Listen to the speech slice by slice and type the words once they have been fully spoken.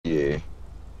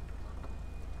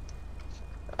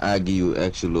I give you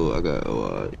extra little. I got.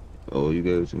 Oh, oh, you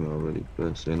gave it to me already.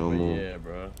 But say no but more. yeah,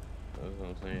 bro. That's what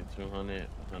I'm saying. 200,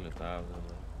 100,000.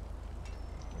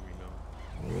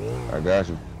 Let me know. I got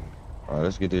you. All right,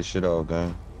 let's get this shit off,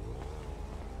 gang.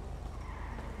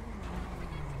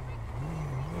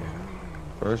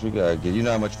 First, we gotta get. You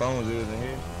know how much phones is in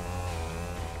here?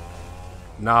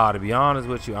 Nah, to be honest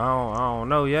with you, I don't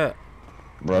know yet.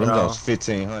 Bro, them just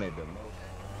 1,500 the most.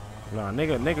 Nah,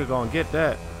 nigga gonna get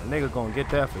that. Nigga gonna get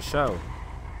that for sure.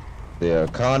 The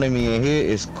economy in here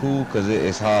is cool because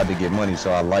it's hard to get money,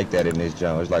 so I like that in this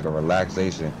jump. It's like a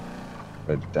relaxation.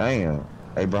 But damn.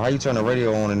 Hey, bro, how you turn the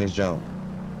radio on in this jump?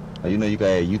 You know you can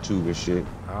add YouTube and shit.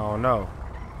 I don't know.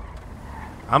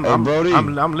 Hey, Brody.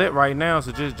 I'm lit right now,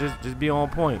 so just be on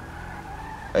point.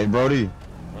 Hey, Brody.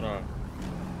 What up?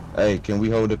 Hey, can we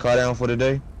hold the car down for the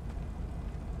day?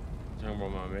 Talking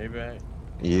about my Maybach?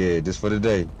 Yeah, just for the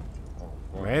day.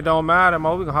 Man, it don't matter,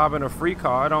 Mo. We can hop in a free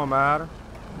car. It don't matter.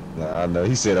 Nah, I know.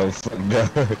 He said, "Oh fuck no."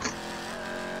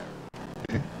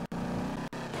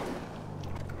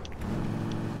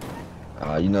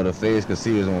 You know the feds can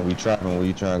see us when we trapping. Where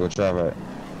you trying to go trap at?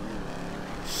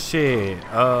 Shit.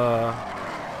 How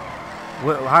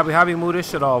we move this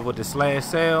shit off with the slash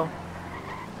sale?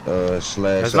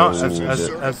 Slash. As long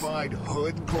certified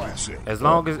hood classic. As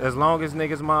long as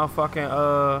niggas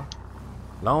motherfucking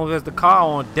long as the car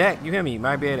on deck, you hear me?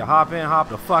 Might be able to hop in, hop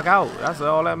the fuck out. That's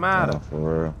all that matter.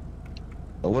 For real.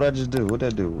 Oh, what I just do? What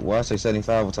that do? Why I say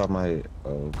 75 on top of my head? Oh,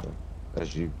 okay.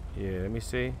 That's you. Yeah, let me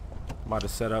see. I'm about to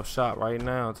set up shop right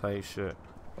now, type shit.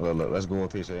 Look, let's go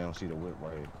up here so they don't see the whip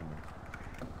right here. Come on.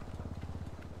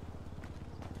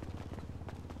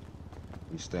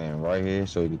 We stand right here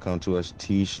so you can come to us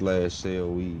T/sell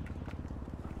weed.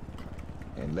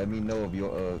 And let me know if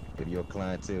your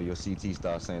clientele, your CT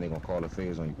starts saying they gonna call the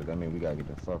feds on you, because I mean we gotta get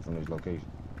the fuck from this location.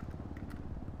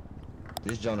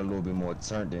 This joint a little bit more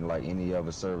turned than like any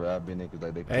other server I've been in, because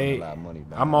like they pay a lot of money.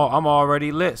 I'm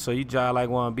already lit, so you just like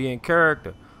want to be in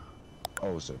character.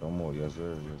 Oh, sir, no more. Yes,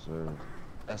 sir. Yes, sir.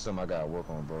 That's something I gotta work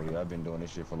on, bro. I've been doing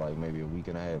this shit for like maybe a week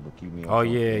and a half, but keep me on. Oh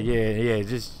yeah.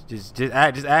 Just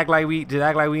act like we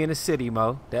in the city,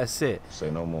 Mo. That's it. Say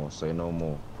no more. Say no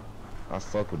more. I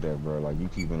fuck with that, bro. Like you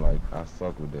keeping like I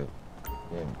fuck with that.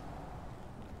 Yeah.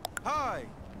 Hi.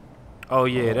 Oh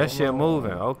yeah, that shit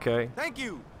moving. Okay. Thank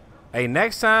you. Hey,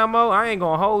 next time, Mo, I ain't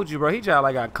gonna hold you, bro. He just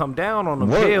like got come down on the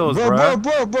pills, bro.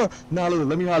 Bro. Nah, look,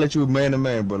 let me holler at you man to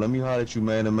man, bro. Let me holler at you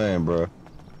man to man, bro.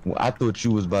 Well, I thought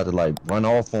you was about to like run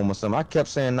off on him or something. I kept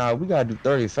saying, nah, we gotta do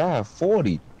 35,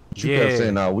 40. But you kept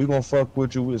saying, nah, we gonna fuck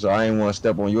with you. So I ain't want to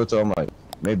step on your toe. I'm like,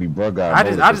 maybe bro got I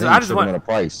just want a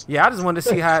price. Yeah, I just wanted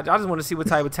to see what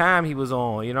type of time he was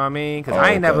on. You know what I mean? Cause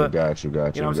I ain't never. Got you. You know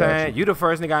what I'm saying? You the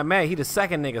first nigga I met. He the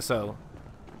second nigga, so.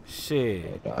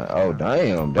 Shit. Oh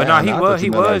damn. But nah, he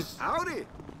was. Howdy.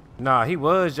 Nah, he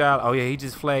was, y'all. Oh yeah, he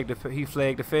just flagged the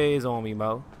feds on me,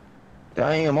 Mo.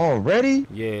 Damn, already?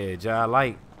 Yeah, y'all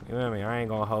like. You know what I mean? I ain't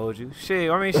gonna hold you. Shit,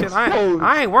 I mean, shit.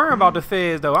 I ain't worrying about the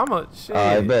feds though. I'm a shit.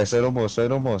 Alright, bet. Say no more. Say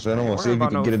no more. Say no more. See if you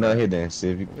can get another hit then. See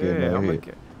if you can get another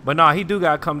hit. But nah, he do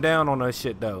gotta come down on that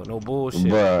shit though. No bullshit.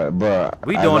 Bruh.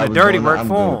 We doing the dirty work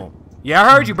for him. Yeah,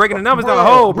 I heard you breaking the numbers down the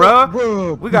hole,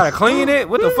 bruh. We gotta clean it.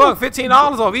 What the fuck? $15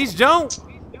 off each junk?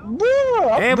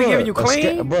 And we giving you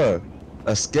clean?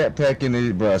 A scat pack in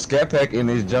this, bro. A scat pack in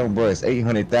this junk, bro. It's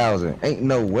 800,000. Ain't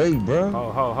no way, bro.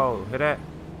 Ho. Hear that?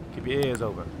 Keep your ears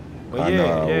open. But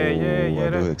yeah.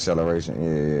 That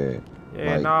acceleration.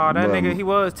 Yeah. Like, nah, that nigga, he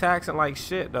was taxing like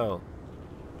shit though.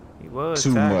 He was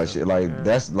too taxing. much. Like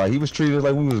that's like he was treated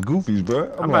like we was goofies,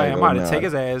 bro. I'm about to take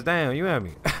his ass down. You hear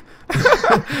me?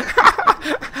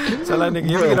 So that nigga,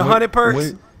 you get 100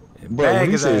 perks. But when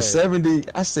he said 70,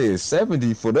 I said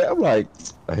 70 for that. I'm like,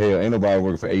 hell, ain't nobody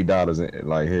working for $8.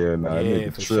 Like, hell, nah, yeah,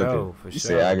 for sure. He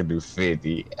said I could do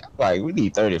 50. Like, we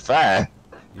need 35.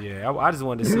 Yeah, I just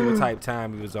wanted to see what type of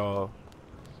time he was on.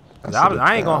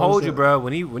 I ain't gonna hold you, bro.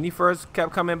 When he first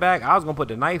kept coming back, I was gonna put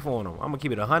the knife on him. I'm gonna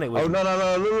keep it 100 with him.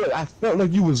 No. Look, I felt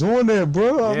like you was on there,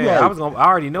 bro. Yeah, I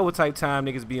already know what type of time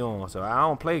niggas be on, so I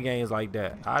don't play games like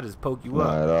that. I just poke you up.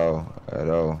 Not at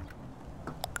all.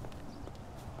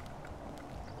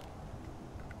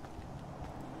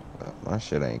 My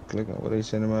shit ain't clicking. What they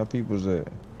sending my peoples at?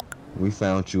 We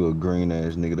found you a green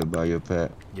ass nigga to buy your pack.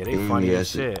 Yeah, they funny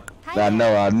as shit. I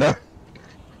know.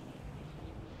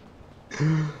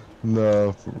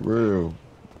 No, for real.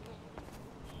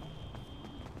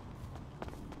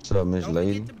 What's up, Miss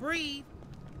Lady?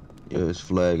 Yeah, it's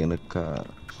flagging the car.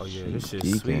 Oh yeah, this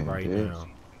shit's sweet right now.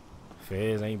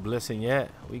 Feds ain't blissing yet.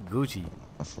 We Gucci.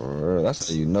 For real. That's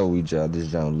how you know we job this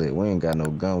joint lit. We ain't got no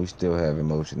gun. We still have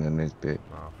emotion in this bit.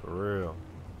 Nah, for real.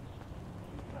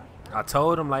 I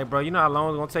told him, like, bro, you know how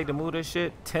long it's gonna take to move this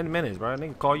shit? 10 minutes, bro.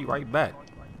 Nigga call you right back.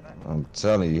 I'm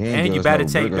telling you, he ain't And give you us better no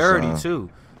take bigger dirty, sign. too.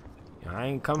 I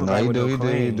ain't coming Nah, back he with do, no he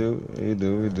clean.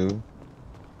 do.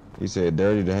 He said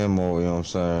dirty to him more, you know what I'm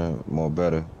saying, more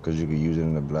better, because you can use it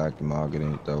in the black market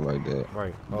and stuff like that.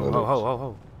 Right. Oh, Bullets.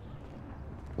 ho.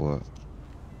 What?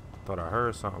 Thought I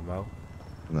heard something, bro.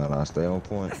 Nah, stay on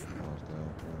point.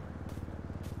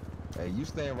 Hey, you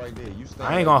stand right there. You stand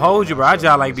I ain't right gonna there, hold you, bro. I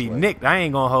just like be this way. nicked. I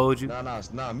ain't gonna hold you.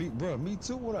 Nah, me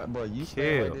too. Bro, you stand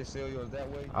Chill. right there, sell yours that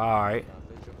way. Alright.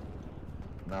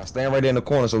 Nah, stand right there in the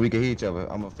corner so we can hear each other.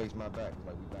 I'm gonna face my back,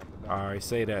 like we back to back. Alright,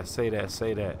 say that. I see anything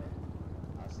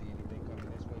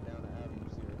coming this way down the alley. You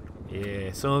see everything. Yeah,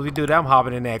 as soon as we do that, I'm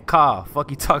hopping in that car.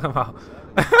 Fuck you talking about?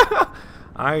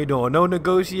 I ain't doing no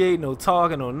negotiating, no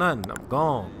talking, no nothing. I'm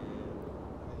gone.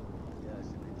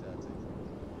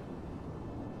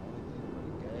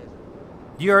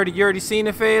 You already seen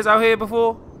the feds out here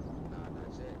before?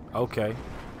 Okay.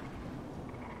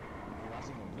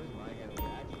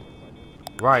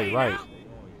 Right.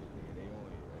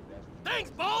 Thanks,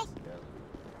 boss.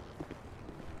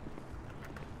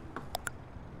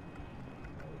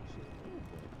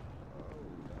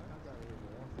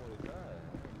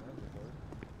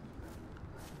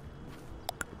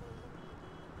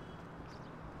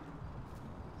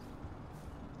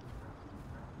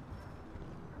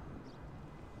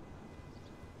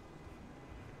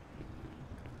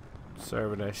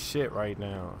 Serving that shit right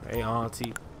now. Hey,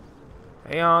 auntie.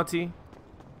 Hey, auntie.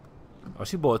 Oh,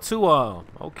 she bought 2 of them.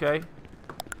 Okay.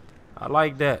 I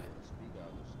like that.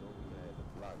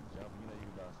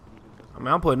 I mean,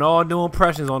 I'm putting all new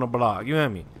impressions on the block. You hear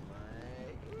me?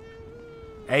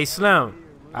 Hey, Slim.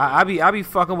 I be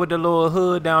fucking with the little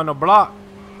hood down the block.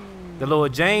 The little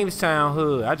Jamestown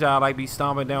hood. I just like be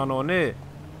stomping down on it.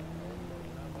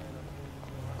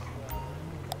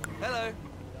 Hello.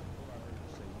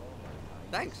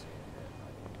 Thanks.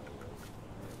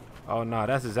 Oh no,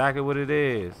 that's exactly what it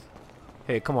is.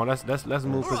 Hey, come on, let's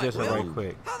move position right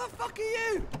quick. How the fuck are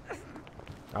you?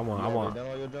 I want.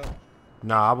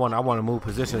 Nah, I want to move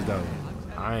positions though.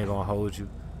 I ain't gonna hold you.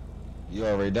 You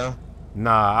already done?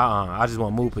 Nah, I just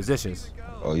want to move positions.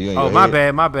 Oh, you in Oh, your my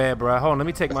head? bad, bro. Hold on, let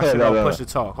me take my shit off. Push the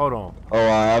talk. Hold on. Oh,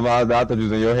 I thought you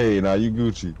was in your head. Now you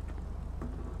Gucci.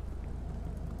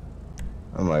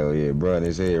 I'm like, oh yeah, bro, in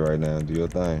his head right now. Do your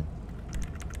thing.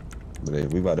 But hey,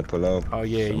 we about to pull off. Oh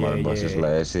yeah, Somebody bust his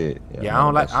last hit. Yeah, I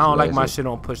don't like my shit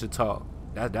on push the talk.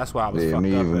 That's why I was fucked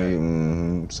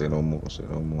up. Say no more.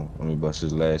 Let me bust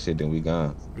his last hit, then we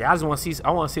gone. Yeah, I want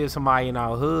to see if somebody in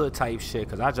our hood type shit,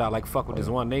 cause I just like fuck with this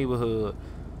one neighborhood.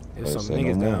 There's some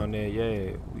niggas down there.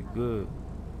 Yeah, we good.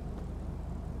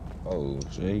 Oh,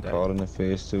 shit, he called in the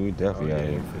face too. We definitely out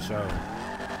here. For sure.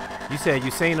 You said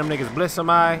you seen them niggas bliss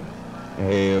somebody?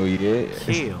 Hell yeah.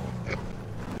 Kill.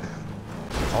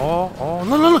 Oh,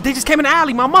 look, they just came in the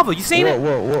alley. My mother, you seen it?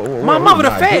 My mother,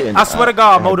 the feds. I swear to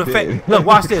God, Mo, the feds. Look,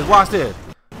 watch this.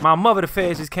 My mother, the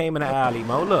feds, just came in the alley,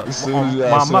 Mo. Look,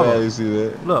 my mother.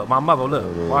 Look, my mother,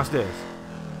 look. Watch this.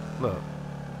 Look.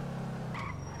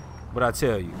 What I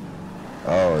tell you?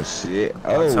 Oh, shit.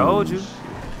 I told you.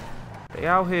 They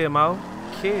out here, Mo.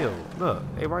 Kill. Look,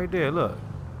 they right there, look.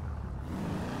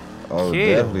 Oh,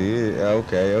 Kill. definitely is.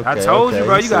 Okay. I told you,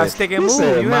 bro. You gotta stick and move.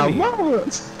 You hear me?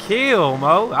 Kill,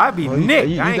 Mo. I be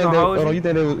nicked. I ain't gonna hold you. You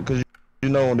think they was, because you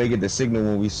know when they get the signal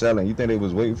when we selling, you think they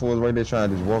was waiting for us right there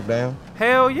trying to just walk down?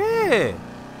 Hell yeah.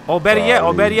 Or better yet,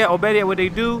 what they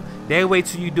do, they wait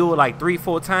till you do it like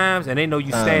 3-4 times and they know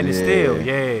you standing still.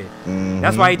 Yeah.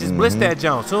 That's why he just blissed that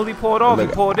jump. Soon as we pulled off, he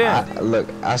pulled in.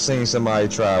 I seen somebody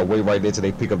try to wait right there till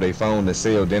they pick up their phone to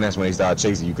sell. Then that's when they start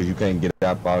chasing you because you can't get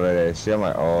up out of that shit. I'm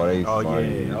like, Oh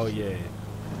yeah.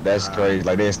 That's crazy.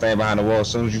 Like they stand behind the wall. As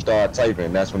soon as you start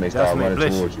typing, that's when they start running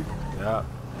towards you. Yeah.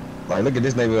 Like look at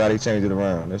this neighborhood how they changed it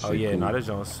around. That shit cool. Nah, this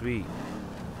joint sweet.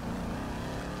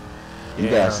 You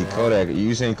gotta see Kodak.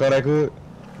 You seen Kodak hood?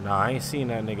 Nah, I ain't seen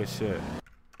that nigga shit.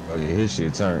 Oh yeah, his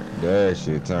shit turned. That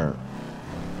shit turned.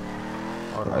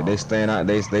 Like they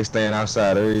staying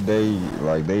outside every day.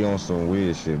 Like they on some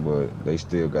weird shit, but they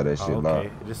still got that shit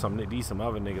locked. These some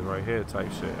other niggas right here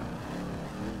type shit.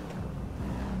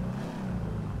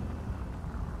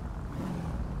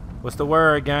 What's the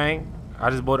word, gang? I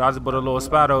just bought a little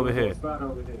spot over here.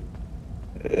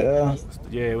 Yeah.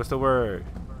 Yeah, what's the word?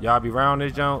 Y'all be round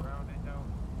this junk?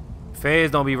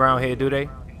 Feds don't be round here, do they?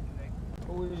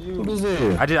 Who is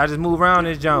it? I just move around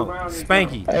this junk.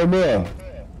 Spanky. Hey, bro.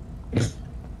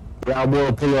 Y'all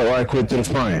boy, pull up right quick to the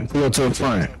front. Pull up to the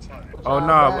front. Oh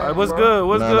no, what's good?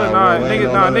 What's good? Nah,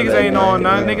 niggas ain't on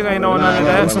none. Niggas ain't on none of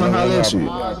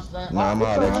that. Nah, I'm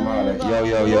holler at you.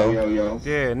 Yo.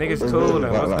 Yeah, niggas cool.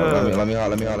 What's good? Let me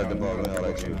holler at the ball. Let me holler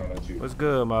at you. What's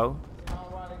good, Mo?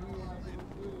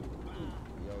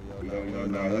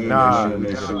 Nah,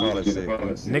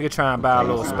 nigga trying to buy a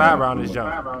little spot around this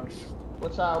jump.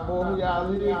 What y'all boy? Who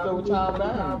y'all is? What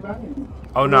y'all bang?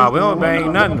 Oh nah, we don't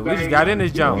bang nothing. We just got in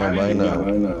this jump. We don't bang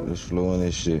nothing. Just flew in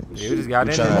this shit. Yeah, we just got in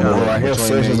this jump. Right here,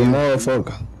 fresh as a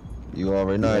motherfucker. You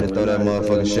already know how to throw that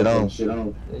motherfucking shit on.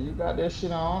 Yeah, you got that shit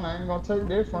on. I ain't gonna take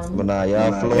that from you. But nah,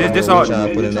 y'all flow. This all trying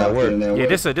to put in that work. Yeah,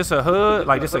 this a hood,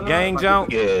 like this a gang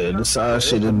jump. Yeah, this our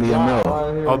shit is BMF.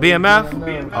 Oh,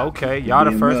 BMF? Okay, y'all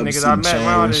the first niggas I met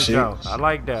around this jump. I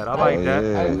like that. I like that.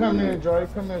 Hey, come here, Dre.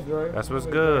 Come here, Dre. That's what's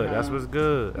good. That's what's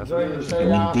good. That's what's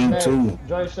good.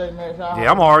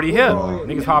 Yeah, I'm already here.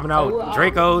 Niggas popping out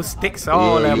Draco sticks,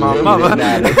 all that, my mother.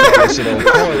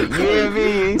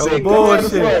 No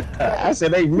bullshit. I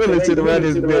said they really to the right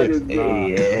this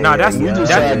bitch. Nah, that's go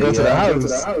to the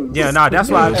house. Yeah, nah,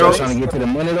 that's why I drove. Trying to get to the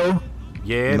money though.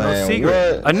 Yeah, no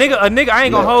secret. A nigga, I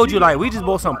ain't gonna hold you. Like, we just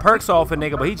bought some perks off a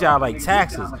nigga, but he charged like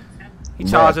taxes. He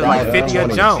charges like 50 a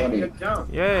jump.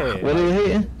 Yeah. What is he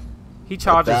hitting? He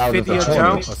charges 50 a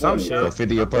jump or some shit.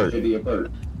 50 a perk.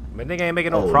 But nigga ain't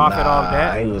making no profit off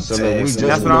that.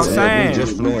 That's what I'm saying. We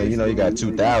just flew in. You know, you got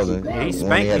 2,000. Yeah, he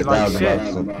spanked you like shit.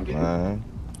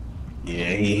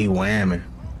 Yeah, he whamming.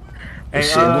 Hey,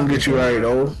 shit gonna get you right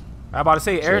though. I about to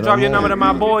say, airdrop your number to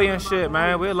my boy and shit,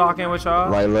 man. We'll lock in with y'all.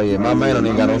 Right, yeah. My man don't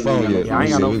even got no phone yet. Yeah, I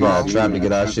ain't got no phone. We gotta try to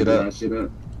get our shit up.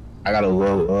 I gotta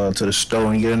go to the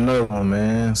store and get another one,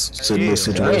 man. So this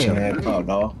situation had caught,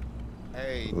 dog.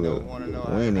 Hey, look, wanna know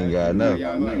we ain't even got enough.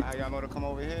 How y'all know to come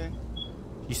over here?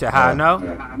 You said how I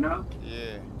know?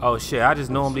 Yeah. Oh shit, I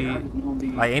just normally,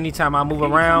 like anytime I move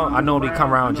around, I normally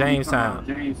come around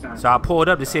Jamestown. So I pulled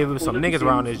up to see if there was some niggas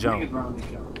around this joint.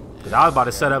 Cause I was about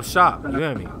to set up shop, you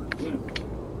hear me?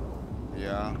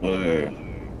 Yeah. Yeah.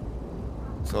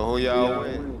 So who y'all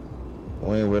with?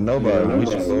 We ain't with nobody. We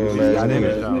just little ass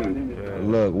niggas.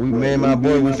 Look, me and my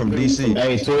boy, we from DC.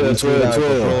 Hey,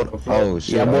 12. Oh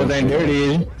shit. Y'all boys ain't dirty,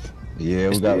 is you? Yeah,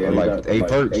 we got like 8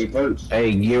 perks.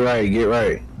 Hey, get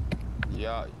right.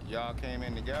 Y'all came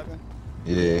in together?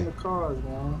 Yeah.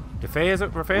 The feds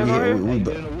out here?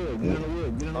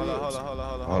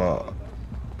 Hold on.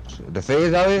 The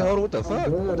feds out here? Hold on, what the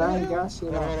fuck? I ain't got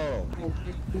shit on.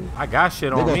 I got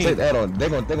shit on me. Take that on. They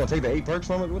gonna take the 8 perks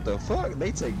from it? What the fuck?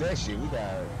 They take that shit. We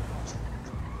got.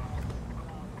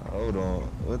 Hold on.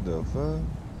 What the fuck?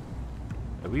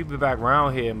 If we be back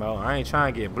around here, Mo, I ain't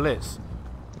trying to get blitzed.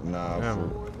 Nah,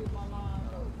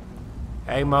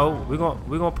 hey Mo, we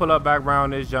gonna pull up back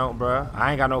around this junk, bro.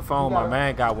 I ain't got no phone, my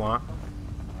man got one.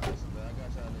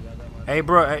 Hey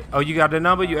bro, hey, oh you got the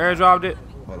number? You airdropped it?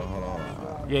 Hold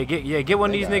on. Yeah, get one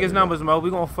of these niggas numbers, Mo.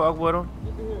 We gonna fuck with them.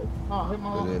 Nah,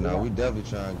 we definitely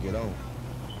trying to get on.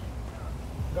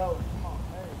 Go, come on,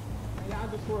 hey. Y'all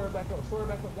just swerve back up. Y'all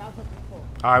take the phone.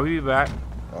 All right, we be back.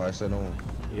 All right, so no.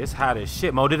 Yeah, it's hot as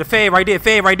shit, Mo. Did the fade right there,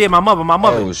 my mother.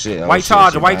 Oh shit. White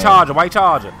charger.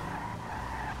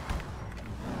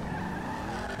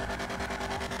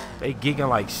 They geeking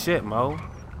like shit, Mo.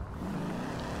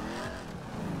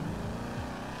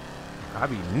 I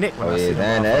be nicked when I see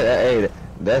them. Hey,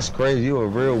 that's crazy. You a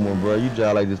real one, bro. You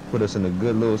just like just put us in a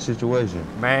good little situation.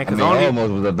 Man, cause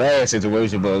almost was a bad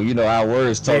situation, but you know our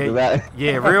words talk about it.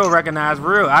 Yeah, real recognize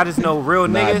real. I just know real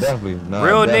niggas.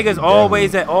 Niggas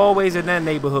always in that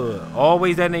neighborhood.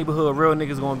 Always that neighborhood. Real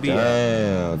niggas gonna be.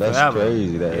 Damn, that's forever.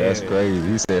 Crazy. That's crazy.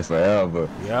 He said forever.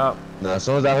 Yep. Now as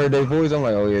soon as I heard their voice, I'm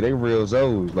like, oh yeah, they real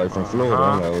Zoes, like from Florida.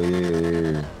 I'm like, oh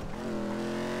yeah.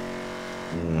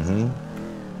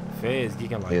 Feds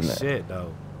geeking like shit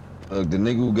though. The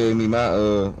nigga who gave me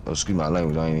my excuse my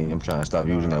language, I'm trying to stop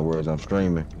using that word as I'm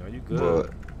streaming. No, you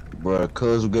good. But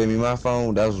cuz who gave me my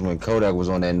phone, that was when Kodak was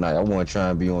on that night. I wasn't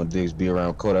trying to be on dicks, be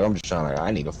around Kodak. I'm just trying like,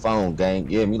 I need a phone, gang.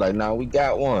 Yeah, me like, nah, we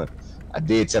got one. I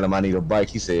did tell him I need a bike.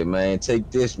 He said, man, take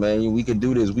this, man. We can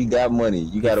do this. We got money.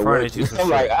 You gotta work. I'm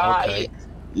like, okay.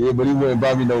 Yeah, but he wouldn't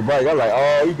buy me no bike. I'm like,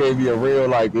 oh, he gave me a real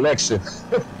like lecture.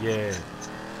 Yeah.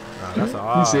 Nah, that's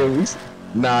odd. He said,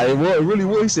 nah, it really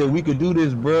was. He said, we could do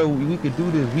this, bro. We could do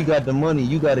this. We got the money.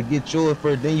 You got to get yours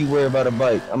first, then you worry about a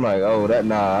bike. I'm like, oh,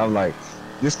 nah. I'm like,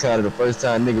 this kind of the first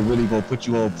time nigga really gonna put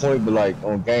you on point, but like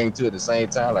on game 2 at the same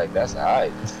time. Like, that's all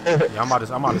right. Yeah, I'm about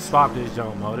to swap this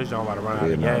jump, Mo. This jump about to run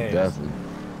out of gas. Definitely.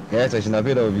 Gas station up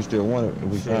here though, if you still want it. If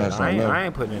we find something I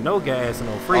ain't putting in no gas and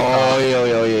no free car.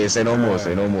 Oh, yeah. Say no more.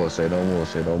 Say no more. I'm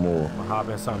gonna hop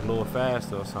in something a little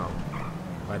faster or something.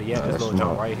 But yeah, this little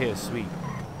jump right here is sweet.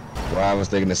 Well, I was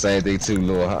thinking the same thing too,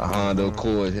 little Honda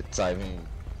Accord type thing.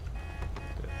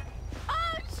 Oh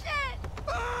shit!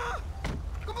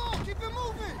 Come on, keep it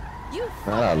moving. You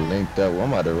I linked up.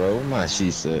 I'm about to roll with my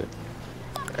she said.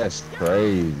 That's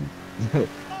crazy.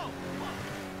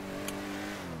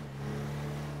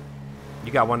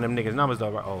 You got one of them niggas' numbers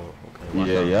though, right? Oh,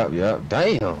 okay. Yeah, yep.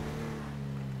 Damn.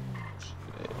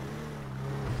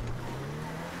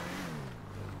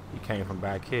 He came from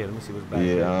back here. Let me see what's back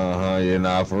Yeah, here. yeah,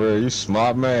 nah, for real. You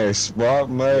smart man, smart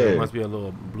man. Yeah, it must be a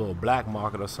little black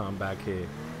market or something back here.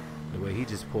 The way he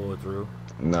just pulled through.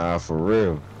 Nah, for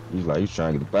real. He's like, you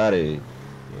trying to get up out of here. Yeah.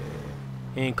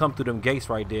 He ain't come through them gates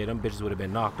right there. Them bitches would have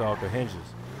been knocked off the hinges.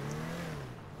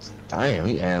 Damn,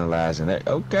 he analyzing that.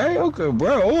 Okay,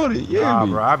 bro, on it, yeah. Nah,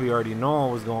 bro, I be already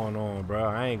knowing what's going on, bro.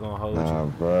 I ain't gonna hold Nah,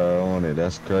 you. bro, on it.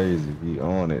 That's crazy. He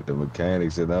on it. The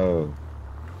mechanics and all.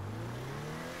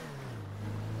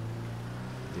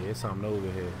 Yeah, it's something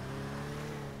over here.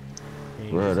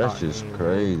 Bro, that's just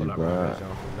crazy, bro.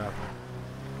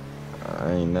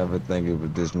 I ain't never think it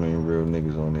was this many real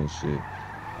niggas on this shit.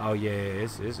 Oh yeah,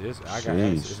 it's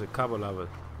a couple of it.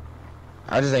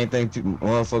 I just ain't think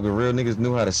motherfucking real niggas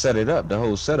knew how to set it up, the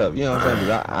whole setup. You know what I'm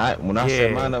saying? 'Cause when I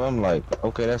set mine up, I'm like,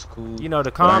 okay, that's cool. You know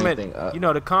the common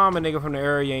nigga from the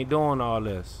area ain't doing all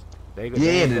this. That's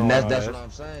what I'm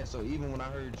saying. So even when I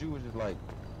heard you, was just like,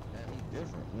 man, he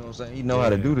different. You know what I'm saying? He know how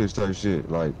to do this type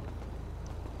shit. Like,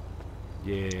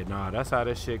 yeah, nah, that's how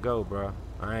this shit go, bro.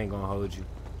 I ain't gonna hold you.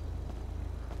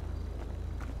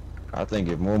 I think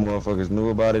if more motherfuckers knew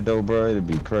about it though, bro, it'd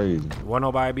be crazy. Won't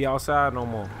nobody be outside no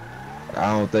more.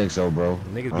 I don't think so, bro.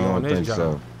 Niggas be on this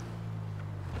jump.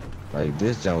 Like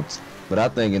this jump, but I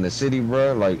think in the city,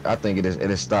 bro, like I think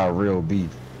it'll start real beef.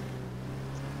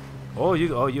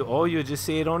 You just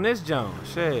see it on this jump.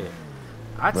 Shit.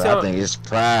 I think it's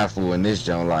prideful in this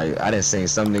jump. Like I done seen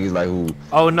some niggas like who.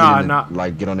 Oh nah.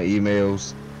 Like get on the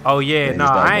emails. Oh yeah,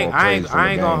 nah. I ain't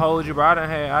gonna hold you, bro. I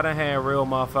done had real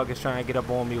motherfuckers trying to get up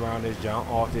on me around this jump,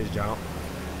 off this jump.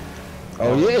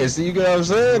 Oh yeah, see, you get what I'm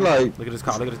saying? Like, look at this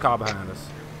car behind us.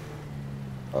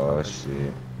 Oh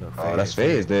shit. Oh, that's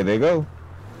Fez. There they go.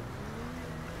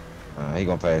 He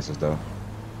gonna pass us though.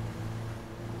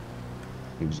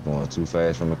 He was going too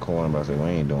fast from the corner, but I said we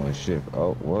ain't doing shit.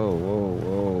 Oh,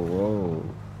 whoa.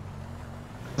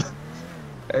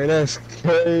 Hey, that's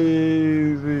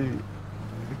crazy.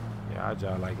 Yeah, I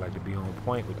just like to be on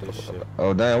point with this shit.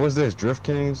 Oh damn, what's this? Drift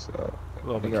Kings?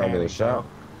 Little mechanic shop.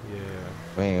 Yeah.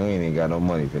 We ain't even got no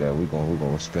money for that. We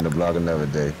gonna spend a block another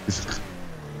day.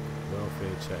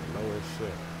 Welfare check, low as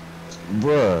shit.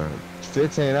 Bruh,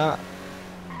 15 out.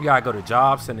 You gotta go to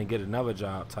job center and get another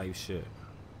job type shit.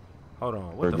 Hold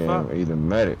on, what the fuck? Either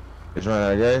medic. It's running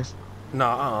out of gas?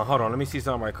 Nah, hold on. Let me see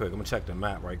something right quick. I'm gonna check the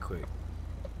map right quick.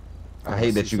 I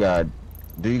hate that you got.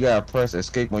 Do you gotta press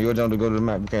escape on your jump to go to the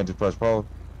map? You can't just press pause.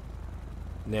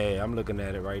 Nah, I'm looking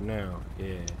at it right now.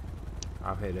 Yeah.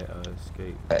 I've hit that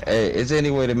escape. Hey, is there any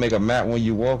way to make a map when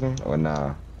you walking or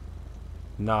nah?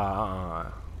 Nah,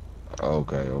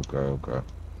 Okay. Let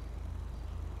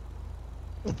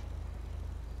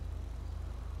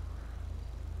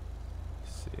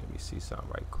me see something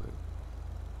right quick.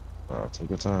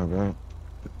 Take your time, man.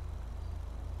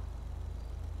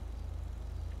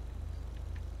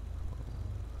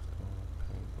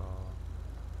 Paintball,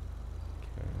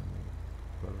 Academy,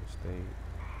 real estate,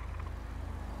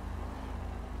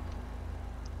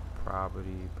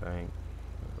 property, bank,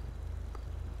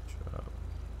 truck,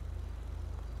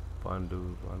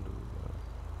 bundles,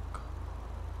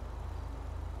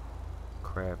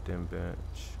 crafting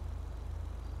bench.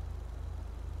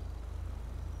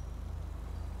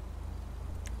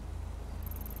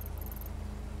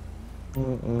 Yeah,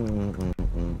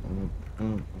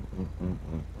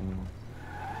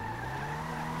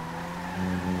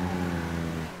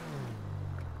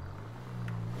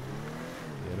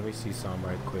 let me see something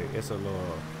right quick. It's a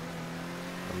little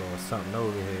something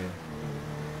over here.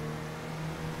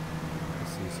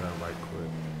 Let's see something right quick.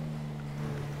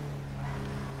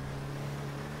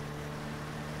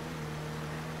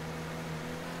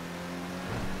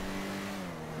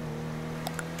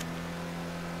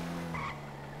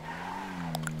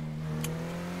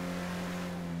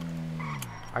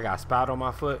 I got a spot on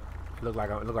my foot. Look like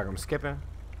I'm skipping.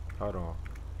 Hold on.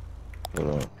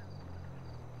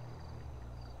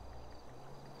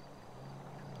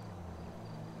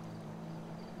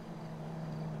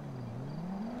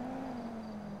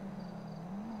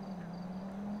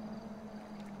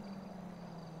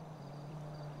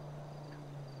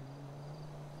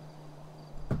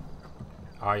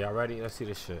 Are y'all ready? Let's see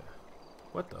this shit.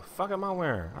 What the fuck am I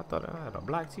wearing? I thought I had a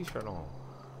black t-shirt on.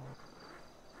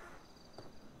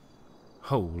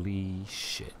 Holy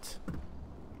shit.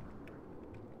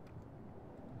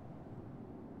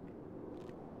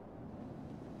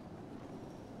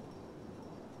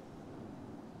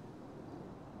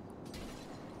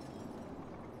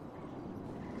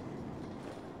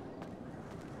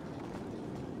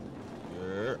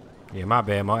 Yeah, my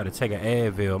bad. I had to take an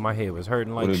Advil. My head was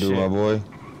hurting like shit. What it do, my boy?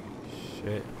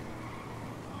 Shit.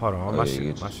 Hold on, my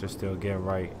shit still getting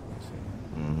right.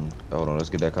 Hold on, let's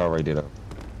get that car right there.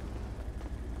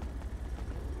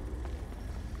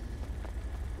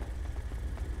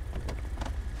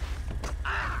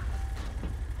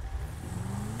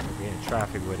 Be in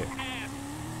traffic with it.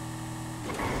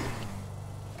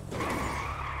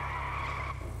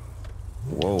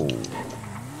 Whoa.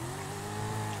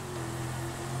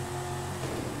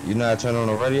 You not turn on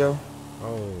the radio?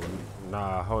 Oh,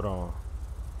 nah, hold on.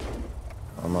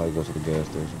 I might go to the gas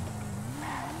station.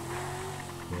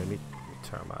 Yeah, let me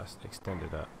turn my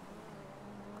extended up.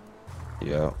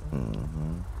 Yeah.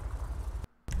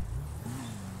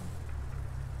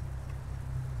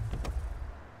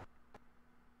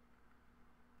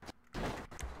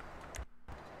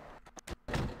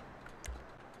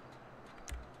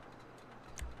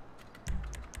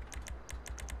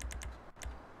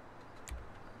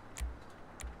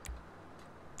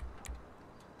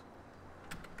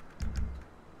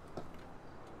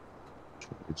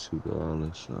 2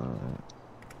 dollars.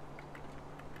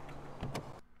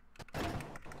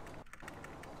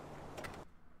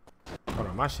 Hold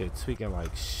on, my shit tweaking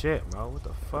like shit, bro. What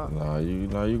the fuck? Nah,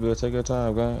 you good. Take your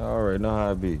time, gang. I already know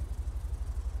how it be.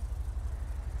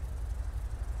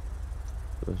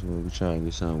 First, we trying to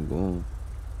get something going.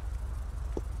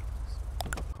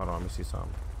 Hold on, let me see something.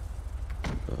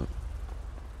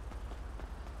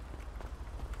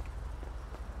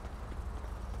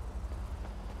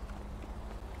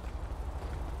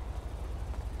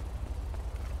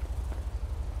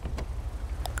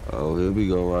 Oh, here we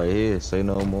go right here. Say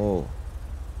no more.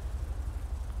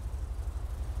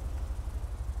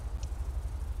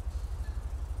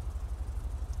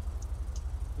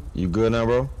 You good now,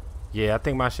 bro? Yeah, I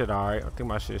think my shit alright. I think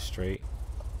my shit straight.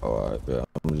 Alright, yeah.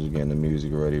 I'm just getting the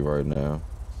music ready right now.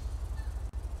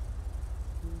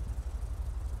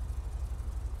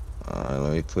 Alright,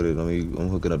 let me put it. I'm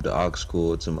hooking up the aux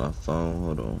cord to my phone.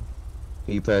 Hold on.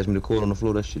 Can you pass me the cord on the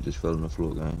floor? That shit just fell on the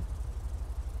floor, gang.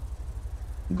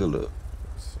 Good luck.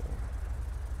 Let's see.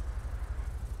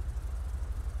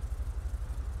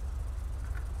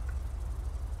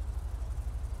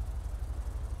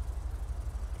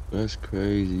 That's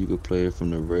crazy. You could play it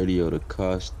from the radio, the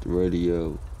cost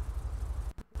radio.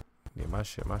 Yeah, my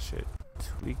shit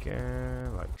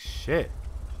tweaking like shit.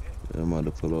 Yeah, I'm about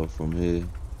to pull off from here.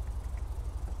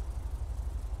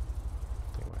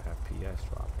 I think I have PS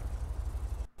dropping.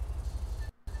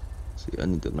 See, I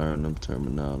need to learn them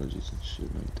terminologies and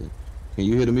shit like that. Can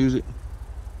you hear the music?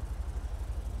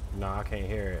 No, I can't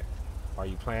hear it. Are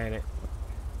you playing it?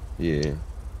 Yeah.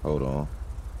 Hold on.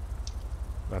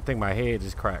 I think my head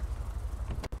just cracked.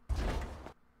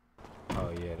 Oh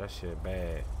yeah, that shit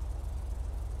bad.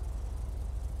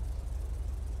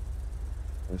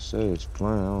 I say it's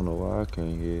playing. I don't know why I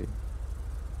can't hear it.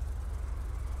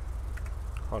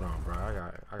 Hold on, bro.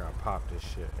 I gotta pop this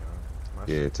shit,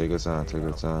 yo. Yeah, take your time. Take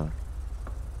your time.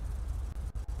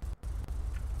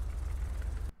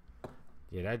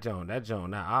 Yeah, that joint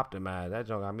not optimized. That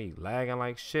joint got me lagging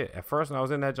like shit. At first when I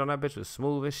was in that joint, that bitch was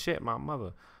smooth as shit, my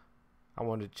mother. I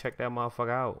wanted to check that motherfucker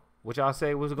out. What y'all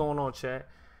say? What's going on, chat?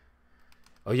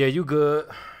 Oh yeah, you good?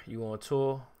 You on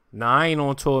tour? Nah, I ain't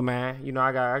on tour, man. You know,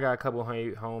 I got a couple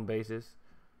home bases.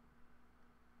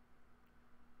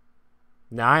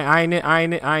 Nah, I ain't in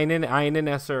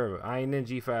that server. I ain't in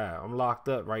G5. I'm locked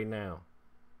up right now.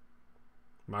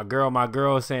 My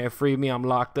girl is saying free me. I'm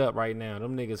locked up right now.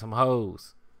 Them niggas some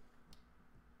hoes.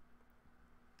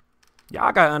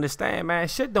 Y'all gotta understand, man.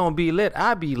 Shit don't be lit.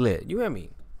 I be lit. You hear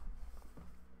me?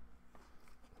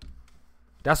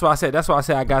 That's why I said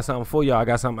I got something for y'all. I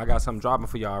got something dropping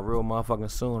for y'all real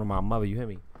motherfucking soon on my mother. You hear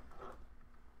me?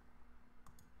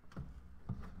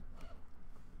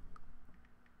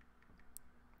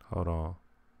 Hold on.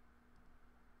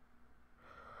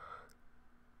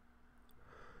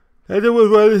 That just was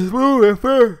running smooth at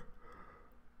first.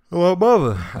 Oh, my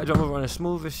mother. That just was running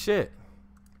smooth as shit.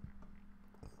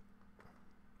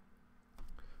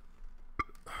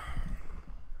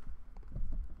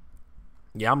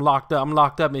 Yeah, I'm locked up. I'm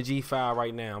locked up in G5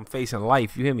 right now. I'm facing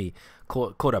life. You hear me?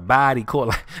 Caught a body.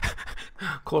 Caught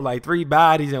like 3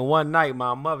 bodies in one night.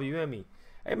 My mother. You hear me?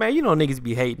 Hey man, you know niggas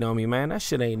be hating on me, man. That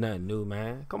shit ain't nothing new,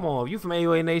 man. Come on, if you from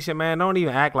AYOY Nation, man, don't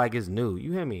even act like it's new.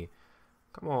 You hear me?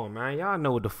 Come on, man. Y'all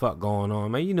know what the fuck going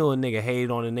on, man. You know a nigga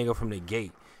hated on a nigga from the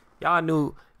gate. Y'all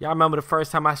remember the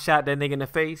first time I shot that nigga in the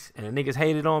face and the niggas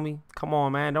hated on me? Come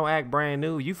on, man. Don't act brand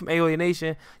new. You from AYOY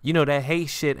Nation, you know that hate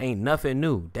shit ain't nothing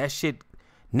new. That shit,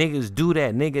 niggas do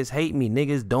that. Niggas hate me.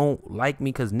 Niggas don't like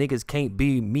me because niggas can't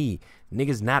be me.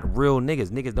 Niggas not real niggas.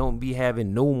 Niggas don't be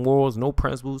having no morals, no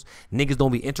principles. Niggas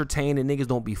don't be entertaining. Niggas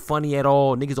don't be funny at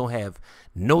all. Niggas don't have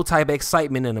no type of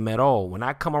excitement in them at all. When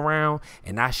I come around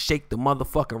and I shake the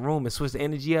motherfucking room and switch the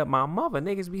energy up, my mother,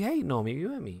 niggas be hating on me. You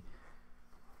hear me?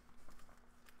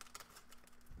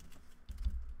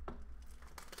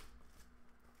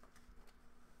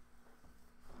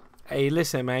 Hey,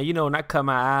 listen, man. You know, when I cut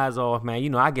my eyes off, man, you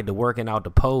know, I get to working out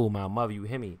the pole, my mother. You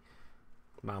hear me?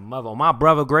 My mother. On my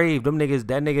brother grave, them niggas,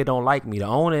 that nigga don't like me. The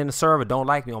owner and the server don't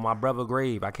like me on my brother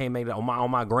grave. I can't make that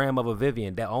on my grandmother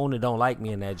Vivian. That owner don't like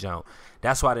me in that junk.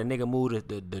 That's why the nigga moved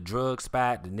the drug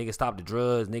spot. The nigga stopped the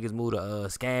drugs. Niggas moved to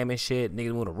scamming shit.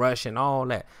 Niggas moved to rushing, all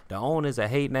that. The owner's a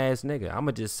hating ass nigga.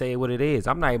 I'ma just say what it is.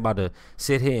 I'm not even about to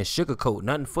sit here and sugarcoat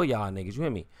nothing for y'all niggas. You hear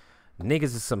me? Niggas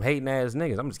is some hating ass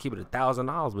niggas. I'm just keeping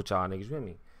 $1,000 with y'all niggas. You hear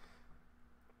me?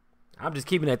 I'm just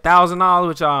keeping $1,000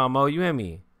 with y'all, Mo. You hear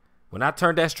me? When I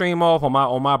turned that stream off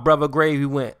on my brother grave, he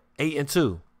went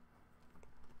 8-2.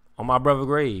 On my brother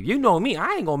grave. You know me,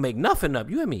 I ain't gonna make nothing up.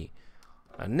 You hear me?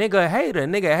 A nigga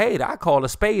hater. I call a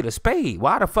spade a spade.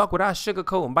 Why the fuck would I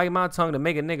sugarcoat and bite my tongue to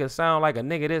make a nigga sound like a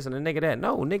nigga this and a nigga that?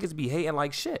 No, niggas be hating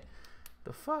like shit.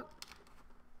 The fuck?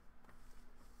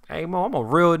 Hey, Mo, I'm a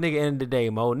real nigga in the day,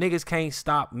 Mo. Niggas can't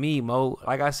stop me, Mo.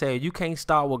 Like I said, you can't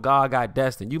stop what God got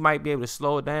destined. You might be able to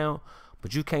slow it down,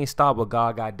 but you can't stop what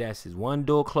God got destined. One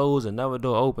door closed, another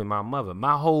door open, my mother.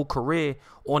 My whole career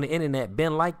on the internet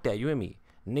been like that, you hear me?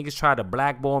 Niggas try to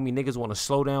blackball me. Niggas want to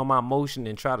slow down my motion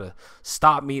and try to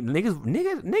stop me.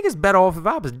 Niggas better off if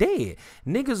I was dead.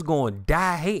 Niggas gonna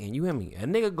die hating, you hear me? A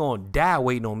nigga gonna die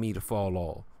waiting on me to fall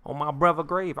off. On my brother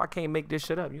grave, I can't make this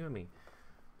shit up, you hear me?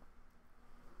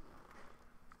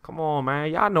 Come on,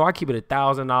 man. Y'all know I keep it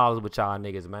 $1,000 with y'all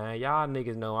niggas, man. Y'all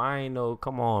niggas know I ain't no.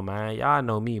 Come on, man. Y'all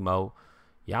know me, Mo.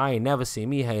 Y'all ain't never see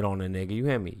me hate on a nigga. You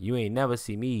hear me? You ain't never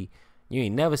see me. You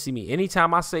ain't never see me.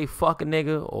 Anytime I say fuck a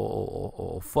nigga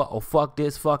or fuck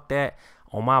this, fuck that,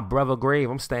 on my brother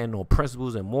grave, I'm standing on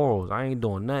principles and morals. I ain't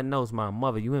doing nothing else, my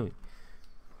mother. You hear me?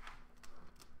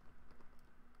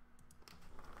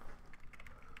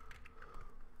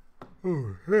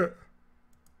 Oh, shit.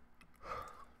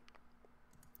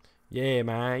 Yeah,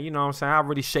 man. You know what I'm saying? I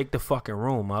really shake the fucking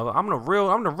room, mother. I'm the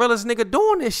realest nigga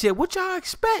doing this shit. What y'all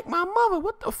expect, my mother?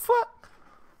 What the fuck?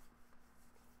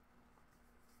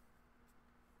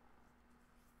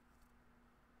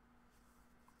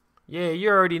 Yeah, you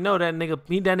already know that nigga.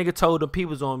 That nigga told the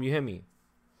peoples on him. You hear me?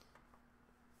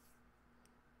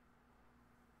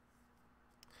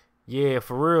 Yeah,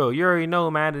 for real. You already know,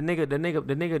 man. The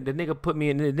nigga put me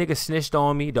in. The nigga snitched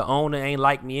on me. The owner ain't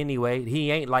like me anyway.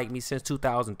 He ain't like me since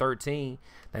 2013.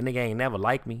 That nigga ain't never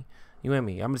like me. You hear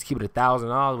me? I'm just keeping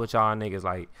 $1,000 with y'all niggas.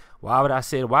 Like, why would I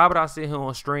sit here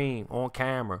on stream, on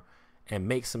camera, and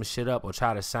make some shit up or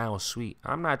try to sound sweet?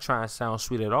 I'm not trying to sound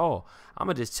sweet at all.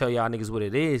 I'ma just tell y'all niggas what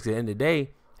it is. 'Cause at the end of the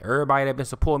day, everybody that been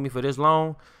supporting me for this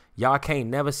long, y'all can't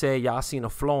never say y'all seen a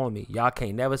flaw in me. Y'all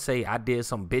can't never say I did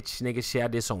some bitch nigga shit. I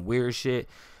did some weird shit.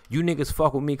 You niggas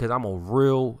fuck with me because I'm a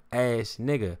real ass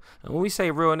nigga. And when we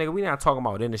say real nigga, we not talking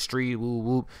about in the street, whoop,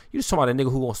 whoop. You just talking about a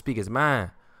nigga who gonna speak his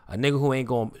mind. A nigga who ain't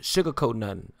gonna sugarcoat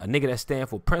nothing. A nigga that stand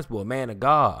for principle, a man of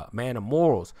God, a man of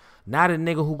morals. Not a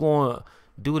nigga who gonna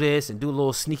do this and do a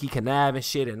little sneaky conniving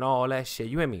shit and all that shit.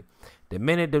 You hear me? The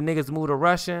minute the niggas moved to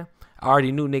Russia, I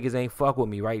already knew niggas ain't fuck with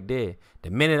me right there.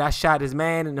 The minute I shot this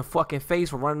man in the fucking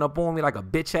face for running up on me like a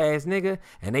bitch ass nigga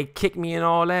and they kicked me and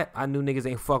all that, I knew niggas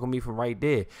ain't fuck with me from right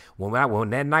there. When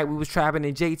that night we was trapping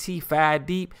in JT 5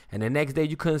 deep and the next day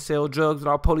you couldn't sell drugs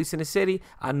without police in the city,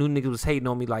 I knew niggas was hating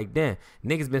on me like then.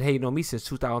 Niggas been hating on me since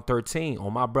 2013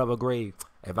 on my brother grave.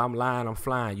 If I'm lying, I'm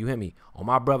flying. You hear me? On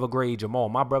my brother grave, Jamal.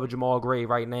 My brother Jamal grave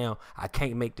right now, I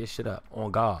can't make this shit up.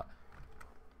 On God.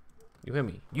 You hear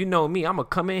me? You know me. I'm going to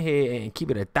come in here and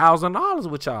keep it $1,000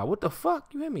 with y'all. What the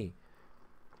fuck? You hear me?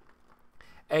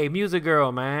 Hey, music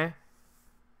girl, man.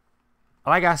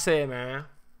 Like I said, man,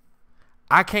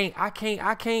 I can't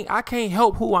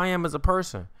help who I am as a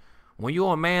person. When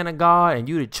you're a man of God and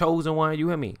you the chosen one, you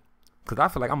hear me? Because I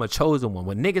feel like I'm a chosen one.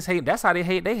 When niggas hate, that's how they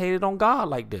hate. They hated on God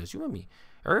like this. You hear me?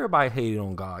 Everybody hated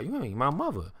on God. You hear me? My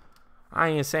mother. I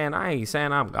ain't saying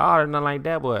I'm God or nothing like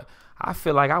that, but I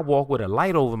feel like I walk with a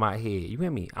light over my head. You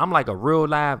hear me? I'm like a real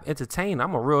live entertainer.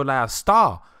 I'm a real live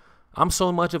star. I'm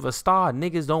so much of a star.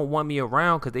 Niggas don't want me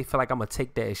around because they feel like I'm going to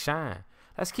take that shine.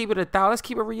 Let's keep it $1,000. Let's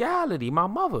keep it reality. My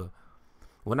mother.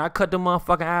 When I cut them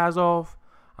motherfucking eyes off,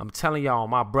 I'm telling y'all,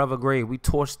 my brother grave, we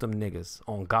torched them niggas.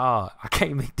 On God. I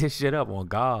can't make this shit up. On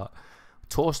God.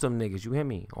 Torched them niggas. You hear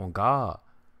me? On God.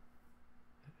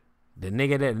 The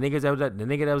nigga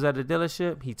that was at the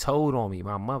dealership, he told on me,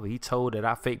 my mother. He told that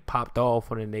I fake popped off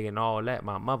for the nigga and all that,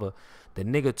 my mother. The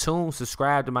nigga Toons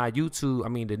subscribed to my YouTube. I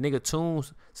mean, the nigga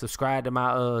Toons subscribed to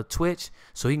my Twitch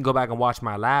so he can go back and watch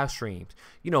my live streams.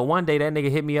 You know, one day that nigga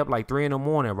hit me up like 3 in the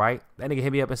morning, right? That nigga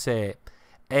hit me up and said,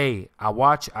 hey, I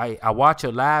watch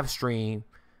your live stream.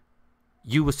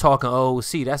 You was talking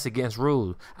OOC. That's against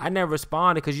rules. I never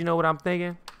responded because you know what I'm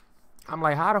thinking? I'm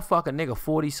like, how the fuck a nigga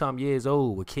 40-something years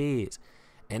old with kids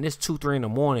and it's 2, 3 in the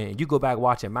morning and you go back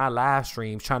watching my live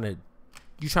streams trying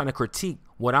to critique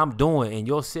what I'm doing in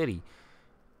your city,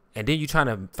 and then you trying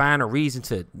to find a reason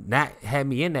to not have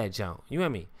me in that junk. You hear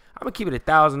me? I'm gonna keep it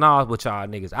 $1,000 with y'all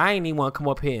niggas. I ain't even want to come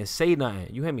up here and say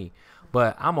nothing. You hear me?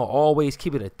 But I'm gonna always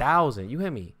keep it 1,000. You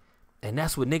hear me? And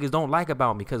that's what niggas don't like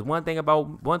about me. Cause one thing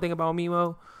about me,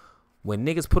 Mo, when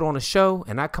niggas put on a show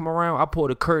and I come around, I pull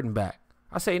the curtain back.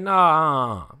 I say,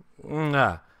 nah,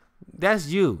 that's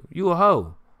you. You a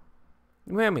hoe.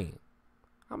 You hear me?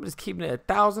 I'm just keeping it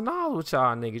 $1,000 with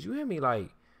y'all niggas. You hear me? Like,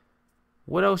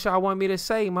 what else y'all want me to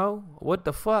say, Mo? What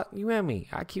the fuck? You hear me?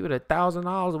 I keep it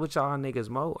 $1,000 with y'all niggas,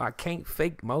 Mo. I can't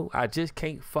fake, Mo. I just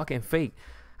can't fucking fake.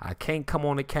 I can't come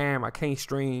on the camera. I can't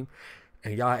stream.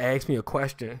 And y'all ask me a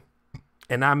question.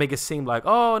 And I make it seem like,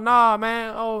 oh, nah,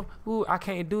 man. Oh, ooh, I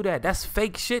can't do that. That's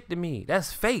fake shit to me.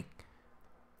 That's fake.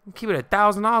 Keep it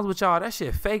 $1,000 with y'all. That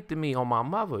shit fake to me on my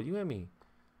mother. You hear me?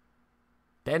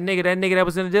 That nigga that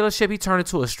was in the dealership, he turned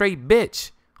into a straight bitch.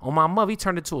 On my mother, he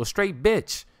turned into a straight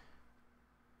bitch.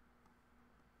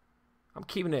 I'm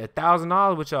keeping it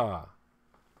 $1,000 with y'all.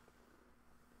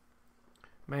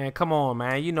 Man, come on,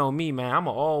 man. You know me, man.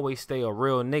 I'ma always stay a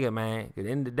real nigga, man. At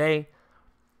the end of the day,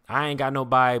 I ain't got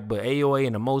nobody but AYOY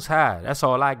and the Most High. That's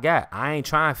all I got. I ain't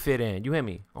trying to fit in. You hear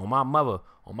me? On my mother.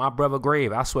 On my brother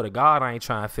grave, I swear to God, I ain't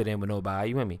trying to fit in with nobody.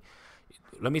 You hear me?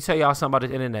 Let me tell y'all something about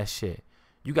this internet shit.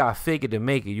 You gotta fake it to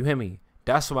make it. You hear me?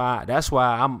 That's why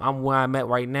I'm where I'm at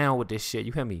right now with this shit.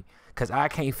 You hear me? Cause I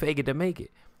can't fake it to make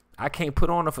it. I can't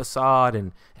put on a facade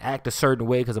and act a certain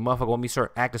way because a motherfucker want me to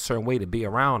act a certain way to be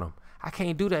around them. I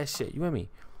can't do that shit. You hear me?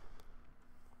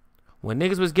 When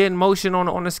niggas was getting motion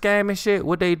on the scam and shit,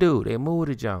 what they do? They moved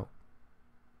the jump.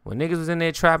 When niggas was in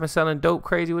there trapping, selling dope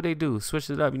crazy, what they do?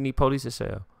 Switch it up. You need police to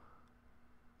sell.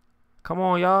 Come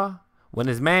on, y'all. When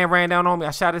this man ran down on me,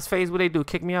 I shot his face. What they do?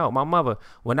 Kick me out. My mother.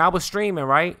 When I was streaming,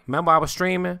 right? Remember I was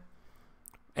streaming?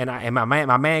 And my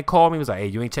man called me. Was like, hey,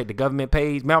 you ain't checked the government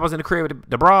page? Man, I was in the crib with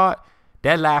the broad.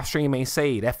 That live stream ain't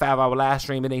saved. That 5-hour live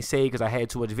stream, it ain't saved because I had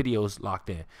too much videos locked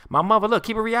in. My mother, look,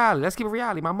 keep it reality. Let's keep it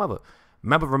reality. My mother.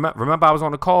 Remember I was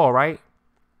on the call, right?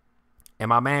 And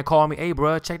my man called me, hey,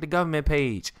 bro, check the government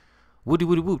page. Woody,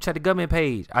 whoop, check the government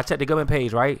page. I checked the government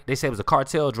page, right? They said it was a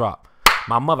cartel drop.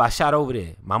 My mother, I shot over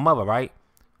there. My mother, right?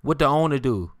 What the owner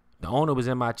do? The owner was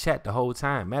in my chat the whole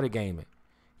time, metagaming.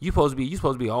 You supposed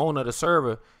to be a owner of the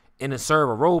server in the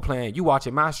server role playing. You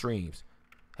watching my streams.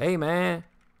 Hey, man,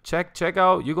 check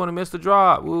out. You're gonna miss the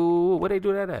drop. Ooh, where they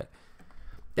do that at?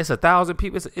 It's 1,000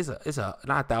 people. It's a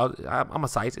not 1,000. I'm a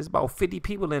size. It's about 50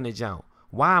 people in the jump.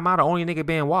 Why am I the only nigga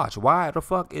being watched? Why the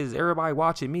fuck is everybody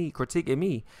watching me, critiquing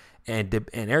me? And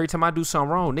every time I do something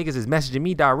wrong, niggas is messaging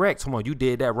me direct. Come on, you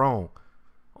did that wrong.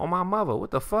 On my mother,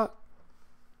 what the fuck?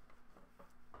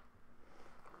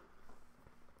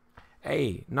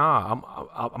 Hey, nah,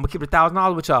 I'm gonna keep it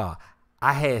 $1,000 with y'all.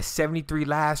 I had 73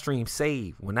 live streams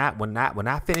saved. When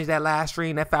I finished that live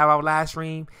stream, that 5-hour live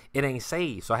stream, it ain't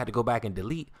saved. So I had to go back and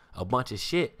delete a bunch of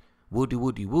shit. Woody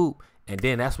whoop. And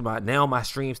then that's when now my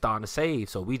stream's starting to save.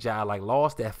 So we just like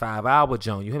lost that 5-hour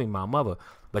junk. You hear me, my mother?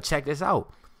 But check this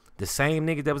out. The same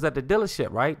niggas that was at the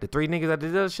dealership, right? The 3 niggas at the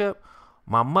dealership.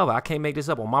 My mother, I can't make this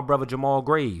up. On my brother Jamal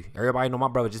grave. Everybody know my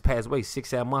brother just passed away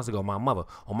 6-7 months ago. My mother.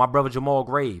 On my brother Jamal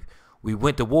grave. We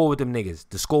went to war with them niggas.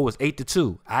 The score was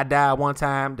 8-2. I died one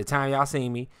time. The time y'all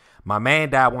seen me. My man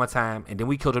died one time. And then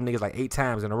we killed them niggas like 8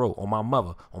 times in a row. On my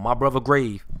mother. On my brother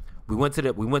grave. We went to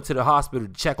the hospital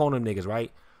to check on them niggas,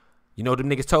 right? You know what them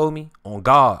niggas told me? On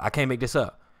God. I can't make this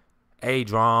up. Hey,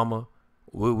 drama.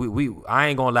 I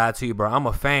ain't gonna lie to you, bro. I'm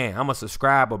a fan. I'm a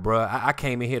subscriber, bro. I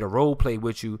came in here to role play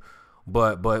with you,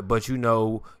 but you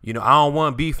know, I don't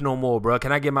want beef no more, bro.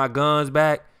 Can I get my guns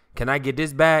back? Can I get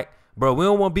this back, bro? We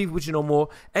don't want beef with you no more.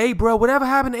 Hey, bro, whatever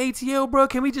happened to ATL, bro?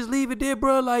 Can we just leave it there,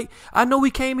 bro? Like, I know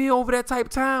we came here over that type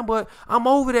of time, but I'm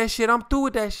over that shit. I'm through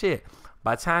with that shit.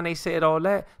 By the time they said all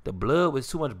that, the blood was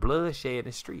too much bloodshed in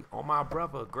the street. On my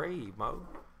brother grave, mo.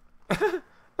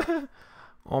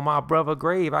 On my brother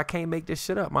grave, I can't make this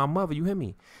shit up. My mother, you hear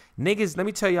me? Niggas, let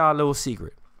me tell y'all a little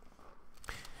secret.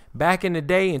 Back in the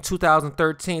day, in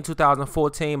 2013,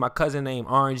 2014, my cousin named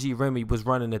RNG Remy was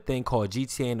running a thing called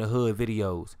GTA in the Hood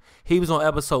videos. He was on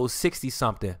episode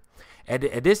 60-something.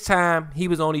 At this time, he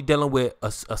was only dealing with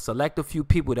a select few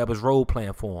people that was role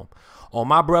playing for him. On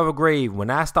my brother grave, when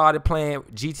I started playing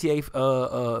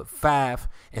GTA 5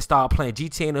 and started playing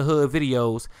GTA in the Hood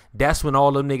videos, that's when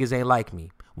all them niggas ain't like me.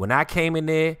 When I came in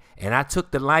there and I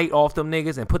took the light off them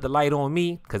niggas and put the light on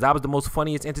me, because I was the most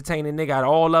funniest, entertaining nigga out of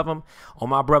all of them, on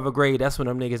my brother grave, that's when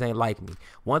them niggas ain't like me.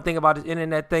 One thing about this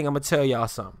internet thing, I'm going to tell y'all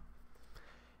something.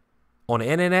 On the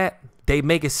internet, they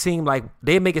make it seem like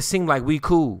we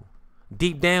cool.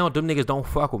 Deep down, them niggas don't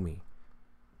fuck with me.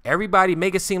 Everybody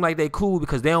make it seem like they cool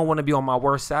because they don't want to be on my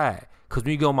worst side. Because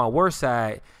when you go on my worst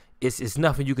side, it's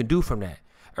nothing you can do from that.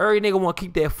 Every nigga want to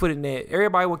keep that foot in there.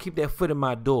 Everybody want to keep that foot in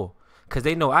my door. Because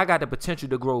they know I got the potential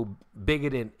to grow bigger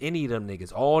than any of them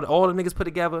niggas. All the niggas put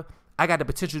together, I got the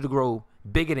potential to grow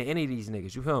bigger than any of these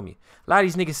niggas. You feel me? A lot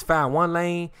of these niggas find one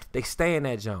lane, they stay in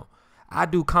that jump. I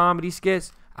do comedy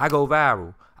skits, I go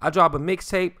viral. I drop a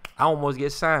mixtape, I almost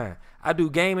get signed. I do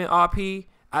gaming RP,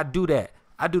 I do that.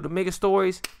 I do the mega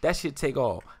stories, that shit take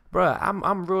off. Bruh,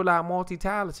 I'm real life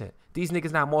multi-talented. These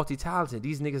niggas not multi-talented.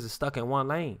 These niggas are stuck in one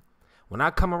lane. When I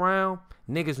come around,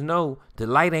 niggas know the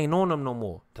light ain't on them no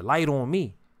more. The light on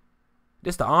me.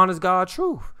 This the honest God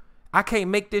truth. I can't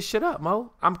make this shit up,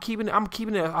 Mo. I'm keeping it,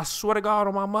 I swear to God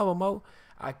on my mother, Mo.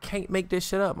 I can't make this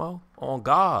shit up, Mo. On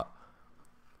God.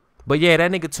 But yeah,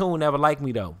 that nigga Toon never liked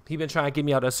me though. He been trying to get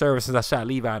me out of service since I shot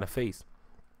Levi in the face.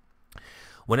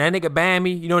 When that nigga banned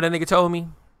me, you know what that nigga told me?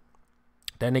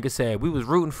 That nigga said, we was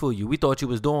rooting for you. We thought you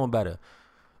was doing better.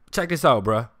 Check this out,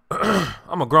 bruh.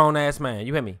 I'm a grown ass man.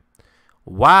 You hear me?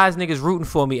 Wise niggas rooting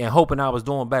for me and hoping I was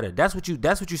doing better. That's what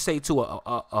you say to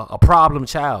a problem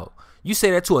child. You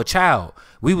say that to a child.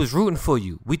 We was rooting for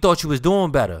you. We thought you was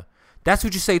doing better. That's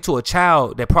what you say to a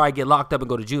child that probably get locked up and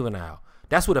go to juvenile.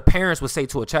 That's what the parents would say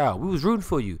to a child. We was rooting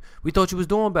for you. We thought you was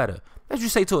doing better. That's what you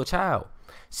say to a child.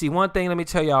 See, one thing, let me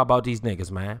tell y'all about these niggas,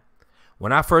 man.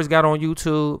 When I first got on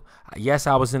YouTube, yes,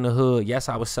 I was in the hood. Yes,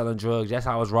 I was selling drugs. Yes,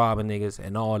 I was robbing niggas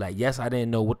and all that. Yes, I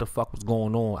didn't know what the fuck was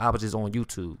going on. I was just on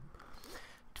YouTube.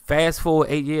 Fast forward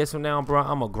 8 years from now, bro,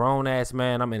 I'm a grown-ass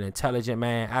man. I'm an intelligent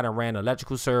man. I done ran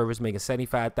electrical service, making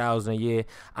 $75,000 a year.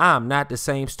 I'm not the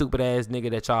same stupid-ass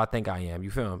nigga that y'all think I am. You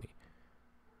feel me?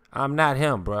 I'm not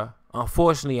him, bro.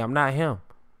 Unfortunately, I'm not him.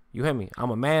 You hear me?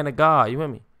 I'm a man of God. You hear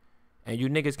me? And you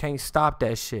niggas can't stop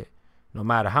that shit. No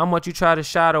matter how much you try to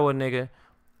shadow a nigga,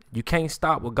 you can't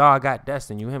stop what God got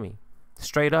destined. You hear me?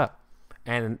 Straight up.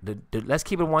 And let's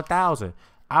keep it 1,000.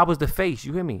 I was the face,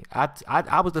 you hear me?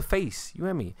 I was the face, you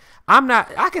hear me?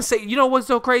 I can say, you know what's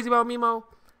so crazy about me, Mo?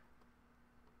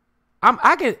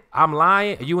 I'm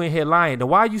lying, you in here lying. Then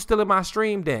why are you still in my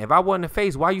stream then? If I wasn't the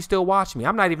face, why you still watching me?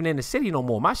 I'm not even in the city no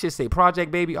more. My shit say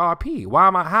Project Baby RP.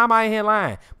 How am I in here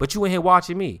lying? But you in here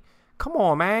watching me. Come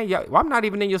on, man. I'm not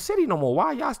even in your city no more.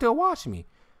 Why y'all still watching me?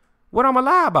 What I'm gonna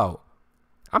lie about?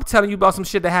 I'm telling you about some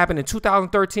shit that happened in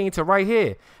 2013 to right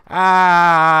here.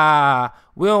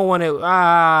 We don't want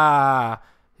to.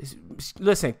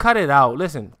 Listen, cut it out.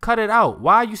 Listen, cut it out.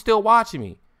 Why are you still watching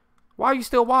me? Why are you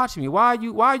still watching me? Why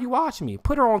are you watching me?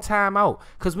 Put her on timeout,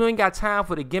 cause we ain't got time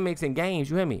for the gimmicks and games.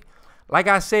 You hear me? Like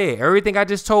I said, everything I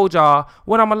just told y'all,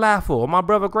 what I'm gonna lie for? My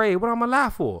brother Gray, what I'm gonna lie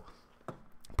for?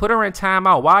 Put her in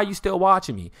timeout. Why are you still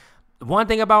watching me? One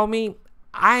thing about me,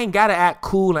 I ain't gotta act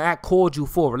cool and act cordial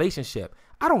for a relationship.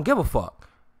 I don't give a fuck.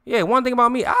 Yeah, one thing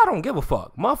about me, I don't give a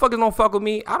fuck. Motherfuckers don't fuck with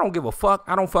me. I don't give a fuck.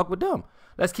 I don't fuck with them.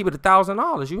 Let's keep it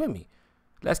 $1,000. You hear me?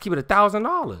 Let's keep it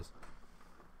 $1,000.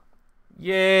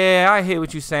 Yeah, I hear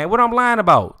what you saying. What I'm lying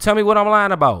about? Tell me what I'm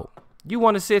lying about. You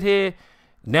want to sit here?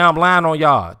 Now I'm lying on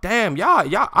y'all. Damn, y'all,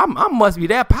 I must be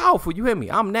that powerful. You hear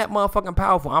me? I'm that motherfucking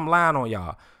powerful. I'm lying on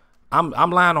y'all. I'm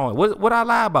lying on. What I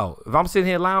lie about? If I'm sitting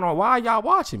here lying on, why are y'all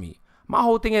watching me? My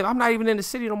whole thing is, I'm not even in the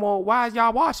city no more. Why is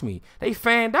y'all watching me? They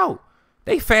fanned out.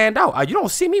 They fanned out. You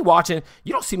don't see me watching.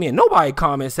 You don't see me in nobody's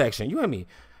comment section. You hear me?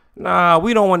 Nah,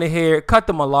 we don't want to hear it. Cut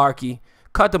the malarkey.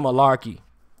 Cut the malarkey.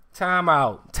 Time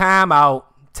out. Time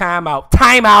out. Time out.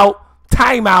 Time out.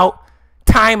 Time out.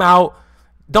 Time out.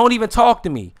 Don't even talk to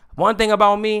me. One thing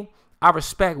about me, I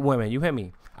respect women. You hear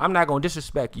me? I'm not going to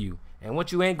disrespect you. And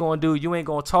what you ain't going to do, you ain't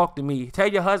going to talk to me. Tell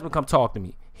your husband come talk to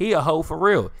me. He a hoe for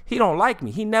real. He don't like me.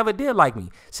 He never did like me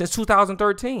since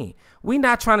 2013. We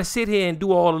not trying to sit here and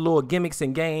do all the little gimmicks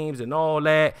and games and all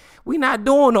that. We not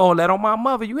doing all that on my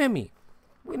mother. You hear me?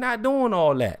 We not doing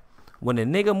all that. When the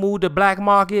nigga moved the black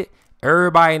market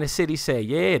Everybody in the city said,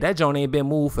 yeah, that joint ain't been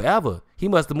moved forever. He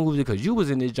must have moved it because you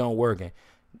was in this joint working.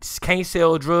 Can't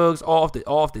sell drugs off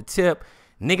the tip.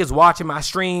 Niggas watching my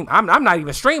stream. I'm not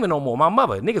even streaming no more. My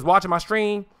mother. Niggas watching my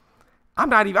stream. I'm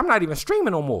not even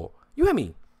streaming no more. You hear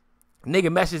me?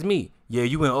 Nigga message me. Yeah,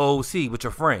 you in OOC with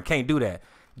your friend. Can't do that.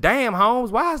 Damn,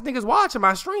 Holmes. Why is niggas watching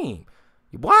my stream?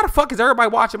 Why the fuck is everybody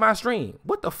watching my stream?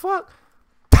 What the fuck?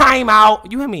 Time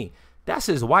out. You hear me? That's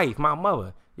his wife, my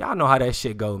mother. Y'all know how that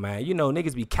shit go, man. You know,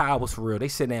 niggas be cowards for real. They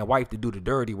send their wife to do the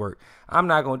dirty work. I'm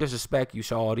not going to disrespect you,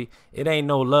 shawty. It ain't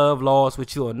no love lost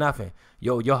with you or nothing.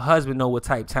 Yo, your husband know what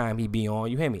type time he be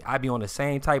on. You hear me? I be on the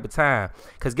same type of time.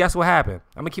 Because guess what happened?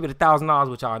 I'm going to keep it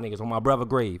 $1,000 with y'all niggas on my brother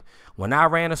grave. When I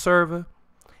ran a server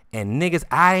and niggas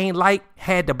I ain't like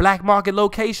had the black market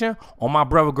location on my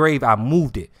brother grave, I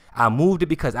moved it. I moved it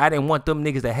because I didn't want them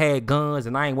niggas that had guns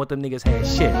and I ain't want them niggas had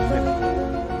shit.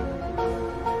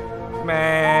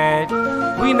 Man,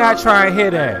 we not trying to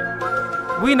hear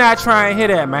that. We not trying to hear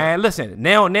that, man. Listen,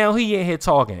 now he in here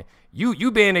talking.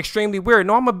 You being extremely weird.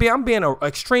 No, I'm being an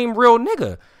extreme real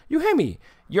nigga. You hear me?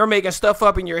 You're making stuff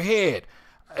up in your head.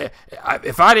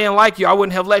 If I didn't like you, I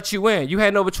wouldn't have let you in. You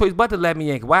had no other choice but to let me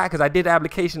in. Why? Because I did the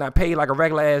application. I paid like a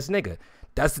regular ass nigga.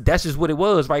 That's just what it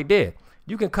was right there.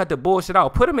 You can cut the bullshit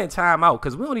out. Put them in timeout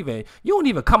because you don't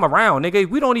even come around, nigga.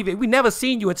 We never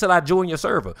seen you until I joined your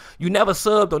server. You never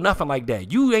subbed or nothing like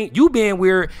that. You being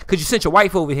weird because you sent your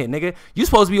wife over here, nigga. You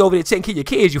supposed to be over there taking care of your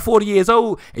kids. You're 40 years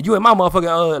old and you in my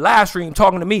motherfucking live stream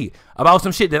talking to me about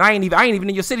some shit that I ain't even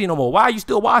in your city no more. Why are you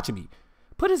still watching me?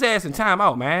 Put his ass in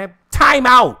timeout, man.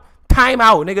 Timeout,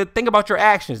 nigga. Think about your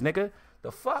actions, nigga.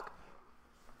 The fuck?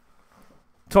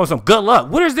 Talking some good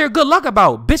luck. What is there good luck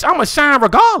about? Bitch, I'ma shine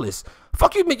regardless.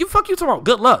 Fuck you talking about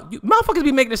good luck. You motherfuckers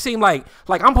be making it seem like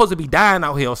I'm supposed to be dying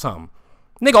out here or something.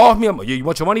 Nigga off me, you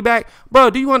want your money back? Bro,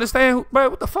 do you understand?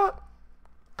 Bro, what the fuck?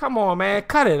 Come on, man.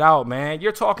 Cut it out, man.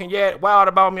 You're talking wild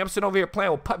about me. I'm sitting over here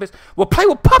playing with puppets. Well, play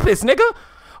with puppets, nigga.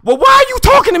 Well, why are you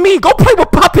talking to me? Go play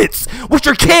with puppets with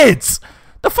your kids.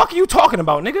 The fuck are you talking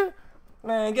about, nigga?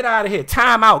 Man, get out of here.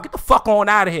 Time out. Get the fuck on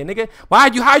out of here, nigga.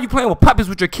 How are you playing with puppets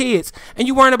with your kids and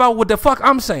you worrying about what the fuck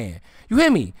I'm saying? You hear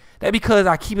me? That because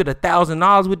I keep it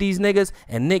 $1,000 with these niggas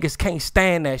and niggas can't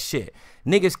stand that shit.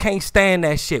 Niggas can't stand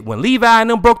that shit. When Levi and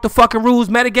them broke the fucking rules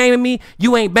metagaming me,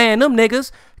 you ain't banning them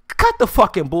niggas. Cut the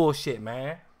fucking bullshit,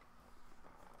 man.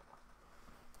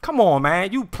 Come on,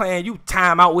 man. You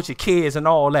time out with your kids and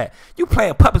all that. You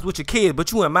playing puppets with your kids,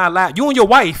 but you in my live, you and your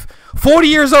wife, 40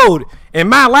 years old, in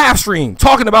my live stream,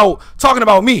 talking about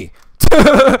me.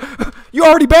 You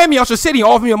already banned me out your city and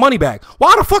offered me your money back.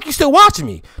 Why the fuck you still watching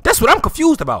me? That's what I'm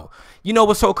confused about. You know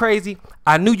what's so crazy?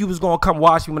 I knew you was gonna come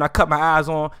watch me when I cut my eyes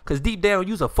on, cause deep down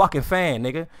you's a fucking fan,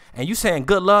 nigga. And you saying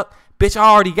good luck, bitch. I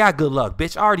already got good luck,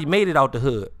 bitch. I already made it out the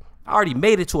hood. I already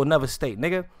made it to another state,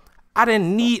 nigga. I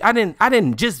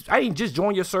didn't just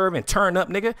join your server and turn up,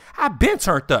 nigga. I been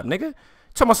turned up, nigga.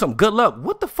 Talking about some good luck.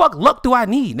 What the fuck luck do I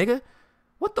need, nigga?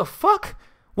 What the fuck?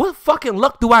 What fucking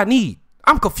luck do I need?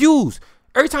 I'm confused.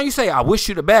 Every time you say I wish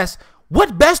you the best,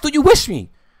 what best do you wish me?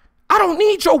 I don't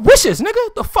need your wishes,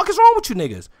 nigga. The fuck is wrong with you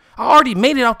niggas? I already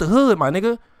made it out the hood, my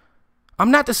nigga. I'm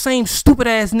not the same stupid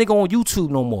ass nigga on YouTube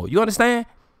no more. You understand?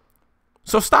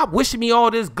 So stop wishing me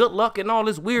all this good luck and all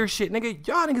this weird shit, nigga.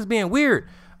 Y'all niggas being weird.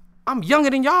 I'm younger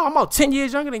than y'all. I'm about 10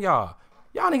 years younger than y'all.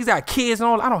 Y'all niggas got kids and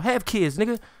all. I don't have kids,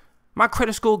 nigga. My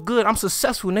credit score good. I'm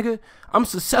successful, nigga. I'm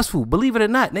successful. Believe it or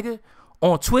not, nigga.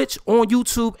 On Twitch, on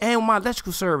YouTube, and my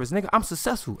electrical service, nigga. I'm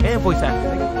successful. And voice actor,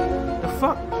 nigga. The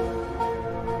fuck?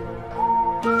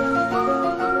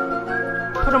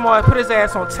 Put his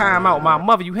ass on timeout. My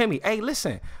mother, you hear me? Hey,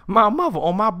 listen. My mother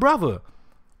on my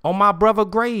brother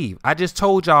grave. I just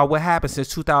told y'all what happened since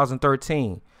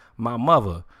 2013. My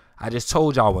mother. I just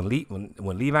told y'all when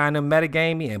Levi and them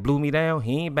metagame me and blew me down,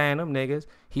 he ain't ban them niggas.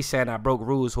 He said I broke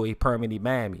rules, so he permanently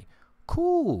banned me.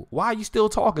 Cool. Why are you still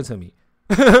talking to me?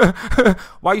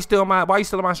 Why you still in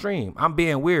my stream? I'm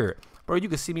being weird. Bro, you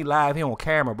can see me live here on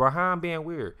camera, bro. How I'm being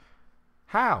weird?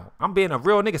 How? I'm being a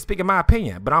real nigga speaking my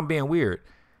opinion, but I'm being weird.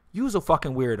 You's a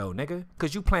fucking weirdo, nigga.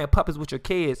 Cause you playing puppets with your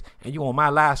kids and you on my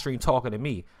live stream talking to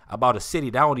me about a city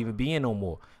that I don't even be in no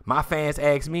more. My fans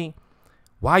ask me,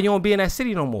 why you don't be in that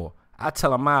city no more? I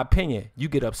tell them my opinion. You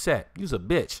get upset. You's a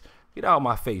bitch. Get out of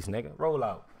my face, nigga. Roll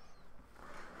out.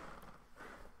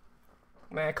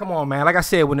 Man, come on, man. Like I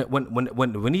said, when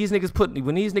these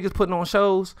niggas putting on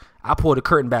shows, I pull the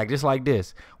curtain back just like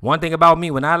this. One thing about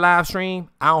me, when I live stream,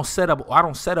 I don't set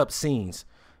up scenes.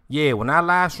 Yeah, when I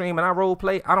live stream and I role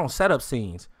play, I don't set up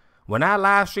scenes. When I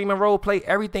live stream and role play,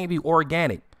 everything be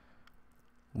organic.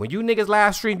 When you niggas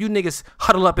live stream, you niggas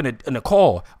huddle up in a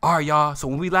call. All right, y'all. So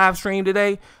when we live stream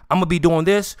today, I'm gonna be doing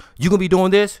this. You gonna be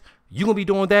doing this. You gonna be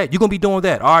doing that. You gonna be doing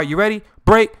that. All right, you ready?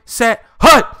 Break, set,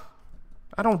 hut.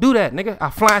 I don't do that, nigga. I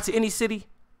fly into any city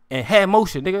and have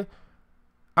motion, nigga.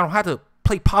 I don't have to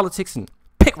play politics and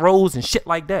pick roles and shit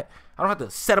like that. I don't have to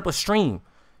set up a stream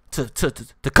to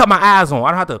cut my eyes on. I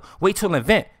don't have to wait till an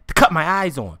event to cut my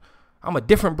eyes on. I'm a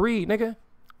different breed, nigga.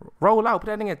 Roll out, put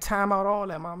that nigga in timeout, all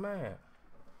that, my man.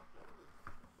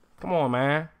 Come on,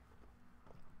 man.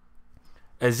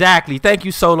 Exactly. Thank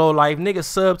you, Solo Life. Niggas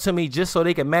sub to me just so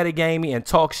they can metagame me and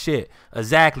talk shit.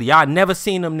 Exactly. Y'all never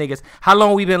seen them niggas. How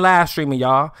long we been live streaming,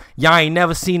 y'all? Y'all ain't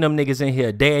never seen them niggas in here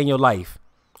a day in your life.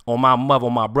 On my mother,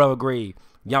 on my brother grave.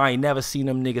 Y'all ain't never seen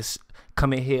them niggas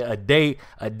come in here a day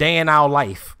in our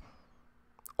life.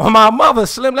 On my mother,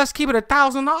 Slim, let's keep it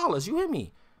 $1,000. You hear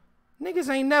me? Niggas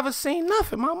ain't never seen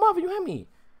nothing. My mother, you hear me?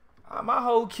 My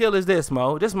whole kill is this,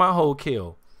 Mo. This is my whole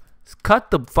kill.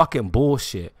 Cut the fucking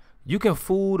bullshit. You can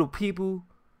fool the people.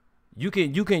 You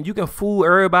can fool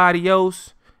everybody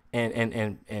else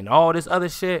and all this other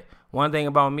shit. One thing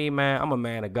about me, man, I'm a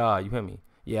man of God. You hear me?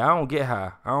 Yeah, I don't get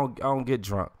high. I don't get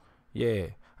drunk. Yeah,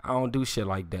 I don't do shit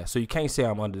like that. So you can't say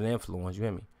I'm under the influence. You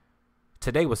hear me?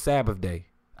 Today was Sabbath day.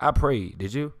 I prayed.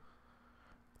 Did you?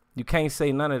 You can't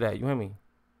say none of that. You hear me?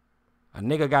 A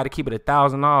nigga got to keep it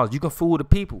 $1,000. You can fool the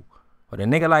people. But a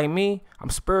nigga like me, I'm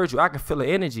spiritual. I can feel the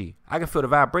energy. I can feel the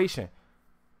vibration.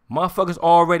 Motherfuckers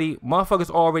already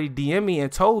DM me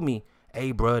and told me,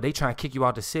 hey, bro, they trying to kick you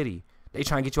out the city. They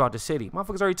trying to get you out the city.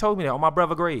 Motherfuckers already told me that on my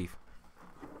brother grave.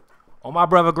 On my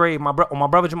brother grave, on my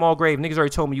brother Jamal grave, niggas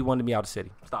already told me you wanted me out the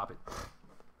city. Stop it.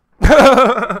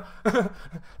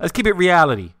 Let's keep it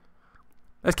reality.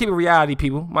 Let's keep it reality,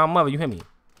 people. My mother, you hear me?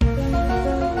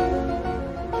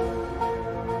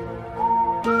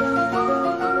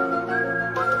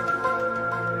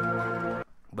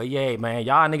 But yeah, man,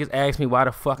 y'all niggas asked me why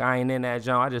the fuck I ain't in that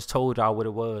joint. I just told y'all what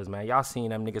it was, man. Y'all seen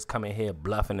them niggas come in here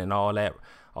bluffing and all that,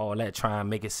 trying to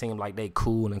make it seem like they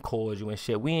cool and cordial and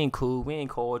shit. We ain't cool. We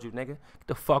ain't cordial, nigga. Get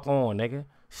the fuck on, nigga.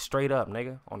 Straight up,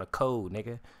 nigga. On the code,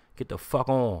 nigga. Get the fuck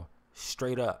on.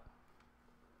 Straight up.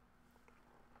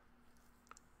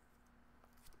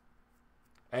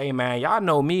 Hey, man, y'all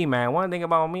know me, man. One thing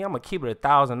about me, I'm going to keep it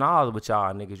 $1,000 with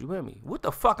y'all niggas. You hear me? What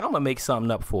the fuck I'm going to make something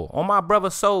up for? On my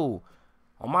brother's soul.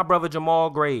 On my brother Jamal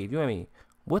grave. You hear me?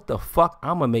 What the fuck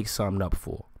I'm going to make something up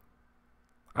for?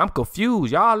 I'm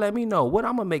confused. Y'all let me know what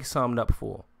I'm going to make something up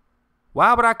for.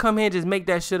 Why would I come here and just make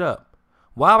that shit up?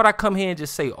 Why would I come here and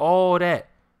just say all that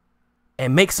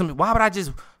and make some? Why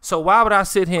would I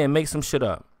sit here and make some shit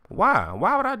up? Why?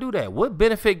 Why would I do that? What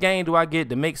benefit gain do I get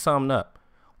to make something up?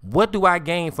 What do I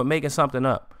gain from making something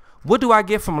up? What do I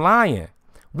get from lying?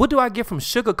 What do I get from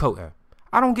sugarcoating?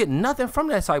 I don't get nothing from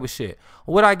that type of shit.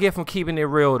 What I get from keeping it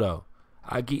real, though?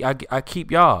 I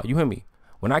keep y'all. You hear me?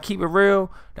 When I keep it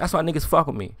real, that's why niggas fuck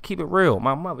with me. Keep it real.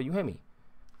 My mother, you hear me?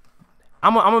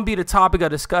 I'm going to be the topic of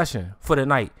discussion for the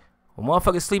night. When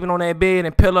motherfuckers sleeping on that bed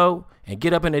and pillow and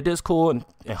get up in the Discord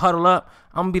and huddle up,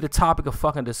 I'm going to be the topic of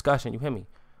fucking discussion. You hear me?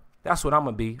 That's what I'm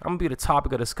going to be. I'm going to be the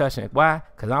topic of discussion. Why?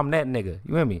 Because I'm that nigga.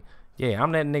 You hear me? Yeah,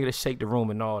 I'm that nigga to shake the room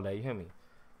and all that. You hear me?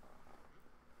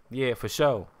 Yeah, for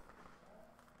sure.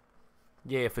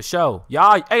 Yeah, for sure.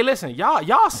 Y'all, hey, listen,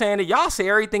 y'all saying it. Y'all say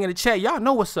everything in the chat. Y'all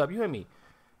know what's up. You hear me?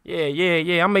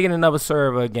 Yeah. I'm making another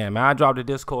server again, man. I dropped the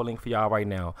Discord link for y'all right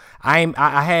now.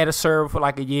 I had a server for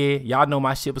like a year. Y'all know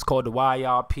my shit was called the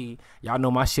YRP. Y'all know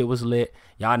my shit was lit.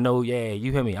 Y'all know, yeah,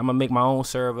 you hear me? I'm gonna make my own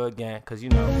server again, cause you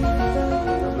know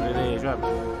that's what it is, right?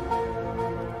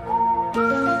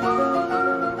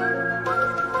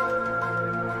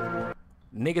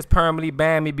 Niggas permanently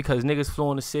banned me because niggas flew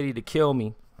in the city to kill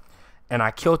me. And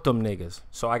I killed them niggas.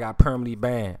 So I got permanently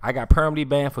banned. I got permanently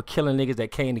banned for killing niggas that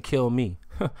came to kill me.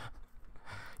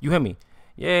 You hear me?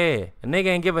 Yeah. A nigga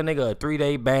ain't give a nigga a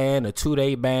 3-day ban, a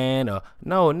 2-day ban, or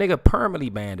no, nigga permanently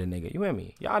banned a nigga. You hear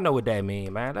me? Y'all know what that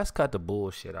mean, man. Let's cut the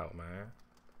bullshit out, man.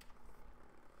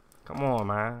 Come on,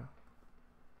 man.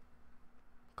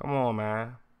 Come on,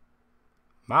 man.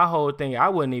 My whole thing, I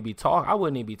wouldn't even be talking. I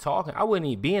wouldn't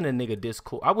even be in a nigga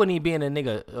Discord. I wouldn't even be in a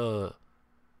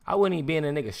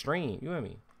nigga stream. You hear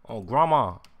me? On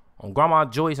Grandma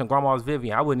Joyce and Grandma's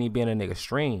Vivian, I wouldn't even be in a nigga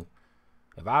stream.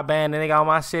 If I ban a nigga out of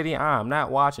my city, I'm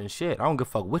not watching shit. I don't give a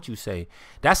fuck what you say.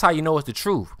 That's how you know it's the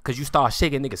truth, because you start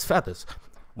shaking niggas' feathers.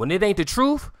 When it ain't the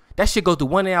truth, that shit go through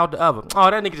one ear out the other.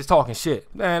 Oh, that nigga just talking shit.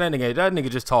 Man, that nigga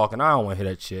just talking. I don't want to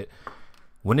hear that shit.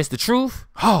 When it's the truth,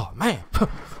 oh, man.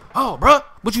 Oh, bruh,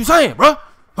 what you saying, bruh?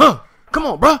 Huh? Come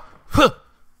on, bruh. Huh.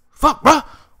 Fuck, bruh.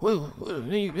 Oh,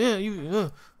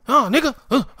 nigga.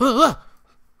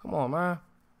 Come on, man.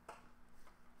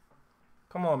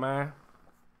 Come on, man.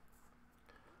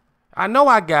 I know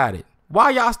I got it.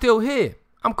 Why y'all still here?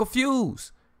 I'm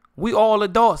confused. We all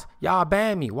adults. Y'all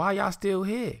ban me. Why y'all still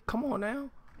here? Come on now.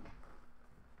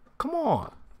 Come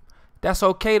on. That's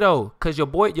okay though, cause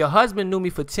your husband knew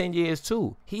me for 10 years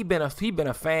too. He been a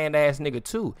fan ass nigga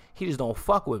too. He just don't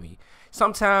fuck with me.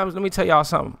 Sometimes, let me tell y'all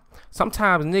something.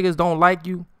 Sometimes niggas don't like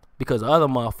you because other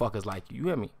motherfuckers like you. You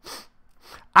hear me?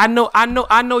 I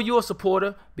know you're a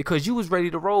supporter because you was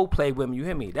ready to role play with me. You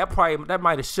hear me? That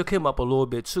might have shook him up a little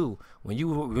bit too. When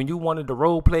you wanted to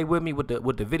role play with me with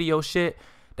the video shit,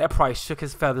 that probably shook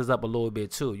his feathers up a little bit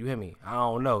too. You hear me? I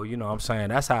don't know. You know what I'm saying?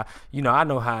 That's how, I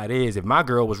know how it is. If my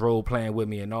girl was role playing with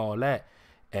me and all that,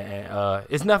 and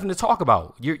it's nothing to talk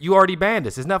about. You already banned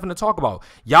us. It's nothing to talk about.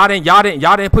 Y'all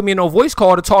didn't put me in no voice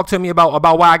call to talk to me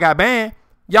about why I got banned.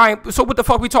 Y'all ain't, so what the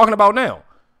fuck we talking about now?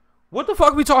 What the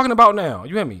fuck we talking about now?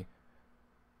 You hear me?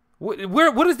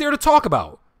 What is there to talk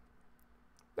about?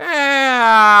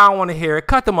 I don't want to hear it.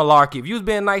 Cut the malarkey. If you was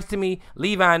being nice to me,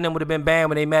 Levi and them would have been banned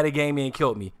when they met game me and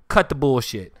killed me. Cut the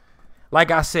bullshit. Like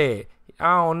I said,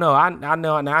 I don't know.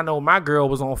 I know my girl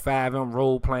was on 5M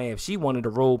role playing. If she wanted to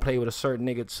role play with a certain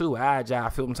nigga too, I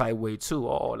feel some type of way too.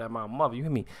 Oh, that my mother. You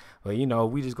hear me? But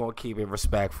we just gonna keep it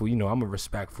respectful. I'm a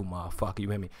respectful motherfucker.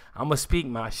 You hear me? I'm gonna speak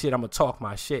my shit. I'm gonna talk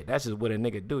my shit. That's just what a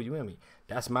nigga do. You hear me?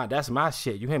 That's my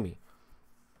shit. You hear me?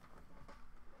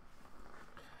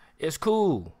 It's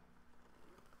cool.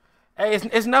 Hey,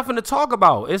 it's nothing to talk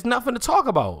about. It's nothing to talk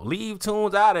about. Leave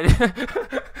tunes out of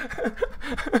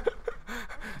it.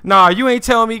 Nah, you ain't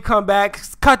telling me come back.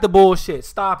 Cut the bullshit.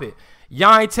 Stop it.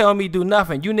 Y'all ain't telling me do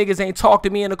nothing. You niggas ain't talk to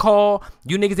me in the call.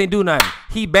 You niggas ain't do nothing.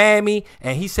 He banned me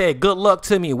and he said good luck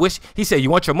to me. He said,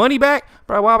 you want your money back?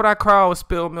 Bro, why would I cry over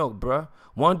spilled milk, bro?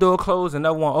 One door closed,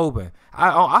 another one open.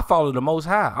 I follow the Most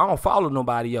High. I don't follow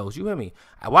nobody else. You hear me?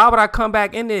 Why would I come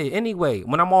back in there anyway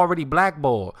when I'm already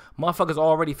blackballed? Motherfuckers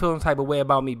already feeling type of way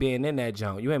about me being in that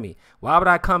junk. You hear me? Why would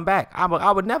I come back?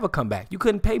 I would never come back. You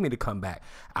couldn't pay me to come back.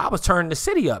 I was turning the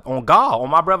city up. On God, on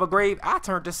my brother grave, I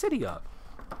turned the city up.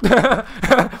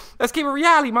 Let's keep it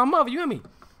reality, my mother. You hear me?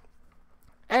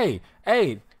 Hey,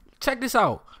 check this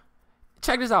out.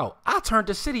 Check this out. I turned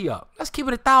the city up. Let's keep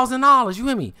it $1,000. You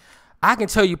hear me? I can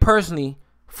tell you personally,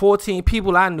 14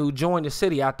 people I knew joined the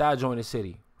city after I joined the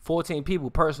city. 14 people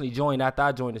personally joined after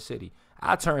I joined the city.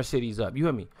 I turned cities up. You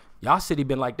hear me? Y'all city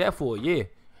been like that for a year.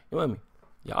 You hear me?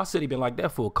 Y'all city been like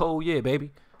that for a cold year, baby.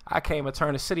 I came and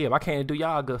turned the city up. I came to do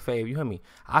y'all a good favor. You hear me?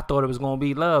 I thought it was gonna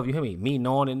be love. You hear me? Me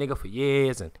knowing the nigga for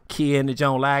years and kid the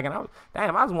Joan lagging. I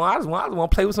just want to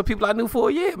play with some people I knew for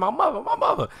a year. My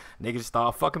mother. Niggas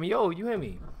start fucking me over. You hear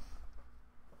me?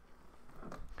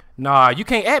 Nah, you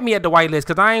can't add me at the whitelist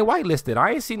because I ain't whitelisted.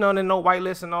 I ain't see none in no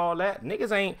whitelist and all that.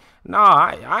 Niggas ain't.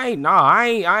 Nah, I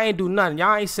ain't do nothing.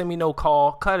 Y'all ain't send me no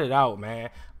call. Cut it out,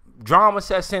 man. Drama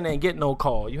sets in and get no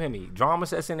call. You hear me? Drama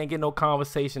sets in and get no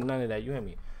conversation. None of that. You hear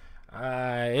me?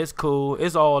 It's cool.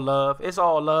 It's all love. It's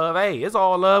all love. Hey, it's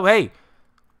all love. Hey,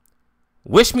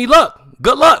 wish me luck.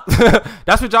 Good luck.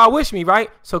 That's what y'all wish me,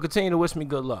 right? So continue to wish me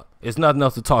good luck. It's nothing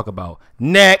else to talk about.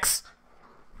 Next.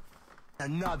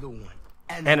 Another one.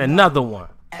 And another one.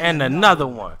 And another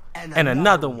one. And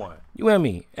another one. You hear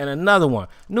me? And another one.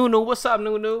 Nunu, what's up,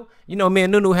 Nunu? You know, me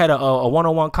and Nunu had a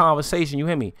one-on-one conversation. You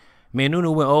hear me? Me and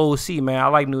Nunu went OC, man. I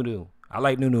like Nunu.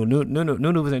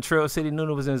 Nunu was in Trail City.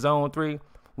 Nunu was in Zone 3.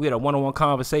 We had a one-on-one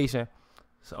conversation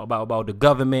about the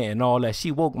government and all that.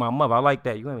 She woke my mother. I like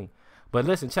that. You hear me? But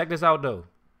listen, check this out, though.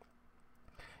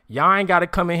 Y'all ain't got to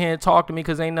come in here and talk to me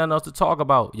because ain't nothing else to talk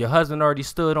about. Your husband already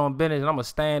stood on business, and I'm going to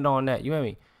stand on that. You hear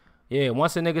me? Yeah,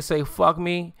 once a nigga say fuck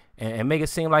me and make it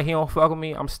seem like he don't fuck with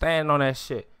me, I'm standing on that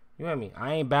shit. You hear me?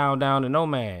 I ain't bound down to no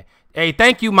man. Hey,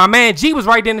 thank you. My man G was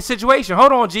right there in the situation.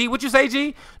 Hold on, G. What you say,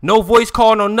 G? No voice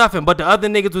call, no nothing. But the other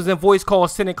niggas was in voice call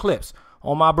sending clips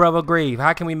on my brother grave.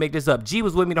 How can we make this up? G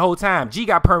was with me the whole time. G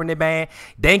got permanent ban.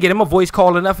 They ain't get him a voice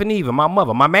call or nothing even. My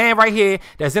mother. My man right here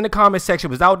that's in the comment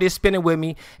section was out there spinning with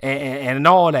me and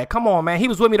all that. Come on, man. He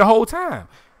was with me the whole time.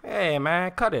 Hey,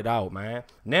 man, cut it out, man.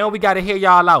 Now we got to hear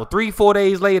y'all out. 3-4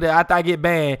 days later, after I get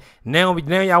banned, now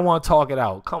y'all want to talk it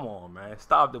out. Come on, man.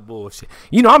 Stop the bullshit.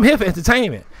 You know, I'm here for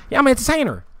entertainment. Yeah, I'm an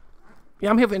entertainer. Yeah,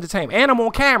 I'm here for entertainment. And I'm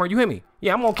on camera. You hear me?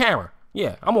 Yeah, I'm on camera.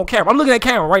 Yeah, I'm on camera. I'm looking at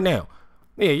camera right now.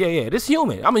 Yeah. This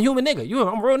human. I'm a human nigga.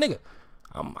 I'm a real nigga.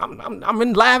 I'm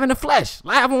in live in the flesh.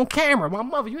 Live on camera. My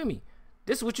mother, you hear me?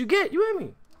 This is what you get. You hear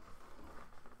me?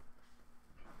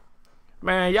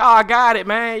 Man, y'all got it,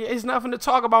 man. It's nothing to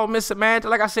talk about, Miss Samantha.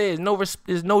 Like I said,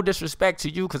 there's no disrespect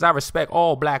to you because I respect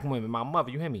all black women. My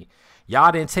mother, you hear me?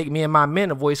 Y'all didn't take me and my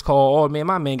men a voice call. All me and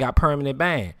my men got permanent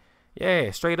ban. Yeah,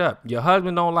 straight up. Your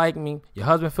husband don't like me. Your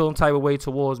husband feeling type of way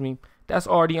towards me. That's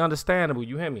already understandable.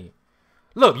 You hear me?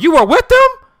 Look, you were with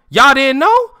them? Y'all didn't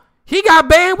know? He got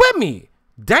banned with me.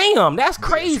 Damn, that's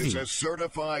crazy. This is a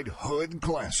certified hood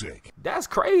classic. That's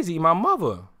crazy, my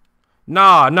mother.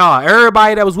 Nah.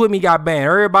 Everybody that was with me got banned.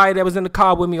 Everybody that was in the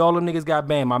car with me, all them niggas got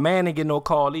banned. My man didn't get no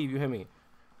call leave. You hear me?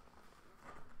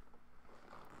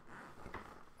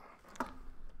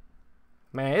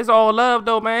 Man, it's all love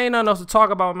though, man. Ain't nothing else to talk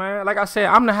about, man. Like I said,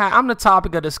 I'm the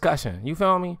topic of discussion. You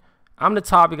feel me? I'm the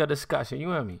topic of discussion.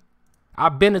 You hear me?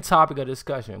 I've been the topic of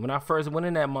discussion. When I first went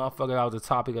in that motherfucker, I was the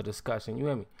topic of discussion. You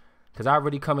hear me? Because I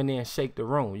really come in there and shake the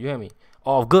room. You hear me?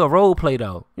 Off good role play,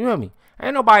 though. You hear me?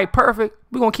 Ain't nobody perfect.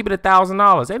 We going to keep it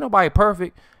 $1,000. Ain't nobody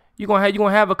perfect. You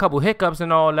gonna have a couple hiccups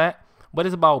and all that. But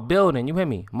it's about building. You hear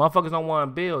me? Motherfuckers don't want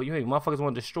to build. You hear me? Motherfuckers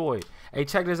want to destroy it. Hey,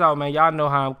 check this out, man. Y'all know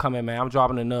how I'm coming, man. I'm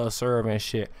dropping another server and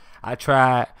shit. I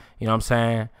tried, you know what I'm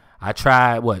saying? I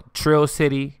tried, what? Trill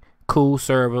City. Cool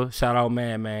server. Shout out,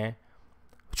 man.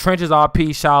 Trenches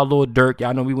RP. Shout out Lil Durk.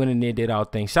 Y'all know we went in there, did our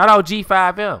thing. Shout out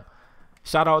G5M.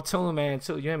 Shout out Toon, man,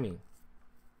 too. You hear me?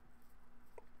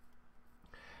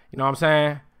 You know what I'm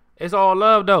saying? It's all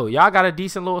love, though. Y'all got a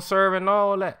decent little server and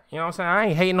all that. You know what I'm saying? I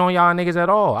ain't hating on y'all niggas at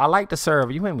all. I like the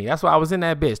server. You hear me? That's why I was in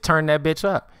that bitch. Turn that bitch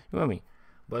up. You hear me?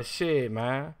 But shit,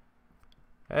 man.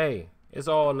 Hey, it's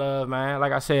all love, man.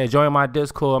 Like I said, join my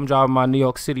Discord. I'm dropping my New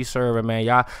York City server, man.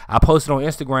 Y'all, I posted on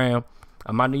Instagram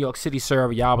my New York City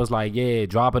server. Y'all was like, yeah,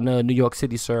 drop another New York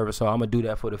City server. So I'm gonna do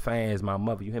that for the fans, my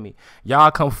mother. You hear me?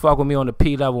 Y'all come fuck with me on the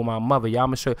P level, my mother. Y'all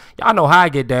gonna show. Y'all know how I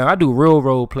get down. I do real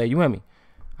role play. You hear me?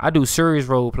 I do serious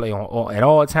role play on at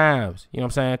all times. You know what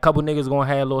I'm saying? A couple niggas gonna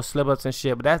have little slip ups and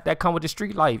shit, but that come with the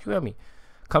street life. You hear me?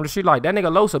 Come to street life. That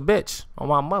nigga Los a bitch on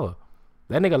my mother.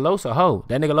 That nigga Los a hoe.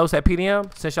 That nigga Los at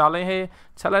PDM. Since y'all in here,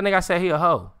 tell that nigga I said he a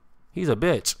hoe. He's a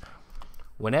bitch.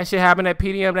 When that shit happened at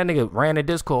PDM, that nigga ran the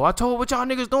Discord. I told what y'all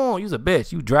niggas doing. You's a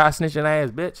bitch. You dry snitching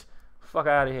ass bitch. Fuck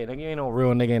out of here, nigga. You ain't no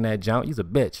real nigga in that junk. You's a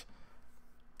bitch.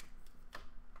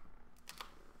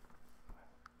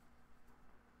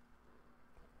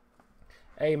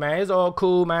 Hey, man, it's all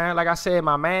cool, man. Like I said,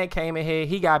 my man came in here.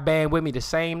 He got banned with me the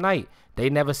same night. They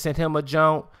never sent him a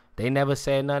junk. They never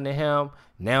said nothing to him.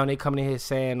 Now they coming in here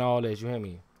saying all this. You hear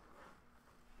me?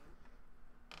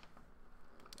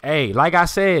 Hey, like I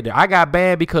said, I got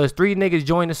banned because 3 niggas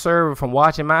joined the server from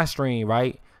watching my stream,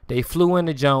 right? They flew in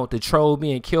the junk to troll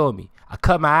me and kill me. I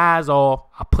cut my eyes off.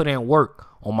 I put in work.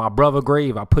 On my brother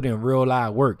grave, I put in real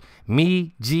live work.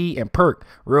 Me, G, and Perk,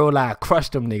 real live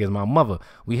crushed them niggas, my mother.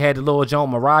 We had the little Joan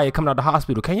Mariah coming out the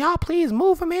hospital. Can y'all please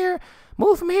move from here?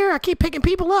 Move from here. I keep picking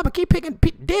people up. I keep picking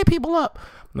dead people up.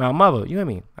 My mother, you hear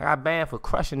me? I got banned for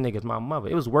crushing niggas, my mother.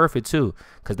 It was worth it, too,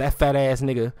 because that fat ass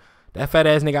nigga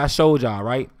I showed y'all,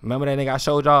 right? Remember that nigga I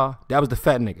showed y'all? That was the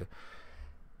fat nigga.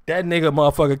 That nigga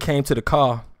motherfucker came to the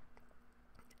car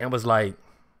and was like,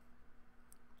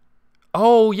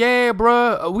 oh yeah,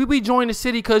 bruh, we joined the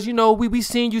city because, you know, we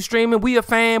seen you streaming. We a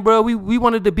fan, bruh. We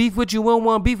wanted to beef with you. We don't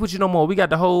want to beef with you no more. We got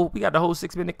the whole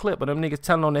 6-minute clip of them niggas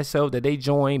telling on themselves that they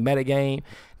joined metagame.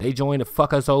 They joined to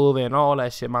fuck us over and all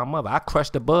that shit. My mother, I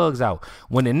crushed the bugs out.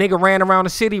 When the nigga ran around the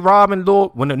city robbing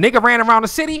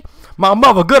my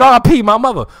mother, good RP, my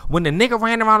mother. When the nigga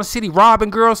ran around the city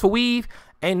robbing girls for weave,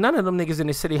 ain't none of them niggas in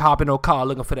the city hopping no car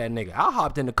looking for that nigga. I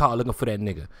hopped in the car looking for that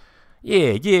nigga.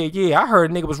 Yeah. I heard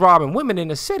a nigga was robbing women in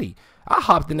the city. I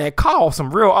hopped in that car on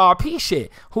some real RP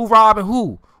shit. Who robbing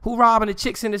who? Who robbing the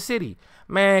chicks in the city?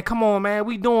 Man, come on, man.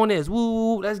 We doing this.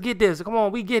 Woo, let's get this. Come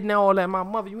on, we getting all that. My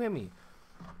mother, you hear me?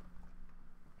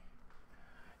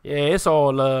 Yeah, it's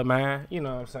all love, man. You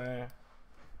know what I'm saying?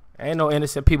 Ain't no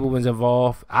innocent people was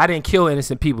involved. I didn't kill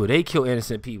innocent people. They kill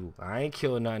innocent people. I ain't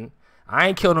kill nothing. I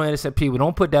ain't kill no innocent people.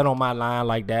 Don't put that on my line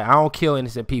like that. I don't kill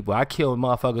innocent people. I kill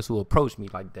motherfuckers who approach me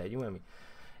like that. You hear me?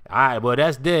 All right, well,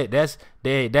 that's dead. That's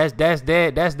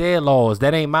their laws.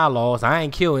 That ain't my laws. I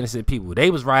ain't kill innocent people. They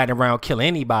was riding around killing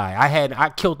anybody. I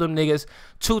killed them niggas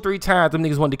 2-3 times. Them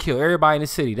niggas wanted to kill everybody in the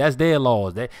city. That's their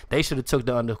laws. They should have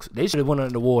they should have went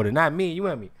under the water. Not me. You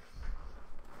hear me?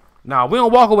 Nah, we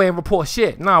don't walk away and report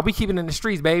shit. Nah, we keep it in the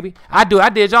streets, baby. I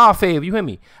did y'all a favor. You hear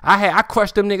me? I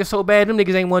crushed them niggas so bad. Them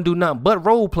niggas ain't want to do nothing but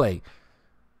role play.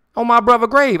 On my brother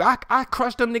grave, I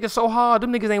crushed them niggas so hard.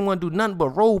 Them niggas ain't want to do nothing but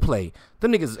role play.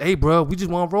 Them niggas, hey, bro, we just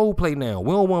want role play now.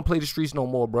 We don't want to play the streets no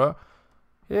more, bro.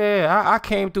 Yeah, I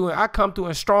come through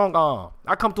in strong arm.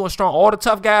 I come through in strong. All the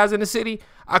tough guys in the city,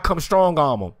 I come strong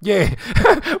arm them. Yeah,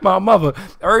 my mother.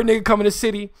 Every nigga come in the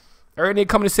city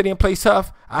and play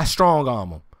tough, I strong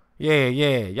arm them. Yeah.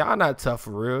 Y'all not tough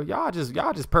for real. Y'all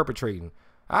just perpetrating.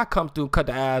 I come through, cut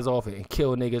the eyes off and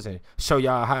kill niggas and show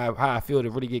y'all how I feel to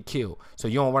really get killed. So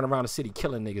you don't run around the city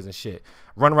killing niggas and shit.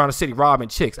 Run around the city robbing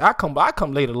chicks. I come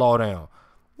lay the law down.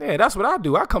 Yeah, that's what I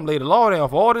do. I come lay the law down.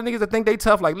 For all the niggas that think they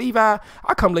tough like Levi,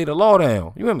 I come lay the law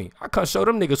down. You hear me? I come show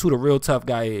them niggas who the real tough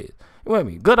guy is. You hear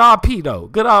me? Good RP though.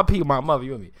 Good RP, my mother.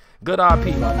 You hear me? Good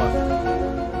RP, my mother.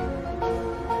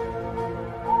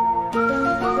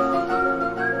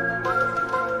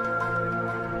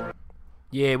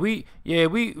 Yeah, we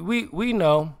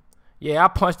know. Yeah, I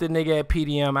punched the nigga at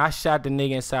PDM. I shot the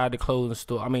nigga inside the clothing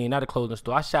store. I mean, not the clothing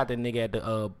store. I shot the nigga at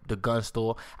the gun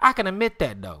store. I can admit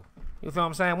that though. You feel what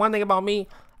I'm saying? One thing about me,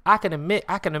 I can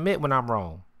admit when I'm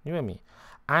wrong. You hear me?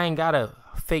 I ain't gotta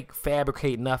fake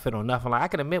fabricate nothing or nothing. Like I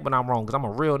can admit when I'm wrong because I'm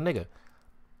a real nigga.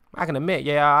 I can admit,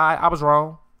 yeah, I was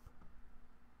wrong.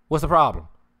 What's the problem?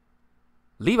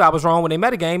 Levi was wrong when they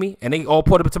metagame me and they all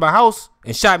pulled up to my house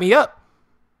and shot me up.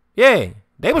 Yeah,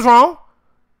 they was wrong.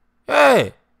 Yeah.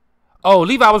 Oh,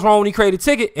 Levi was wrong when he created a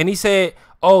ticket and he said,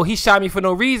 oh, he shot me for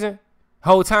no reason.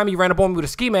 Whole time he ran up on me with a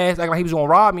ski mask acting like he was gonna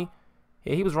rob me.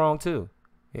 Yeah, he was wrong too.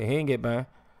 Yeah, he didn't get banned.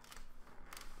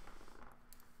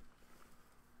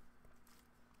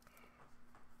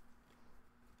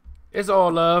 It's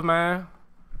all love, man.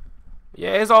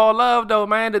 Yeah, it's all love though,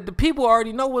 man. The people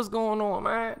already know what's going on,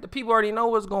 man. The people already know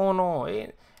what's going on.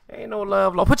 Ain't no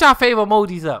love. Put y'all favorite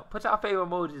emojis up. Put y'all favorite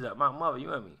emojis up. My mother, you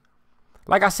hear me?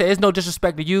 Like I said, it's no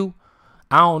disrespect to you.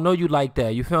 I don't know you like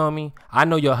that. You feel me? I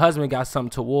know your husband got something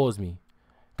towards me.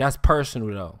 That's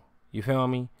personal though. You feel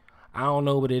me? I don't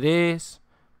know what it is.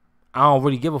 I don't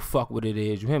really give a fuck what it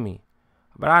is. You hear me?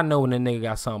 But I know when a nigga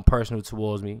got something personal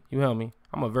towards me. You hear me?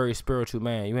 I'm a very spiritual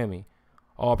man. You hear me?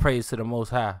 All praise to the Most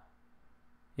High.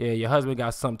 Yeah, your husband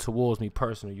got something towards me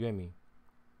personal. You hear me?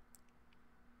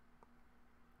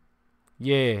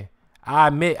 Yeah, I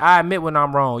admit when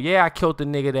I'm wrong. Yeah, I killed the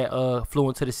nigga that flew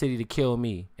into the city to kill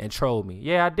me and troll me.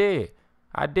 Yeah, I did.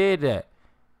 I did that.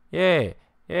 Yeah,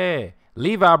 yeah.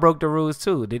 Levi broke the rules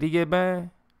too. Did he get banned?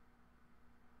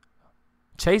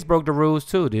 Chase broke the rules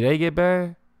too. Did they get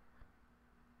banned?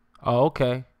 Oh,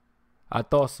 okay. I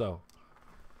thought so.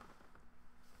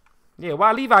 Yeah,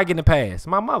 why Levi getting a pass?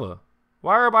 My mother.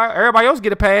 Why everybody else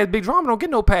get a pass? Big Drama don't get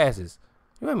no passes.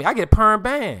 You know what I mean? I get a perm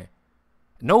ban.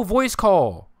 No voice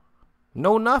call.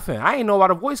 No nothing. I ain't know about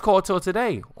a voice call till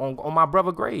today on my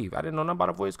brother grave. I didn't know nothing about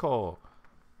a voice call.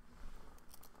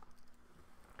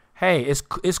 Hey, it's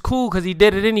cool because he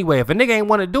did it anyway. If a nigga ain't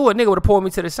want to do it, nigga would have pulled me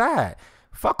to the side.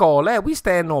 Fuck all that. We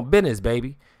standing on business,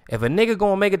 baby. If a nigga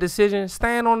gonna make a decision,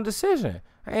 stand on the decision.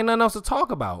 Ain't nothing else to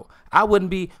talk about. I wouldn't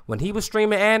be, when he was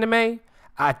streaming anime,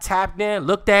 I tapped in,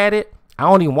 looked at it. I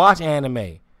don't even watch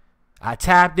anime. I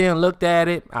tapped in, looked at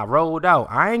it. I rolled out.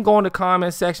 I ain't going to the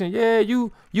comment section. Yeah,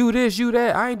 you this, you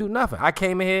that. I ain't do nothing. I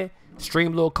came in here,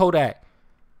 streamed little Kodak.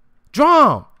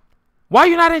 Drum, why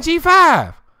you not in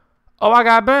G5? Oh, I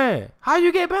got banned. How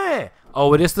you get banned?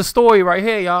 Oh, it's the story right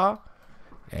here, y'all.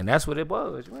 And that's what it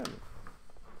was. Remember?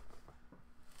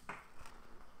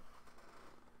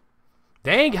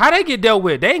 How they get dealt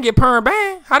with? They ain't get perm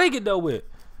ban. How they get dealt with?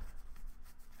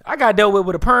 I got dealt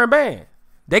with a perm ban.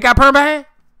 They got perm ban?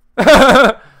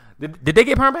 did they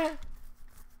get perm ban?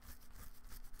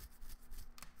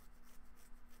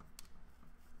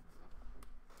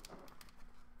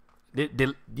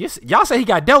 Y'all say he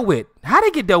got dealt with. How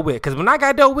they get dealt with? Because when I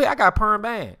got dealt with, I got perm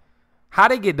ban. How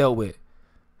they get dealt with?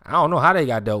 I don't know how they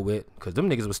got dealt with. Because them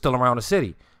niggas was still around the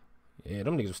city. Yeah,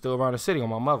 them niggas was still around the city on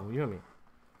my mother. You hear me?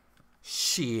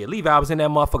 Shit, Levi was in that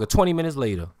motherfucker 20 minutes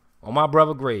later on my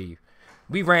brother grave.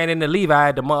 We ran into Levi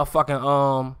at the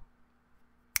motherfucking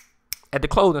at the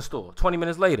clothing store 20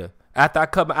 minutes later.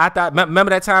 Remember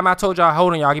that time I told y'all,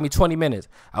 hold on, y'all, give me 20 minutes.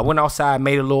 I went outside,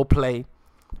 made a little play.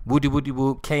 Woody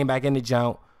whoop, came back in the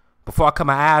jump. Before I cut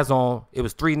my eyes on, it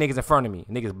was 3 niggas in front of me.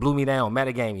 Niggas blew me down,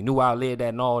 metagame me, knew I lived that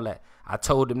and all that. I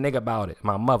told them nigga about it,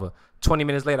 my mother. 20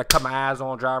 minutes later, I cut my eyes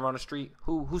on, drive around the street.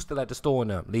 Who's still at the store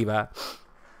now? Levi.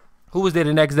 Who was there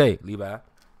the next day? Levi.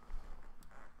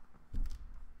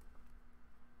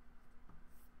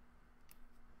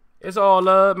 It's all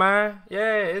love, man.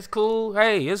 Yeah, it's cool.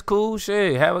 Hey, it's cool.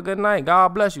 Shit. Have a good night.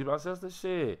 God bless you, my sister.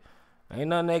 Shit. Ain't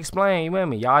nothing to explain. You hear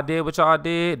me? Y'all did what y'all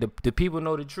did. The people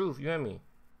know the truth. You hear me?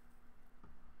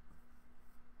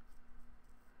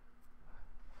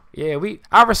 Yeah,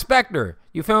 I respect her.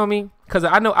 You feel me? Cause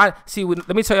I know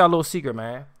let me tell y'all a little secret,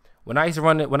 man. When I used to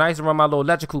run my little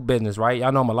electrical business, right?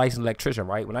 Y'all know I'm a licensed electrician,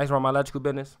 right? When I used to run my electrical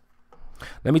business,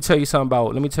 let me tell you something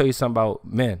about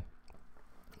men.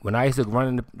 When I used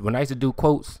to do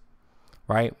quotes,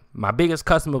 right? My biggest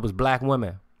customer was black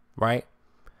women, right?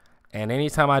 And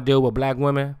anytime I deal with black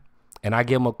women, and I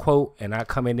give them a quote, and I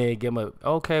come in there and give them a,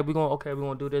 okay, we're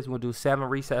gonna do this. We're gonna do 7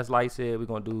 recessed lights here. We're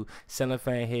gonna do ceiling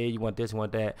fan here. You want this, you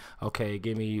want that. Okay,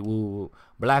 give me woo.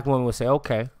 Black women would say,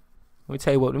 okay. Let me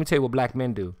tell you what black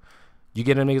men do. You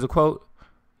get them niggas a quote,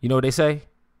 you know what they say?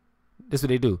 This is what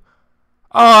they do.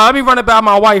 Oh, let me run about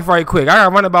my wife right quick. I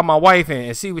gotta run about my wife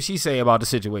and see what she say about the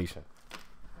situation.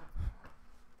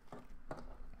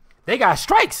 They got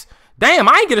strikes. Damn,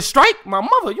 I ain't get a strike. My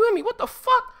mother, you hear me? What the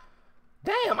fuck?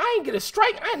 Damn, I ain't get a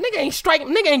strike. Nigga ain't strike.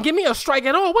 Nigga ain't give me a strike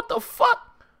at all. What the fuck?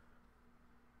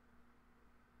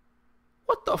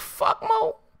 What the fuck,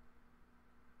 Mo?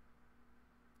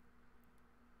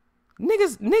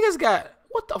 Niggas got,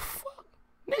 what the fuck?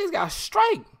 Niggas got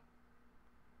strike.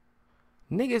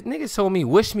 Niggas told me,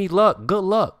 wish me luck, good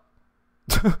luck.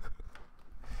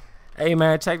 Hey,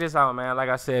 man, check this out, man. Like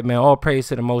I said, man, all praise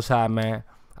to the Most High, man.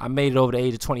 I made it over the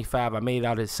age of 25. I made it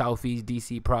out of Southeast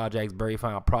D.C. projects, Berry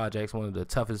Farm projects, one of the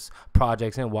toughest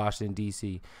projects in Washington,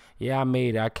 D.C. Yeah, I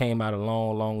made it. I came out a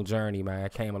long, long journey, man. I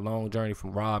came a long journey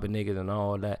from robbing niggas and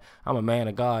all that. I'm a man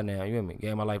of God now, you hear me?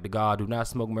 Gave my life to God. I do not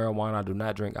smoke marijuana. I do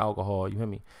not drink alcohol, you hear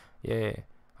me? Yeah,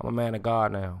 I'm a man of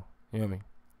God now, you hear me?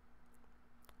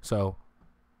 So,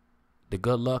 the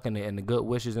good luck and the good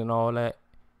wishes and all that,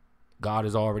 God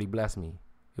has already blessed me,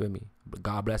 you hear me? But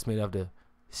God blessed me enough to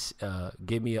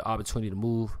give me an opportunity to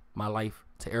move my life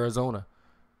to Arizona.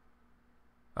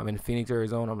 I'm in Phoenix,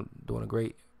 Arizona. I'm doing a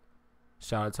great.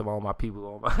 Shout out to all my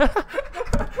people.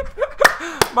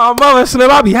 My mother, Slim.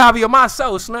 I be happy of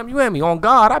myself, Slim. You hear me? On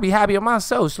God, I be happy of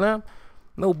myself, Slim.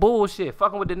 No bullshit.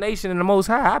 Fucking with the nation and the Most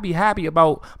High. I be happy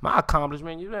about my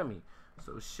accomplishment. You hear me?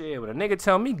 So shit. When a nigga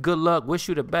tell me good luck, wish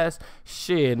you the best,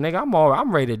 shit, nigga,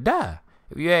 I'm ready to die.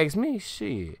 If you ask me,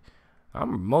 shit.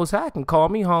 Most High can call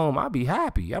me home. I'll be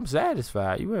happy. I'm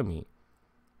satisfied. You hear me? You know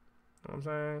what I'm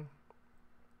saying?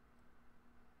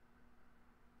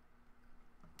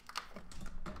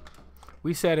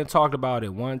 We sat and talked about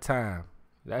it one time.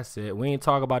 That's it. We ain't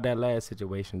talk about that last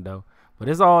situation, though. But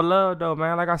it's all love, though,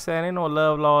 man. Like I said, ain't no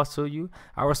love lost to you.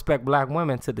 I respect black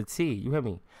women to the T. You hear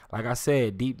me? Like I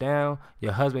said, deep down,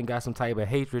 your husband got some type of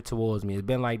hatred towards me. It's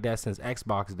been like that since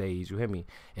Xbox days. You hear me?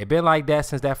 It been like that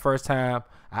since that first time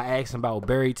I asked him about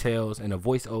Berry Tales and a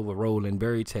voiceover role in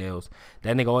Berry Tales.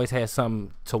 That nigga always had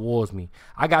something towards me.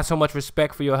 I got so much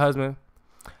respect for your husband.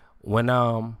 When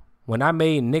I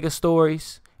made nigga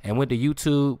stories and went to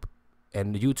YouTube,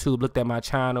 and the YouTube looked at my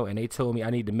channel and they told me I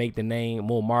need to make the name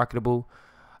more marketable,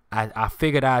 I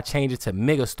figured I'd change it to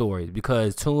Migga Stories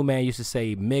because Toon Man used to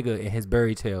say Migga in his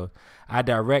Berry Tales. I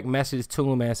direct messaged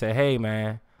Toon Man and said, hey,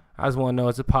 man, I just want to know,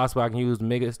 is it possible I can use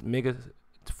Migga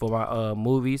for my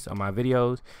movies or my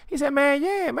videos? He said, man,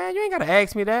 yeah, man, you ain't got to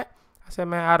ask me that. I said,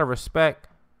 man, out of respect,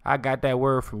 I got that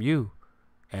word from you.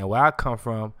 And where I come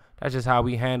from, that's just how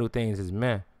we handle things as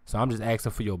men. So I'm just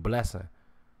asking for your blessing.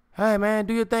 Hey, man,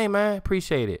 do your thing, man.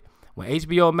 Appreciate it. When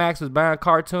HBO Max was buying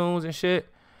cartoons and shit,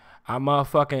 I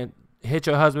motherfucking hit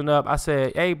your husband up. I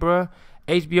said, hey, bruh,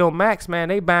 HBO Max, man,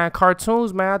 they buying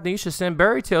cartoons, man. I think you should send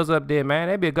Berry Tales up there, man.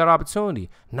 That'd be a good opportunity.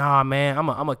 Nah, man,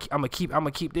 I'm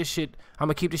keep this shit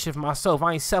for myself.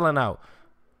 I ain't selling out.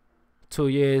 2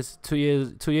 years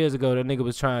ago, that nigga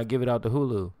was trying to give it out to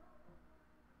Hulu.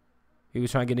 He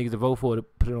was trying to get niggas to vote for it to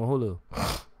put it on Hulu.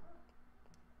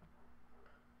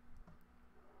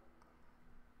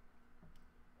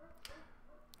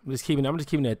 I'm just keeping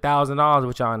it $1,000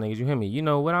 with y'all niggas. You hear me? You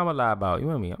know what I'm gonna lie about? You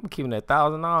hear me? I'm keeping it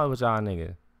 $1,000 with y'all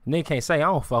niggas. Nigga can't say I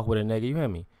don't fuck with a nigga. You hear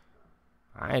me?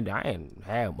 I ain't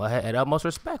had utmost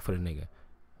respect for the nigga.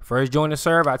 First join the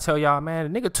serve, I tell y'all,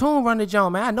 man, the nigga Toon run the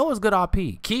joint, man. I know it's good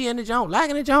RP. Key in the joint,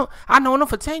 lagging the joint. I known him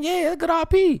for 10 years. It's good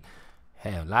RP.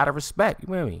 Have a lot of respect.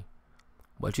 You hear me?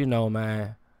 But you know,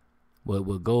 man,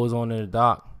 what goes on in the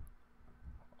dark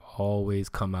always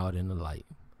come out in the light.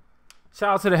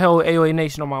 Shout out to the whole AYOY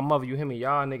Nation on my mother. You hear me?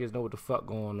 Y'all niggas know what the fuck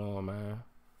going on, man.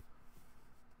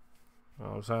 You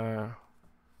know what I'm saying?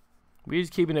 We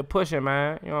just keeping it pushing,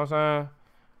 man. You know what I'm saying?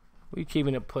 We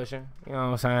keeping it pushing. You know what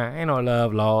I'm saying? Ain't no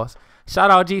love lost. Shout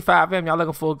out G5M. Y'all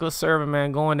looking for a good servant,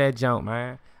 man. Go in that jump,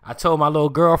 man. I told my little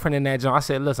girlfriend in that jump, I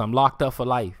said, listen, I'm locked up for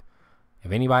life.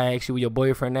 If anybody asks you where your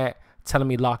boyfriend at, tell him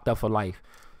he locked up for life.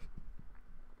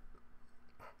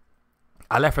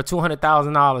 I left her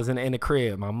 $200,000 in the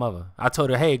crib, my mother. I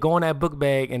told her, hey, go in that book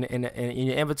bag in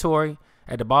your inventory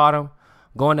at the bottom.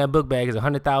 Go in that book bag. It's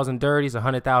 100,000 dirty, it's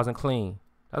 100,000 clean.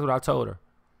 That's what I told her.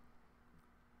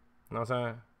 You know what I'm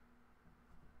saying?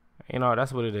 You know,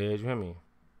 that's what it is. You hear me?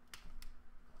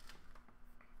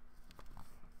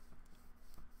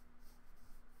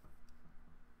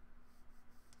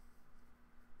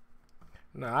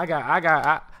 No, I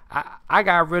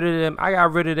got rid of them. I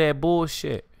got rid of that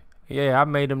bullshit. Yeah, I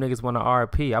made them niggas want to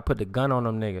RP. I put the gun on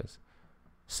them niggas.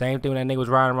 Same thing when that nigga was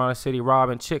riding around the city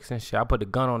robbing chicks and shit. I put the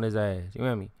gun on his ass. You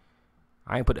hear me?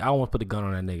 I almost put the gun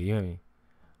on that nigga. You hear me?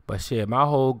 But shit, my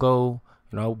whole goal,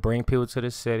 you know, bring people to the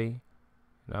city.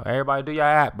 You know, everybody do y'all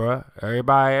app, bro.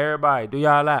 Everybody do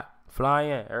y'all app. Fly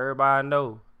in. Everybody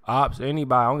know. Ops,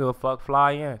 anybody. I don't give a fuck.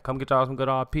 Fly in. Come get y'all some good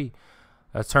RP.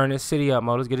 Let's turn this city up,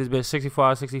 mo. Let's get this bitch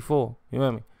 64 64. You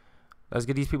hear me? Let's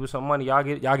get these people some money. Y'all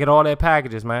get all their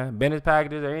packages, man. Business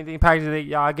packages or anything packages.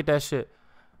 Y'all get that shit.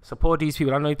 Support these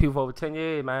people. I know these people for over 10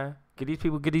 years, man. Get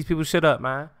these people shit up,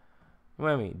 man. You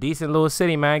hear me? Decent little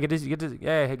city, man.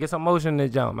 Get some motion in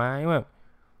this jump, man. You hear me?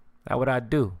 That's what I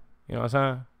do. You know what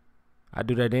I'm saying? I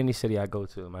do that in any city I go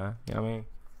to, man. You know what I mean?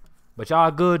 But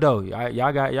y'all good though.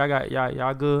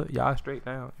 Y'all good. Y'all straight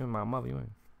down. You my mother, you hear me?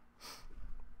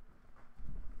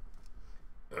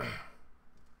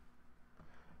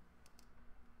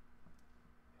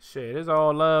 Shit, it's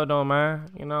all love though, man.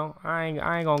 You know, I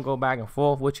ain't gonna go back and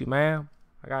forth with you, man.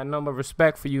 I got a number of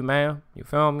respect for you, man. You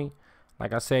feel me?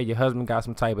 Like I said, your husband got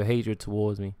some type of hatred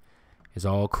towards me. It's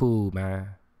all cool,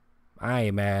 man. I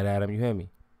ain't mad at him, you hear me?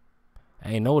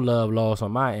 Ain't no love lost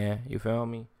on my end, you feel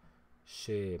me?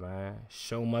 Shit, man.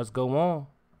 Show must go on.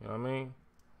 You know what I mean?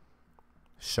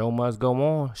 Show must go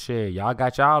on. Shit, y'all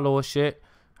got y'all little shit.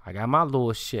 I got my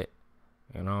little shit.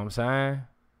 You know what I'm saying?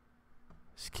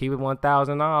 Just keep it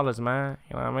 $1,000, man.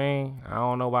 You know what I mean? I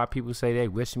don't know why people say they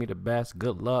wish me the best,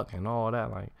 good luck, and all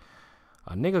that. Like,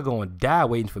 a nigga gonna die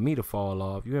waiting for me to fall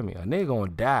off. You hear me? A nigga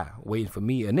gonna die waiting for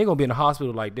me. A nigga gonna be in the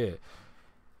hospital like that.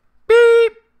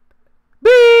 Beep,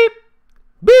 beep,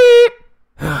 beep.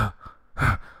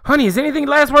 Honey, is anything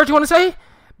last words you want to say?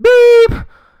 Beep.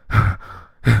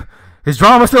 Is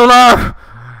Drama still alive?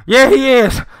 Yeah, he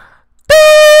is.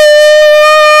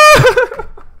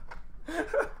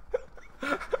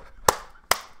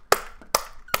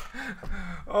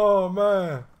 Oh,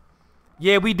 man.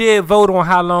 Yeah, we did vote on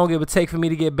how long it would take for me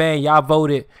to get banned. Y'all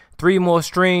voted 3 more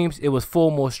streams. It was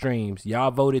 4 more streams.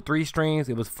 Y'all voted 3 streams.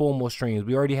 It was 4 more streams.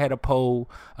 We already had a poll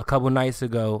a couple nights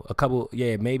ago.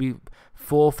 Maybe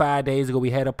 4 or 5 days ago,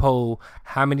 we had a poll.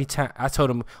 How many times? I told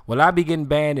them, will I be getting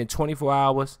banned in 24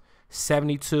 hours,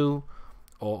 72,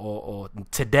 or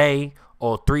today,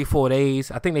 or 3-4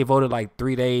 days? I think they voted like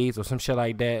 3 days or some shit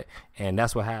like that. And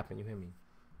that's what happened. You hear me?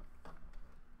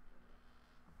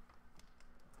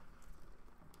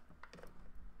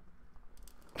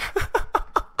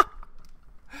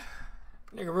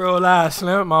 Nigga real life,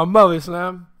 Slim. My mother,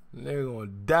 Slim. Nigga gonna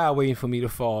die waiting for me to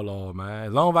fall off, man.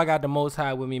 As long as I got the Most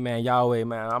High with me, man, Yahweh,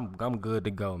 man, I'm good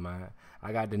to go, man.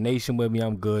 I got the nation with me,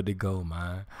 I'm good to go,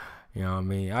 man. You know what I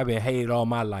mean? I've been hated all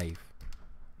my life.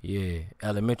 Yeah,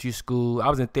 elementary school. I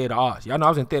was in theater arts. Y'all know I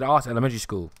was in theater arts elementary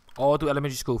school. All through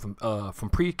elementary school, from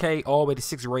pre-K all the way to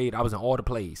 6th grade, I was in all the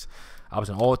plays. I was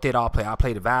in all theater art play. I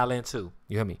played the violin too.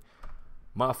 You hear me?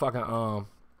 Motherfucking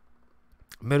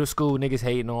middle school niggas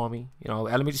hating on me. You know,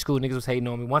 elementary school niggas was hating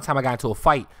on me. One time I got into a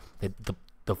fight.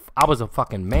 I was a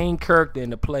fucking main character in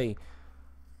the play.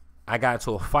 I got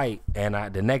into a fight, and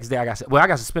the next day I got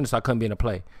suspended, so I couldn't be in the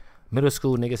play. Middle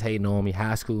school niggas hating on me.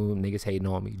 High school niggas hating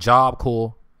on me. Job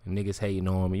Corps niggas hating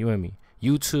on me. You hear me?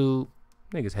 YouTube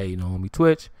niggas hating on me.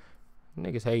 Twitch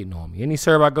niggas hating on me. Any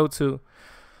server I go to,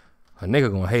 a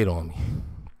nigga gonna hate on me.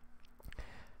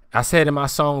 I said in my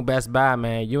song Best Buy,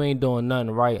 man, you ain't doing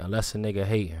nothing right unless a nigga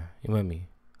hating. You hear me?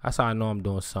 That's how I know I'm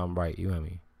doing something right. You hear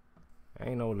me?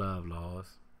 Ain't no love laws.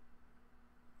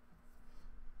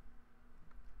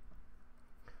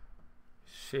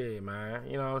 Shit, man.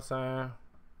 You know what I'm saying?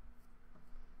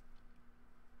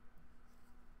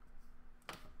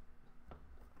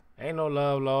 Ain't no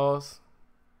love laws.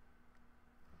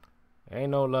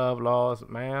 Ain't no love laws,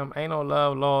 ma'am. Ain't no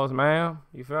love laws, ma'am.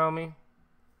 You feel me?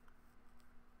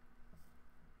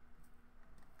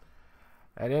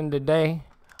 At the end of the day,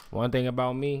 one thing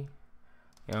about me,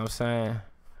 you know what I'm saying?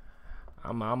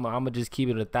 I'm just keep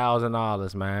it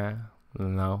 $1,000, man. You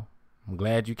know, I'm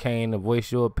glad you came to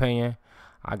voice your opinion.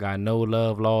 I got no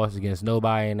love lost against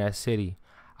nobody in that city.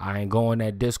 I ain't going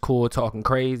that Discord talking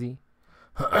crazy.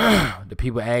 The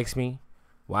people ask me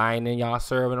why I ain't in y'all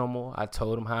serving no more. I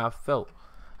told them how I felt.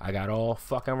 I got all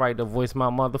fucking right to voice my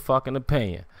motherfucking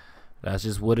opinion. That's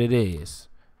just what it is.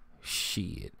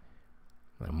 Shit.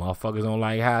 When motherfuckers don't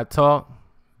like how I talk,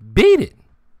 beat it.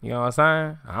 You know what I'm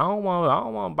saying? I don't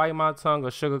want to bite my tongue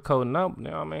or sugarcoat up. You know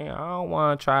what I mean? I don't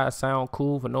want to try to sound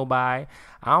cool for nobody.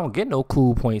 I don't get no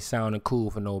cool points sounding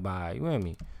cool for nobody. You hear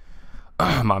me?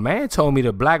 My man told me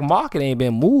the black market ain't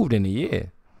been moved in a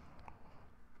year.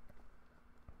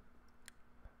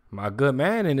 My good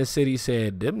man in the city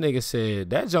said, them niggas said,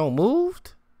 that joint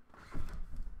moved?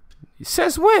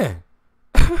 Since when?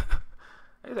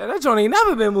 That joint ain't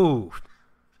never been moved.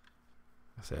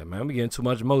 I said, man, we getting too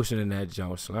much motion in that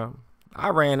joint, Slim. I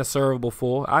ran a server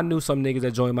before. I knew some niggas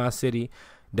that joined my city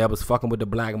that was fucking with the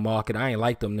black market. I ain't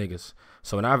like them niggas.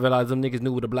 So when I realized them niggas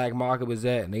knew where the black market was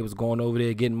at and they was going over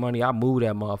there getting money, I moved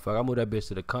that motherfucker. I moved that bitch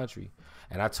to the country.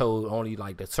 And I told only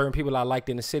like the certain people I liked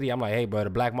in the city, I'm like, hey, bro, the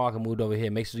black market moved over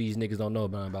here. Make sure these niggas don't know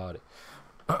about it.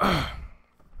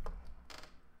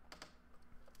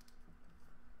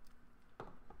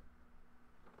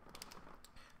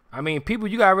 I mean, people,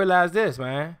 you gotta realize this,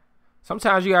 man.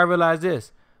 Sometimes you gotta realize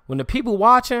this. When the people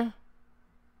watching,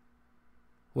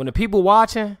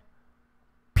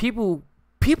 people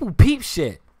peep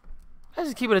shit. Let's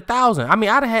just keep it 1,000. I mean,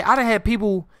 I done had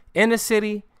people in the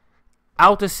city,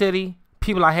 out the city,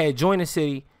 people I had join the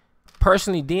city,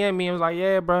 personally DM me and was like,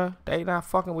 yeah, bro, they not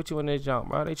fucking with you in this jump,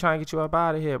 bro. They trying to get you up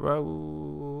out of here, bro.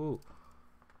 Ooh.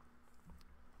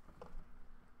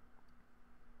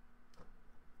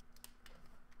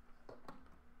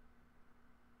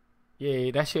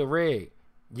 Yeah, that shit rigged.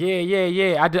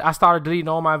 Yeah. I started deleting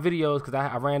all my videos because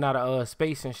I ran out of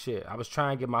space and shit. I was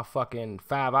trying to get my fucking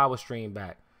 5-hour stream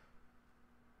back.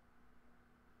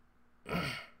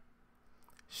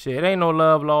 Shit, ain't no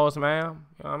love lost, man.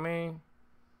 You know what I mean?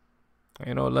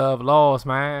 Ain't no love lost,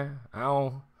 man.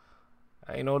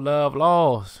 Ain't no love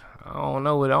lost. I don't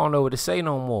know what to say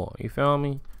no more. You feel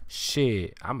me?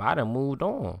 Shit, I done moved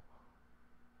on.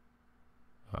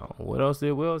 What else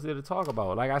did to talk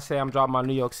about? Like I said, I'm dropping my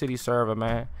New York City server,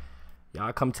 man.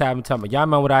 Y'all come tap and tell me. Y'all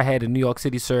remember what I had the New York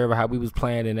City server, how we was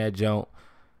playing in that joint.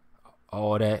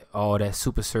 All that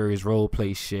super serious role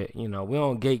play shit. You know, we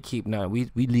don't gatekeep nothing. We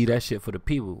leave that shit for the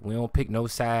people. We don't pick no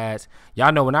sides.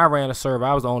 Y'all know when I ran a server,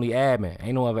 I was the only admin.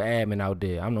 Ain't no other admin out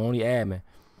there. I'm the only admin.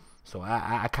 So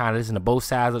I kind of listen to both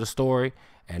sides of the story,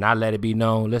 and I let it be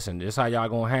known. Listen, this is how y'all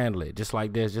gonna handle it. Just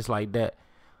like this, just like that.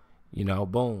 You know,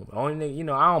 boom. Only thing, you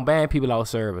know, I don't ban people out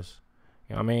service.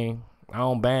 You know what I mean? I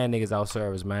don't ban niggas out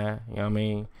service, man. You know what I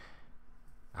mean?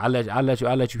 I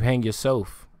let you hang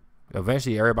yourself.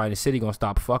 Eventually, everybody in the city gonna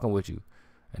stop fucking with you,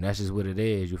 and that's just what it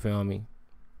is. You feel me?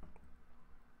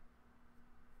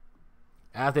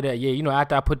 After that, yeah, you know,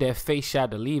 after I put that face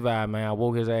shot to Levi, man, I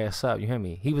woke his ass up. You hear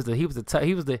me? He was the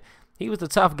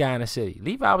tough guy in the city.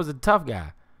 Levi was the tough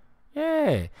guy.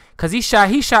 Yeah, cause he shot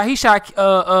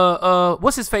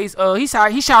what's his face? He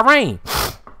shot Rain.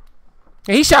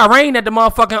 And he shot Rain at the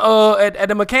motherfucking at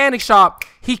the mechanic shop.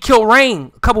 He killed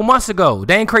Rain a couple months ago.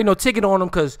 They ain't create no ticket on him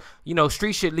cause you know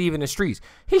street shit leaving the streets.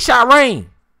 He shot Rain.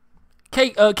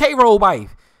 K-Roll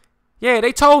wife. Yeah,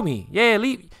 they told me. Yeah,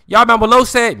 y'all remember Lo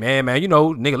said, man, you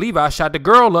know, nigga Levi shot the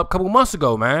girl up a couple months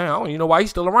ago, man. I don't even know why he's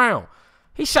still around.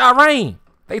 He shot Rain.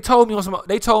 They told me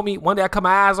one day I cut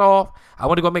my eyes off. I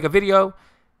wanted to go make a video.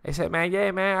 They said, man,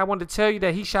 yeah, man, I wanted to tell you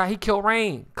that he killed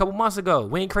Rain a couple months ago.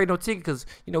 We ain't create no ticket because,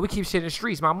 you know, we keep shit in the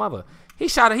streets, my mother. He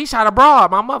shot a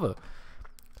broad, my mother.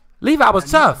 Levi was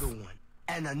tough.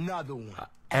 And another one.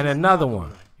 And another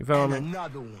one. You feel me?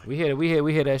 Another one. We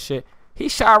hear that shit. He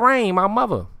shot Rain, my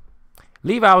mother.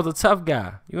 Levi was a tough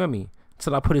guy. You hear me?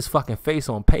 Until I put his fucking face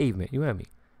on pavement. You hear me?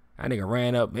 That nigga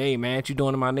ran up, hey, man, what you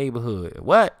doing in my neighborhood?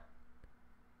 What?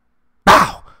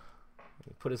 Bow!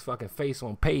 Put his fucking face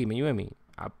on pavement. You hear me?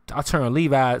 I turn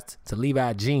Levi's to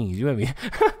Levi jeans. You hear me?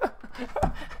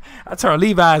 I turn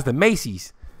Levi's to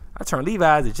Macy's. I turn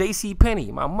Levi's to J.C.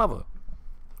 Penney. My mother.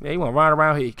 Yeah, you want to run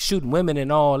around here shooting women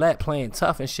and all that, playing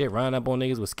tough and shit, running up on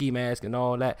niggas with ski masks and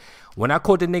all that. When I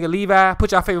caught the nigga Levi,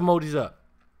 put y'all favorite emojis up.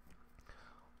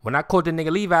 When I caught the nigga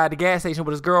Levi at the gas station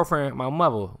with his girlfriend, my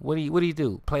mother, what do he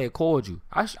do? Play a cordial.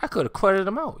 I could have credited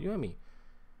him out. You hear me?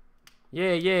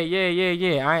 Yeah.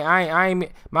 I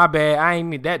ain't my bad. I ain't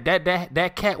mean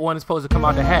that cat one is supposed to come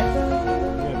out the hat.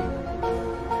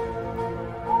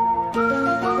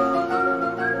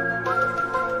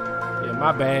 Yeah,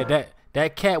 my bad.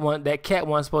 That cat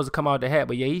one supposed to come out the hat.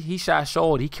 But yeah, he shot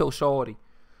Shorty. He killed Shorty.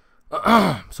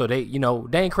 So they, you know,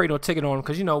 they ain't create no ticket on him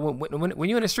because you know when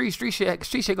you in the street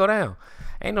shit go down.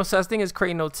 Ain't no such thing as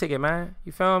creating no ticket, man.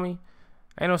 You feel me?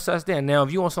 Ain't no such thing. Now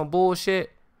if you want some bullshit,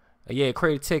 yeah,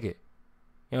 create a ticket.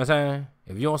 You know what I'm saying?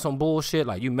 If you on some bullshit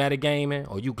like you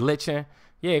metagaming or you glitching,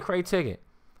 yeah, create a ticket.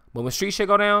 But when street shit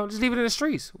go down, just leave it in the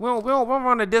streets. We don't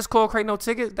run the Discord, create no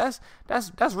tickets. That's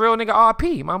real nigga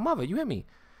RP. My mother, you hear me?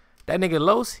 That nigga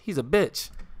Los, he's a bitch.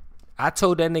 I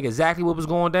told that nigga exactly what was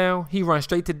going down. He run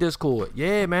straight to Discord.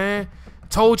 Yeah, man.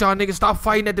 Told y'all niggas stop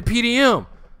fighting at the PDM.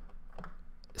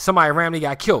 Somebody randomly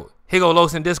got killed. Here go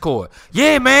Los in Discord.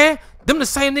 Yeah, man. Them the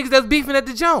same niggas that's beefing at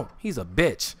the jump. He's a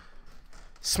bitch.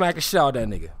 Smack a shit out that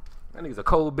nigga. That nigga's a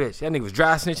cold bitch. That nigga was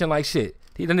dry snitching like shit.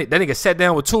 That nigga sat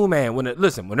down with Toon Man when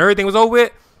everything was over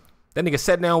with. That nigga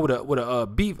sat down with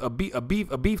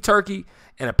a beef turkey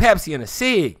and a Pepsi and a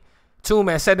cig. Toon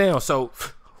Man sat down. So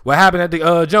what happened at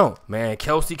the joint? Man,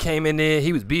 Kelsey came in there.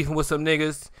 He was beefing with some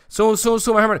niggas. Soon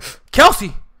I heard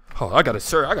Kelsey. Oh, I gotta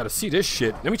see this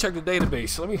shit. Let me check the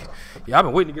database. I've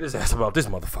been waiting to get his ass about this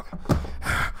motherfucker.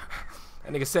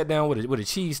 That nigga sat down with a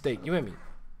cheesesteak. You hear me?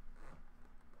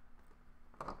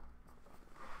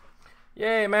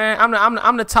 Yeah, man.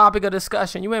 I'm the topic of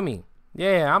discussion. You hear me?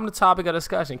 Yeah, I'm the topic of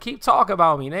discussion. Keep talking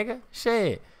about me, nigga.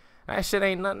 Shit. That shit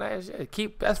ain't nothing.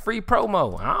 That's free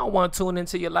promo. I don't want to tune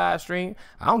into your live stream.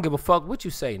 I don't give a fuck what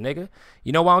you say, nigga.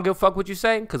 You know why I don't give a fuck what you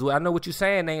say? Because I know what you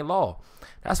saying ain't law.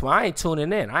 That's why I ain't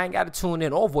tuning in. I ain't got to tune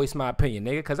in or voice my opinion,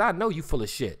 nigga, because I know you full of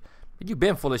shit. You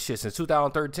been full of shit since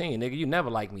 2013, nigga. You never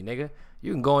liked me, nigga.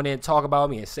 You can go in there and talk about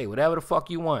me and say whatever the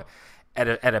fuck you want.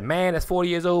 At a man that's 40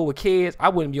 years old with kids, I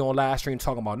wouldn't be on live stream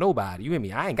talking about nobody. You hear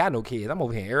me? I ain't got no kids. I'm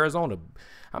over here in Arizona.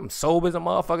 I'm sober as a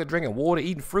motherfucker, drinking water,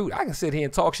 eating fruit. I can sit here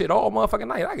and talk shit all motherfucking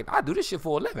night. I do this shit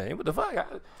for a living. What the fuck?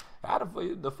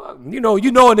 The fuck? You know a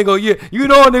nigga. You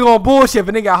know a nigga on bullshit if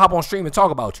a nigga hop on stream and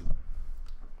talk about you.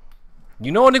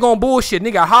 You know a nigga on bullshit,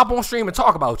 nigga hop on stream and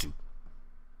talk about you.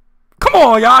 Come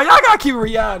on, y'all. Y'all gotta keep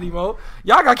reality, mo.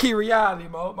 Y'all gotta keep reality,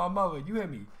 mo. My mother, you hear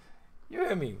me? You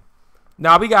hear me?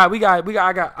 Now I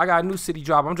got a new city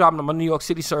drop. I'm dropping my New York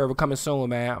City server coming soon,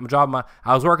 man.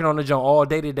 I was working on the joint all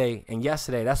day today and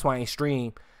yesterday. That's why I ain't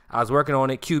stream. I was working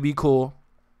on it. QB cool.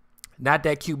 Not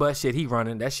that Q-Bus shit he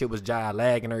running. That shit was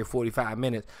lagging every 45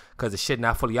 minutes because the shit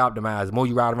not fully optimized. The more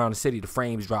you ride around the city, the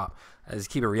frames drop. I just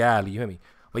keep it reality, you hear me?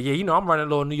 But yeah, I'm running a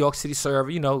little New York City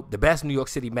server, the best New York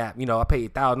City map. I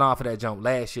paid $1,000 for that jump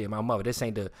last year, my mother. This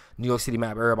ain't the New York City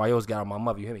map everybody else got on my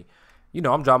mother, you hear me?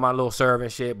 I'm dropping my little server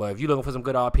and shit, but if you're looking for some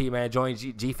good RP, man, join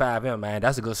G5M, man.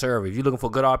 That's a good server. If you're looking for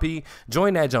good RP,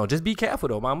 join that joint. Just be careful,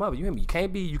 though, my mother. You hear me? You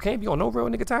can't be on no real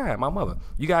nigga time, my mother.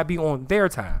 You gotta be on their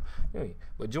time. You hear me?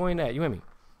 But join that, you hear me?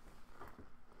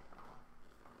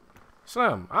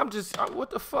 Slim, what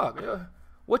the fuck?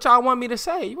 What y'all want me to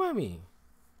say? You hear me?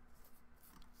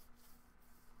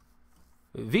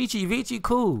 Vici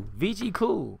cool. Vici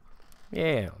cool.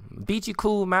 Yeah. Vici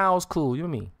cool, Miles cool. You know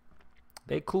what I mean?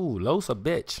 They cool. Los a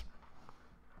bitch.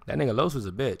 That nigga Los was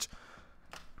a bitch.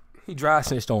 He dry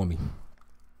snitched on me.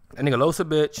 That nigga Los a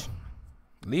bitch.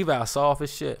 Levi soft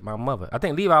as shit. My mother. I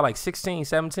think Levi like 16,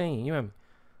 17. You know what I mean?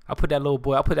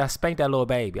 I spanked that little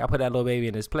baby. I put that little baby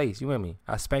in his place. You know what I mean?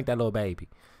 I spanked that little baby.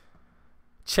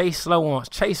 Chase slow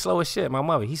as shit. My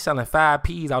mother. He's selling 5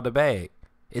 P's out the bag.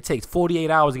 It takes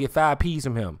 48 hours to get 5 P's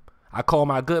from him. I called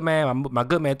my good man. My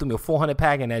good man threw me a 400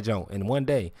 pack in that joint in one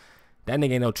day. That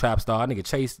nigga ain't no trap star. That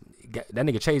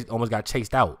nigga Chase almost got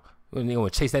chased out. Nigga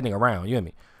want to chase that nigga around. You hear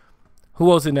me?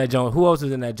 Who else in that joint? Who else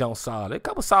is in that joint solid? A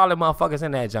couple solid motherfuckers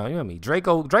in that joint. You hear me?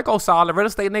 Draco solid. Real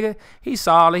estate nigga. He's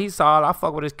solid. I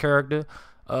fuck with his character.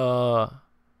 Nigga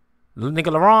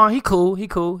LaRon, he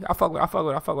cool. I fuck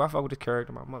with his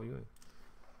character. My mother. You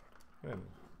hear me?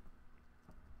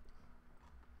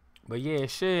 But yeah,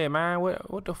 shit, man.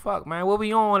 What the fuck, man? What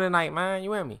we on tonight, man?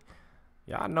 You hear me?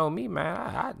 Y'all know me,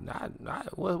 man.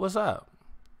 What's up?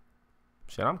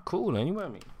 Shit, I'm coolin'. You hear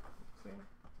me?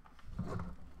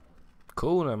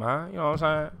 Coolin', man. You know what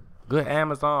I'm saying? Good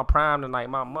Amazon Prime tonight,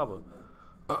 my mother.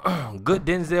 Good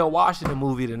Denzel Washington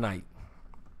movie tonight.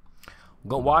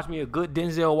 Gonna watch me a good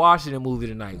Denzel Washington movie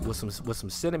tonight with some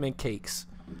cinnamon cakes.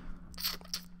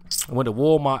 I went to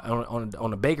Walmart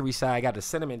on the bakery side. Got the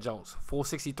cinnamon joints,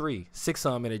 $4.63, 6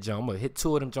 of them in a joint. I'm gonna hit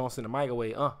 2 of them joints in the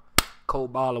microwave.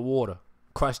 Cold bottle of water.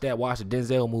 Crush that. Watch the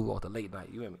Denzel movie off the late night.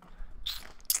 You hear me?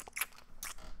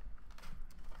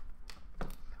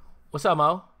 What's up,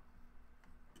 Mo?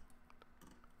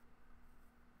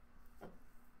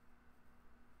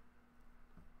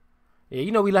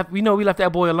 Yeah, we left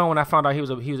that boy alone. I found out he was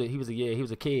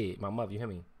a kid. My mother, you hear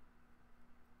me?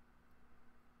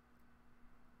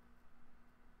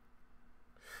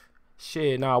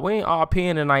 Shit, nah, we ain't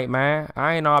RPing tonight, man.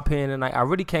 I ain't RPing tonight. I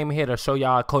really came here to show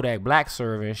y'all Kodak Black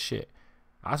server and shit.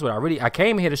 That's what I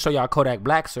came here to show y'all Kodak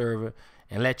Black server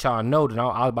and let y'all know that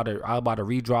I was about to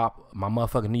redrop my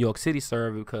motherfucking New York City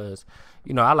server because,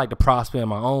 I like to prosper in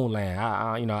my own land.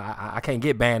 I can't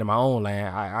get banned in my own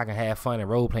land. I can have fun and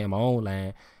role play in my own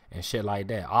land and shit like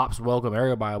that. Ops welcome,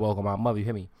 everybody welcome. My mother, you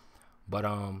hear me? But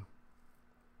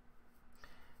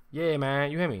yeah,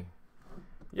 man, you hear me?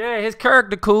 Yeah, his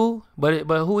character cool, but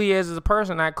who he is as a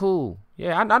person not cool.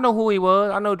 Yeah, I know who he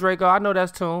was. I know Draco. I know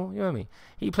that's Toon. You know what I mean?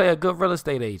 He play a good real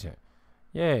estate agent.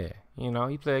 Yeah,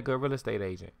 he play a good real estate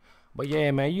agent. But yeah,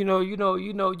 man, you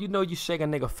shake a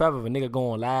nigga feather if a nigga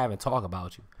go on live and talk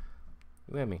about you.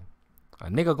 You hear me? A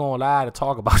nigga gonna lie to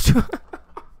talk about you.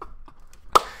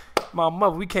 My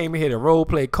mother, we came in here to role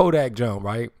play Kodak jump,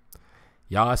 right?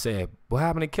 Y'all said, what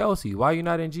happened to Kelsey? Why you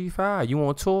not in G5? You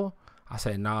on tour? I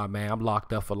said, nah, man, I'm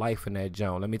locked up for life in that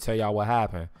jump. Let me tell y'all what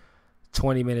happened.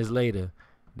 20 minutes later,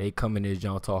 they come in this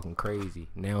jump talking crazy.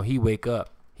 Now he wake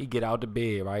up. He get out the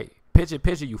bed, right?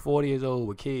 Picture you 40 years old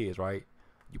with kids, right?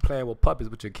 You playing with puppies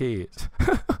with your kids.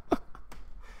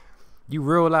 You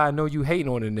realize, know you hating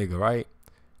on a nigga, right?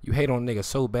 You hate on a nigga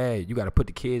so bad, you got to put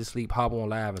the kids to sleep, hop on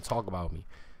live, and talk about me.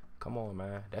 Come on,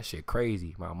 man. That shit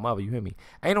crazy. My mother, you hear me?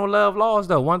 Ain't no love lost,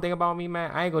 though. One thing about me,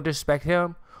 man, I ain't going to disrespect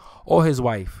him or his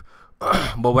wife.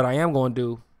 But what I am going to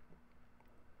do,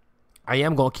 I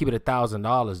am going to keep it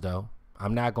 $1,000, though.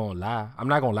 I'm not going to lie. I'm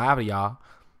not going to lie to y'all.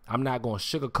 I'm not going to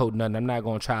sugarcoat nothing. I'm not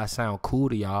going to try to sound cool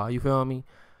to y'all. You feel me?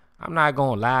 I'm not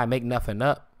going to lie, make nothing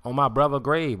up. On my brother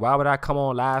grave, why would I come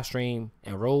on live stream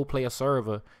and role play a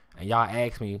server and y'all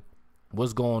ask me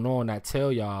what's going on? I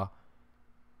tell y'all,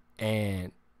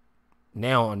 and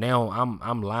now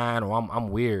I'm lying or I'm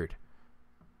weird.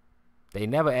 They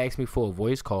never asked me for a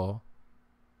voice call.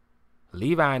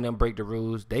 Levi and them break the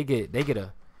rules. They get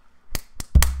a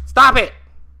stop it.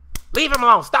 Leave him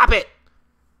alone. Stop it.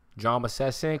 Drama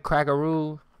sets in, crack a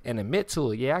rule, and admit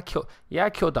to it. Yeah, I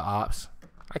killed the ops.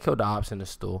 I killed the ops in the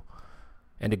store.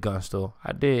 In the gun store.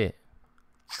 I did.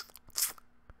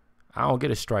 I don't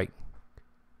get a strike.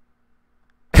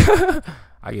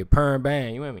 I get perm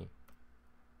bang. You hear me?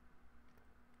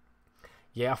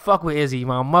 Yeah, I fuck with Izzy,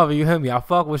 my mother. You hear me? I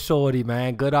fuck with Shorty,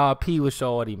 man. Good RP with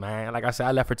Shorty, man. Like I said,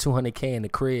 I left her $200K in the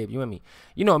crib. You hear me?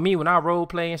 You know me, when I role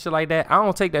play and shit like that, I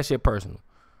don't take that shit personal.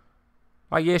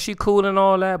 Like, yeah, she cool and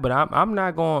all that, but I'm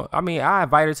not going. I mean, I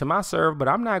invite her to my server, but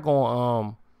I'm not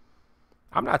going.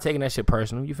 I'm not taking that shit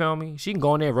personal. You feel me? She can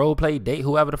go in there, role play, date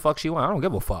whoever the fuck she want. I don't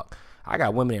give a fuck. I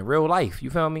got women in real life. You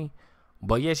feel me?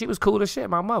 But yeah, she was cool as shit.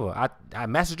 My mother. I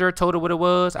messaged her, told her what it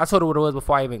was. I told her what it was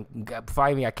before I even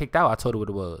got kicked out. I told her what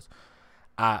it was.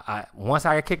 Once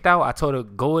I got kicked out, I told her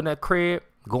go in that crib,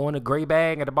 go in the gray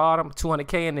bag at the bottom,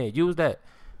 $200K in there. Use that.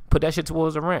 Put that shit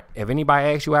towards the rent. If anybody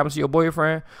asks you what happened to your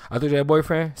boyfriend, I thought your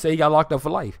boyfriend, say he got locked up for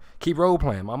life. Keep role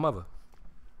playing. My mother.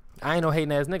 I ain't no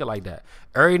hating ass nigga like that.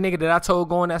 Every nigga that I told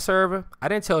go in that server, I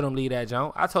didn't tell them leave that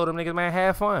junk. I told them niggas, man,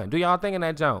 have fun. Do y'all thing in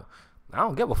that junk. I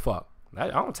don't give a fuck. I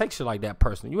don't take shit like that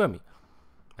personal. You hear me?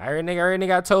 Every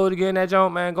nigga I told to get in that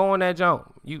junk, man, go in that junk.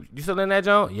 You still in that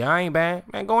junk? Yeah, I ain't bad.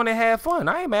 Man, go in there, have fun.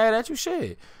 I ain't mad at you,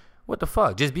 shit. What the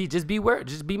fuck? Just be aware.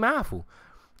 Just be mindful.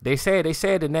 They said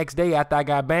the next day after I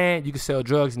got banned, you could sell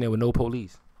drugs in there with no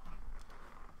police.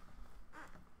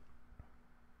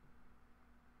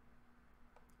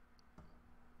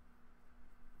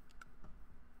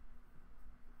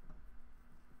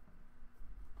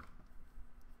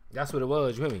 That's what it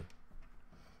was, you hear me?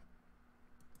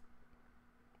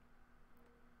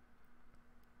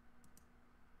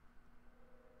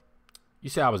 You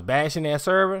said I was bashing that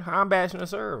server? I'm bashing the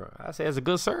server. I said it's a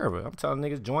good server. I'm telling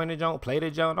niggas join the joint, play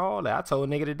the joint, all that. I told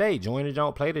a nigga today, join the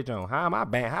joint, play the joint. How am I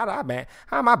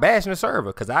bashing the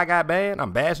server? Cause I got banned,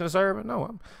 I'm bashing the server? No,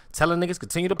 I'm telling niggas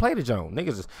continue to play the joint.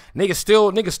 Niggas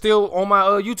still on my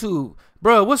YouTube.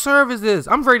 Bro, what server is this?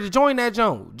 I'm ready to join that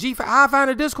joint. I find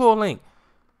a Discord link.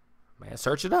 Man,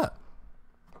 search it up.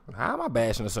 How am I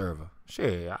bashing the server?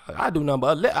 Shit, I do nothing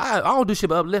but I don't do shit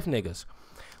but uplift niggas.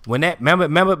 When that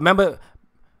remember,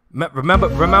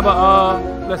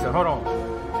 listen, hold on.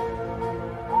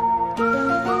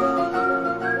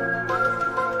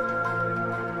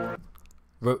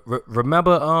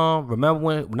 Remember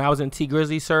when I was in T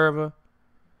Grizzly server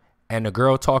and the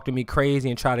girl talked to me crazy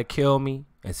and tried to kill me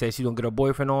and said she gonna get her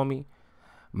boyfriend on me?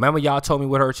 Remember y'all told me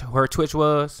what her Twitch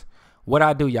was? What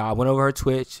I do, y'all went over her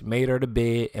Twitch, made her the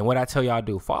bed, and what I tell y'all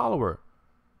do, follow her,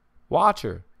 watch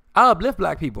her. I uplift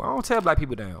black people. I don't tear black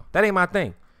people down. That ain't my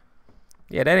thing.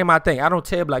 Yeah, that ain't my thing. I don't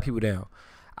tear black people down.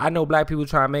 I know black people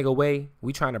trying to make a way.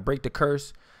 We trying to break the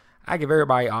curse. I give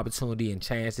everybody opportunity and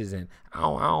chances, and I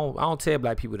don't tear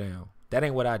black people down. That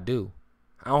ain't what I do.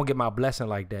 I don't get my blessing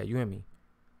like that. You hear me?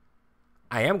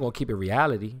 I am gonna keep it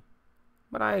reality,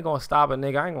 but I ain't gonna stop a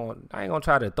nigga. I ain't gonna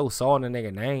try to throw salt in a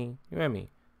nigga name. You hear me?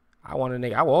 I want a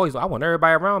nigga. I want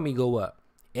everybody around me go up.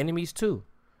 Enemies too.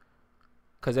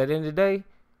 Cause at the end of the day,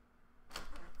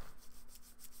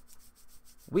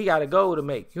 we got a goal to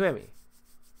make. You hear me?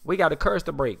 We got a curse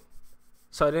to break.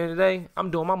 So at the end of the day,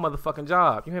 I'm doing my motherfucking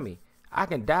job. You hear me? I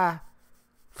can die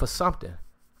for something.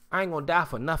 I ain't gonna die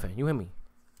for nothing. You hear me?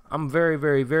 I'm very,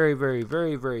 very, very, very,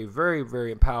 very, very, very,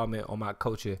 very empowerment on my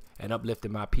culture and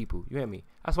uplifting my people. You hear me?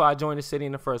 That's why I joined the city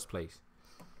in the first place.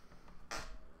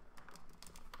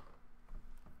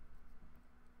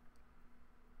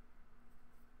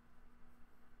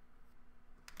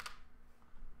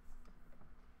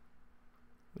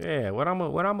 Yeah, what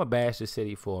I'm a bash the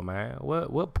city for, man?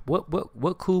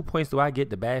 What cool points do I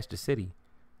get to bash the city?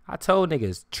 I told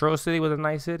niggas Trill City was a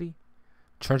nice city.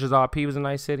 Trenches RP was a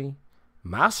nice city.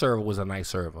 My server was a nice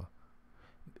server.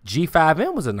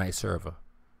 G5M was a nice server.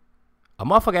 A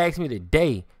motherfucker asked me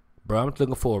today, bro, I'm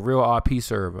looking for a real RP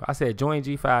server. I said, join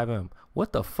G5M.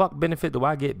 What the fuck benefit do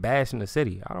I get bashing the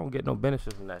city? I don't get no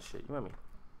benefit from that shit. You know what I mean?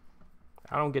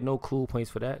 I don't get no cool points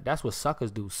for that. That's what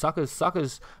suckers do. Suckers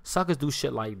do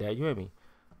shit like that. You hear me?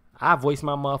 I voice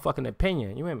my motherfucking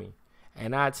opinion. You hear me?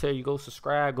 And I tell you, go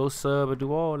subscribe, go sub, or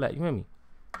do all that. You hear me?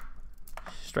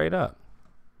 Straight up.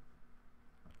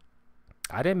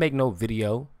 I didn't make no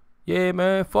video. Yeah,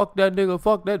 man, fuck that nigga.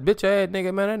 Fuck that bitch ass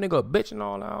nigga, man. That nigga a bitch and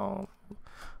all that.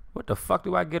 What the fuck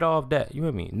do I get off that? You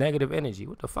hear me? Negative energy.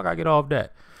 What the fuck I get off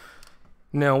that?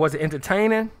 Now, was it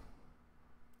entertaining?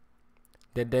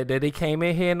 That they came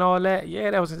in here and all that?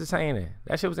 Yeah, that was entertaining.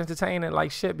 That shit was entertaining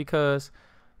like shit because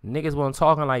niggas wasn't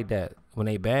talking like that when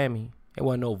they banned me. It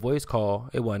wasn't no voice call.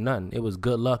 It wasn't nothing. It was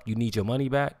good luck. You need your money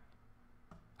back.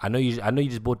 I know you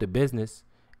just bought the business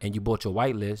and you bought your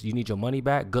whitelist. You need your money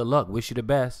back. Good luck. Wish you the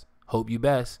best. Hope you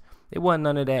best. It wasn't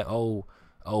none of that. Oh,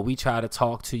 we try to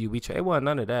talk to you. It wasn't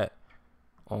none of that.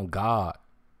 On God.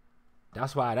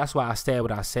 That's why I said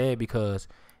what I said, because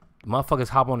motherfuckers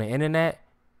hop on the internet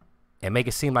and make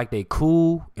it seem like they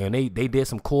cool and they did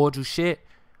some cordial shit,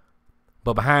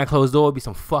 but behind closed doors be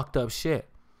some fucked up shit.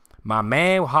 My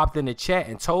man hopped in the chat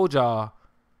and told y'all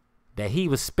that he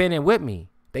was spinning with me.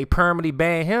 They permanently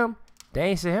banned him. They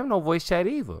ain't sent him no voice chat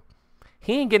either.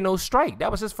 He ain't get no strike.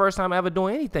 That was his first time ever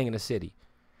doing anything in the city.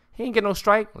 He ain't get no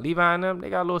strike. Levi and them,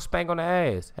 they got a little spank on the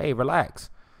ass. Hey,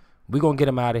 relax. We gonna get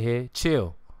him out of here.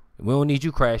 Chill. We don't need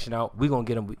you crashing out. We gonna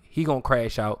get him. He gonna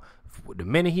crash out. The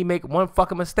minute he make one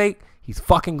fucking mistake, he's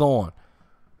fucking gone.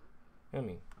 Hear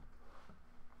me?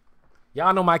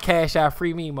 Y'all know my cash out.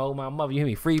 Free me, Mo, my mother. You hear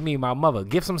me? Free me, my mother.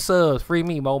 Give some subs. Free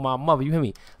me, Mo, my mother. You hear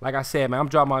me? Like I said, man, I'm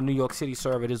dropping my New York City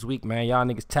server this week, man. Y'all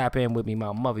niggas tap in with me,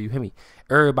 my mother. You hear me?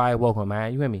 Everybody welcome,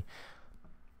 man. You hear me?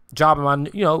 Dropping my,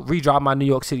 redrop my New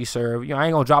York City server. I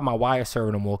ain't gonna drop my wire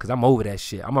server no more because I'm over that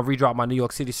shit. I'm gonna redrop my New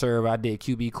York City server. I did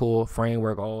QB core,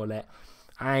 framework, all that.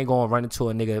 I ain't gonna run into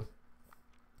a nigga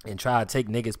and try to take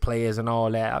niggas players and all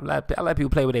that. I let people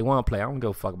play what they want to play. I don't give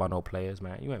a fuck about no players,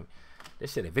 man. You hear me?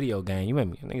 This shit a video game. You hear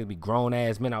me? Niggas be grown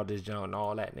ass men out this joint and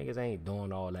all that. Niggas ain't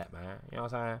doing all that, man. You know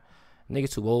what I'm saying?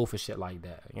 Niggas too old for shit like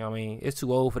that. You know what I mean? It's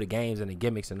too old for the games and the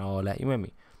gimmicks and all that. You hear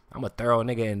me? I'm a thorough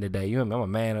nigga in the day. You hear me? I'm a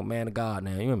man of God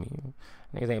now. You hear me?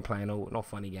 Niggas ain't playing no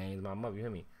funny games, my mother. You hear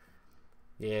me?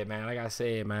 Yeah, man. Like I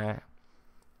said, man.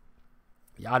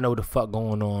 Y'all know the fuck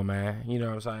going on, man. You know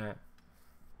what I'm saying?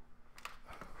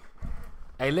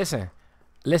 Hey, listen.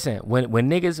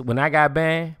 When I got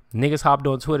banned, niggas hopped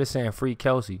on Twitter saying free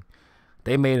Kelsey.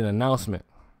 They made an announcement.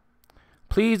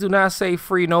 Please do not say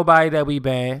free nobody that we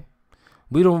banned.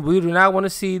 We do not want to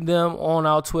see them on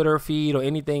our Twitter feed or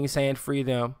anything saying free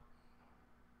them.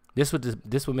 This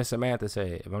what Miss Samantha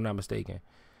said, if I'm not mistaken.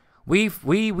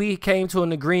 We came to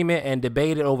an agreement and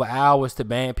debated over hours to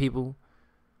ban people.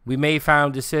 We made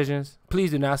final decisions.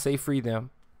 Please do not say free them.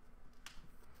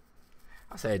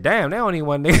 I said, damn, they only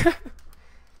one nigga.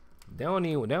 they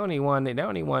only one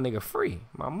nigga free.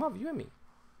 My mother, you hear me?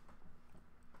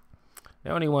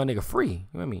 They only one nigga free.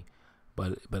 You hear me?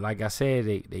 But like I said,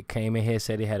 they came in here and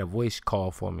said they had a voice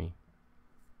call for me.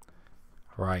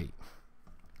 Right.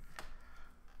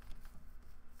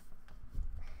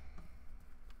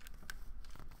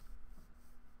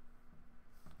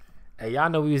 Hey,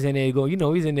 y'all know we was in there going, we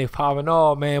was in there popping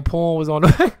off, man. Porn was on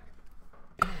the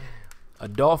way.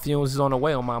 Adult fumes is on the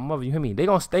way on my mother. You hear me? They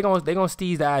gonna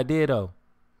steeze the idea though.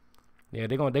 Yeah,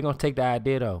 they gonna take the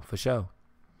idea though, for sure.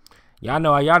 Y'all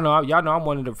know I'm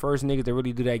one of the first niggas to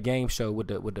really do that game show with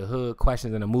the hood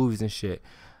questions and the movies and shit.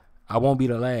 I won't be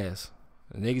the last.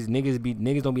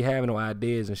 Niggas don't be having no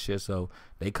ideas and shit, so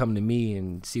they come to me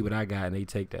and see what I got and they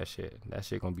take that shit. That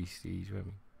shit gonna be steez, you hear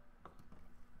me?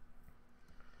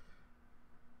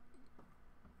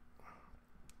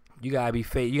 You gotta be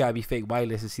fake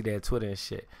whitelist to see that Twitter and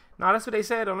shit. Nah, that's what they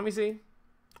said though. Let me see.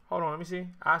 Hold on, let me see.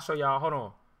 I'll show y'all. Hold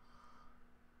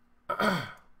on.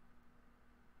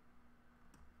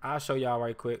 I'll show y'all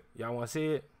right quick. Y'all wanna see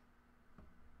it?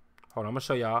 Hold on, I'm gonna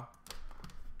show y'all.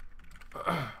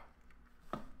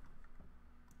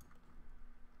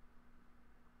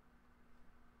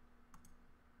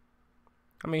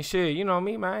 I mean shit, you know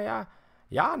me, man.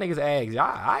 Y'all niggas ask.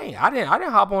 I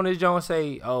didn't hop on this joint and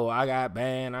say, oh, I got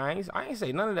banned. I ain't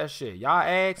say none of that shit. Y'all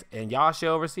ask and y'all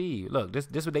shall receive. Look,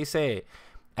 this what they said.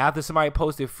 After somebody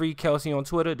posted free Kelsey on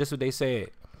Twitter, this what they said.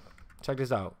 Check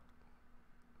this out.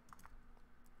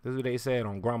 This is what they said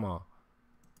on Grandma.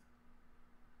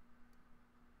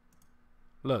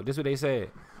 Look, this is what they said.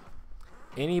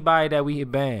 Anybody that we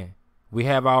hit ban, we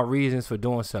have our reasons for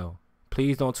doing so.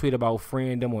 Please don't tweet about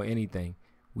freeing them or anything.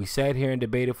 We sat here and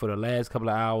debated for the last couple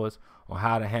of hours on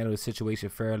how to handle the situation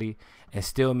fairly and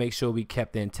still make sure we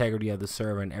kept the integrity of the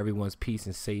server and everyone's peace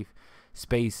and safe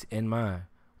space in mind.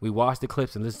 We watched the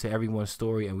clips and listened to everyone's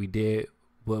story, and we did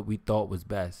what we thought was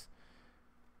best.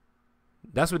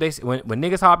 That's what they said. When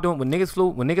niggas hopped on, when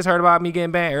niggas heard about me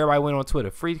getting banned, everybody went on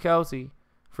Twitter. Free Kelsey.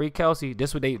 Free Kelsey.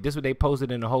 This what they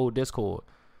posted in the whole Discord.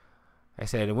 They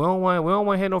said we don't want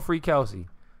to hear no Free Kelsey.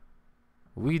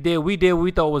 We did what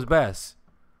we thought was best.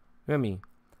 You know what I mean?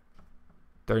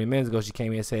 30 minutes ago, she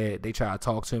came in and said they tried to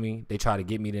talk to me. They tried to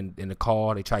get me in the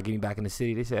car. They tried to get me back in the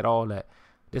city. They said all that.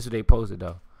 This is what they posted,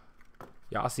 though.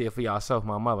 Y'all see it for yourself,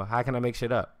 my mother. How can I make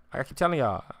shit up? I keep telling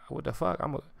y'all, what the fuck?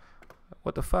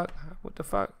 What the fuck? What the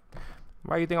fuck?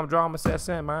 Why you think I'm drawing myself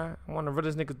in, man? I'm one of the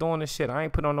realest niggas doing this shit. I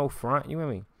ain't put on no front. You know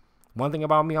what I mean? One thing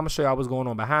about me, I'm going to show y'all what's going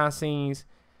on behind scenes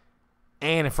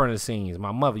and in front of the scenes.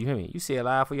 My mother, you hear me? You see it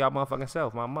live for y'all motherfucking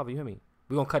self. My mother, you hear me?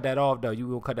 We gonna cut that off, though. You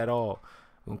gonna cut that off.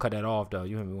 We gonna cut that off, though.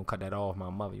 You hear me? We gonna cut that off, my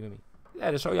mother. You hear me?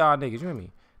 Yeah, to show y'all niggas. You hear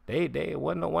me? They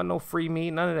wasn't no free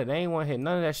meat. None of that. They ain't want to hit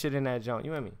none of that shit in that junk.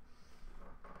 You hear me?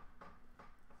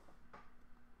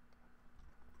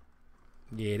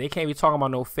 Yeah, they can't be talking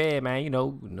about no Fed, man. You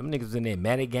know, them niggas in there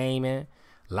meta gaming,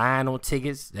 lying on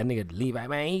tickets. That nigga Levi,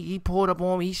 man, he pulled up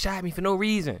on me. He shot me for no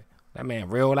reason. That man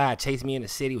real life chased me in the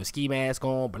city with ski mask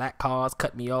on, black cars,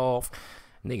 cut me off.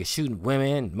 Niggas shooting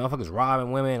women, motherfuckers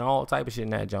robbing women, all type of shit in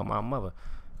that junk. My mother.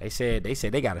 They said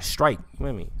they got a strike. You know what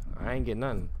I mean? I ain't get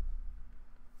nothing.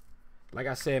 Like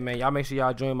I said, man, y'all make sure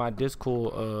y'all join my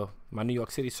Discord. My New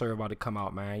York City server about to come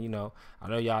out, man. You know, I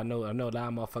know a lot of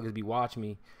motherfuckers be watching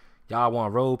me. Y'all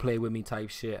want role play with me type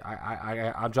shit.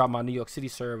 I dropped my New York City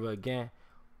server again.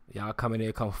 Y'all come in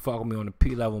there, come fuck with me on the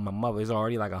P level. My mother is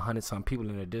already like 100-some people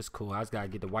in the Discord. I just gotta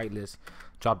get the whitelist.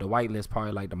 Drop the whitelist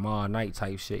probably like tomorrow night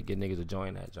type shit. Get niggas to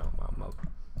join that junk, my mother.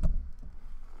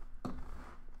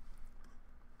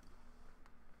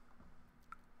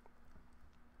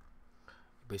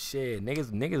 But shit,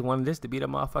 niggas wanted this to be the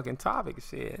motherfucking topic.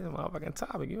 Shit, it's a motherfucking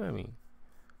topic. You know what I mean?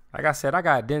 Like I said, I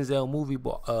got a Denzel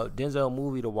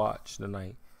movie to watch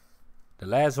tonight. The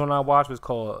last one I watched was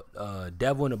called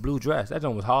Devil in a Blue Dress. That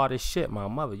one was hard as shit, my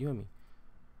mother. You hear me?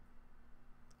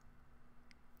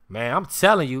 Man, I'm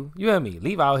telling you. You hear me?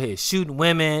 Leave out here shooting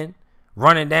women,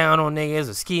 running down on niggas,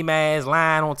 a ski mask,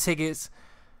 lying on tickets.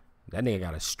 That nigga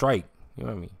got a strike. You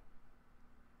know what I mean?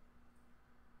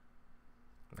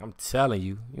 I'm telling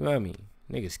you. You know what I mean?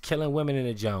 Niggas killing women in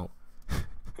the junk.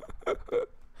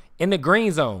 In the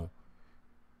green zone.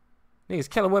 Niggas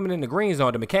killing women in the green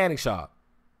zone, the mechanic shop.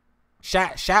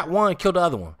 Shot one, killed the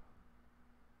other one.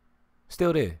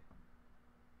 Still there.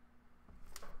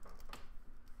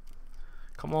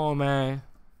 Come on, man.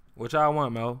 What y'all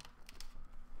want, Mo?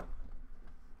 You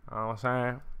know what I'm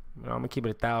saying? You know, I'm gonna keep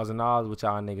it $1,000 with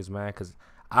y'all niggas, man, cause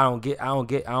I don't get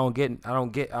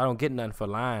nothing for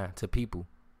lying to people.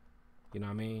 You know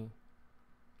what I mean?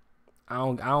 I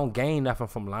don't gain nothing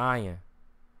from lying.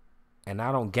 And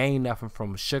I don't gain nothing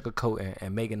from sugarcoating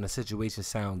and making the situation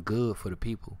sound good for the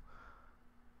people.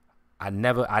 I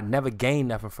never gained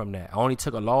nothing from that. I only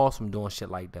took a loss from doing shit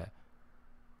like that.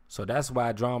 So that's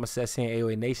why Drama Session and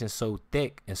AYOY Nation so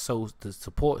thick and so the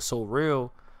support so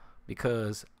real,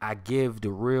 because I give the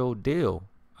real deal.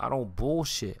 I don't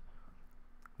bullshit.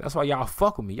 That's why y'all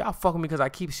fuck with me. Y'all fuck with me because I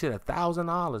keep shit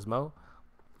 $1,000, Mo.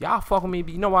 Y'all fuck with me.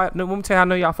 You know why? Let me tell you, I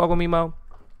know y'all fuck with me, Mo.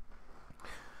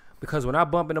 Because when I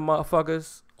bump into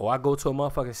motherfuckers or I go to a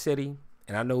motherfucking city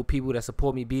and I know people that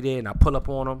support me be there and I pull up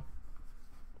on them.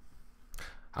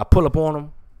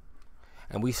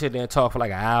 And we sit there and talk for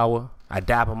like an hour. I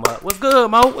dap them up. What's good,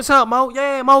 Mo? What's up, Mo?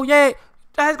 Yeah, Mo, yeah.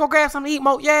 Let's go grab something to eat,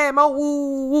 Mo. Yeah, Mo,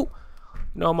 woo, woo.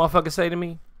 You know what motherfuckers say to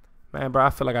me? Man, bro,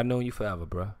 I feel like I known you forever,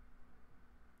 bro.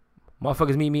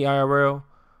 Motherfuckers meet me IRL.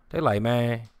 They like,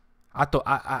 man, I thought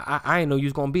I ain't know you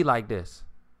was gonna be like this.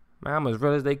 Man, I'm as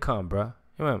real as they come, bro.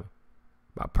 You hear me?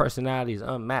 My personality is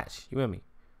unmatched. You hear me?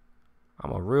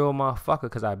 I'm a real motherfucker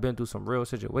because I've been through some real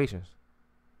situations.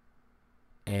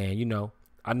 And, you know,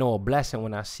 I know a blessing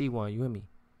when I see one. You hear me?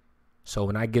 So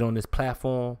when I get on this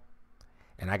platform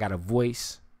and I got a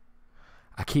voice,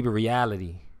 I keep it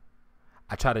reality.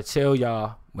 I try to tell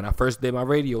y'all when I first did my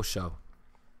radio show,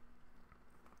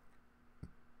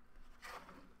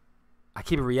 I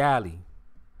keep it reality.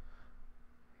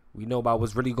 We know about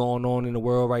what's really going on in the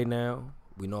world right now.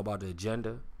 We know about the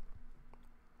agenda.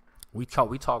 We talk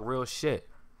real shit.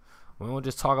 We don't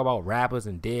just talk about rappers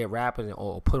and dead rappers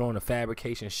or put on a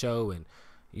fabrication show and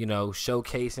you know,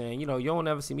 showcasing. You know, you don't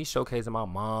ever see me showcasing my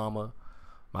mama,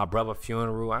 my brother's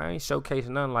funeral. I ain't showcasing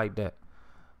nothing like that.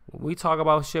 When we talk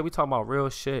about shit, we talk about real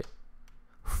shit.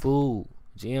 Food,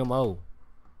 GMO,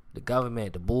 the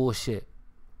government, the bullshit.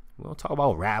 We don't talk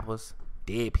about rappers,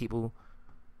 dead people,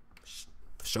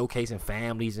 showcasing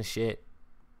families and shit.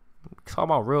 We talk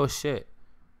about real shit.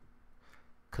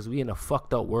 Cause we in a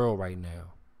fucked up world right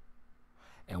now.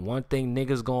 And one thing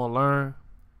niggas gonna learn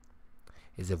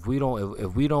is if we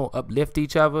don't uplift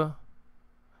each other,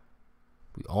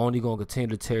 we only gonna continue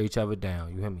to tear each other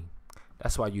down. You hear me?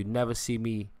 That's why you never see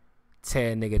me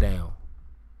tear a nigga down.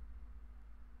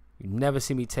 You never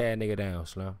see me tear a nigga down,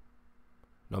 Slim.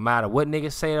 No matter what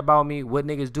niggas say about me, what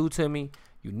niggas do to me,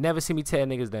 you never see me tear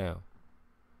niggas down.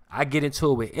 I get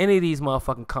into it with any of these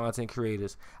motherfucking content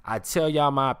creators. I tell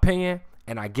y'all my opinion,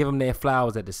 and I give them their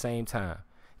flowers at the same time.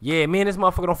 Yeah, me and this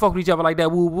motherfucker don't fuck with each other like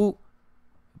that, woo woo.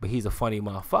 But he's a funny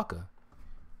motherfucker.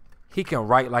 He can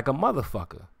write like a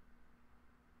motherfucker.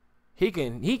 He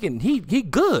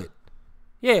good.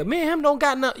 Yeah, me and him don't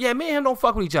got nothing. Yeah, me and him don't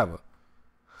fuck with each other.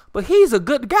 But he's a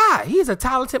good guy. He's a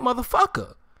talented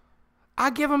motherfucker. I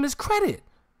give him his credit.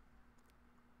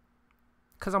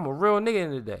 Cause I'm a real nigga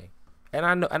in the day. And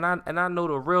I know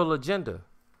the real agenda.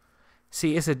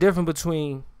 See, it's a difference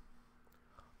between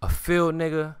a field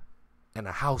nigga and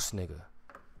a house nigga.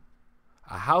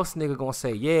 A house nigga gonna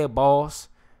say, yeah, boss,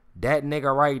 that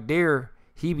nigga right there,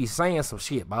 he be saying some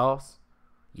shit, boss.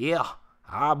 Yeah,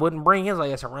 I wouldn't bring his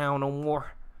ass around no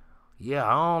more. Yeah,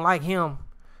 I don't like him.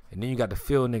 And then you got the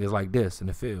field niggas like this in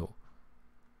the field.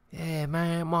 Yeah,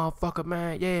 man, motherfucker,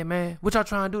 man. Yeah, man. What y'all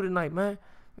trying to do tonight, man?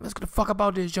 Let's get the fuck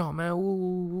about this joint, man.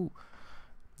 Ooh.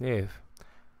 Yeah.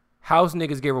 House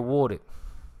niggas get rewarded.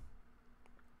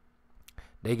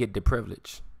 They get the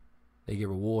privilege. They get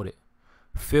rewarded.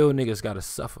 Field niggas gotta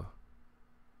suffer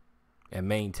and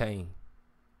maintain.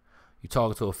 You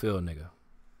talking to a field nigga.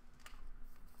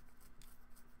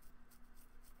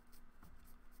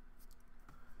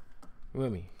 You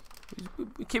with me?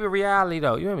 We keep it reality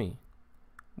though. You with me?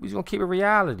 We just gonna keep it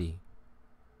reality.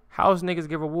 House niggas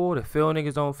get rewarded. Field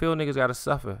niggas don't. Field niggas gotta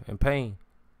suffer and pain.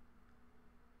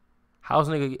 House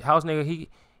nigga,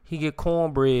 he get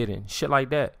cornbread and shit like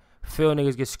that. Field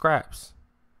niggas get scraps.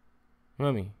 You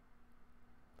know what I mean?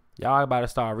 Y'all about to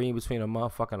start reading between the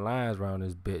motherfucking lines around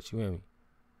this bitch. You know what I mean?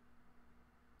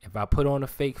 If I put on a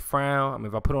fake frown,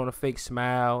 if I put on a fake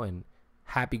smile and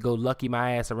happy-go-lucky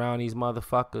my ass around these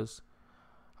motherfuckers,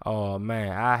 oh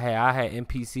man, I had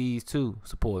NPCs too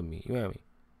support me. You know what I mean?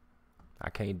 I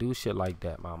can't do shit like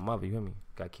that, my mother. You know what I mean?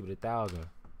 Gotta keep it 1,000.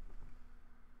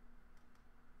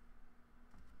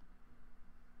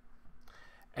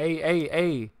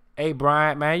 Hey,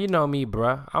 Bryant, man, you know me,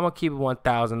 bruh. I'm gonna keep it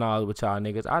 $1,000 with y'all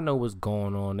niggas. I know what's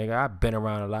going on, nigga. I've been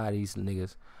around a lot of these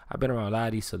niggas. I've been around a lot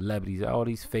of these celebrities. All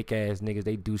these fake ass niggas,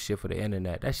 they do shit for the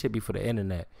internet. That shit be for the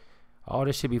internet. All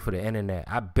this shit be for the internet.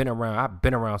 I've been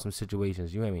around some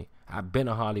situations, you know what I mean? I've been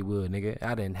to Hollywood, nigga.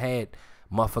 I done had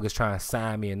motherfuckers trying to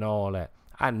sign me and all that.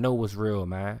 I know what's real,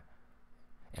 man.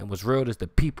 And what's real is the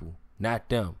people, not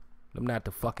them. Them not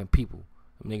the fucking people.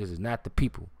 Them niggas is not the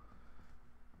people.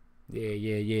 Yeah,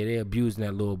 they abusing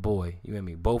that little boy. You hear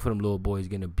me? Both of them little boys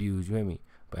getting abused. You hear me?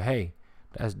 But hey,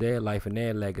 that's their life and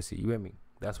their legacy. You hear me?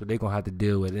 That's what they gonna have to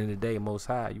deal with. At the end of the day, Most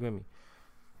High. You hear me?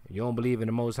 If you don't believe in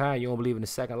the Most High, you don't believe in the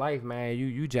second life, man.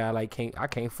 You just like I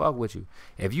can't fuck with you.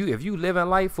 If you living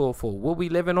life for what we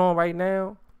living on right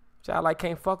now, just like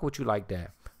can't fuck with you like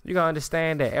that. You gotta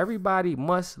understand that everybody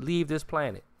must leave this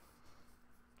planet.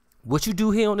 What you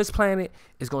do here on this planet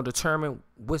is gonna determine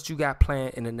what you got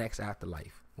planned in the next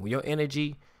afterlife. When your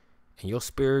energy and your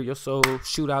spirit, your soul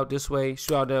shoot out this way,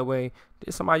 shoot out that way,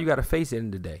 there's somebody you got to face at the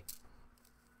end of the day.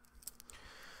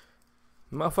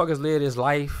 Motherfuckers live this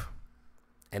life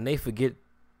and they forget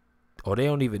or they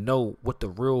don't even know what the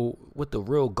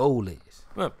real goal is.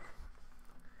 Remember,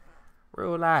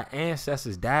 real life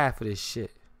ancestors died for this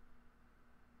shit.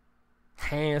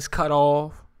 Hands cut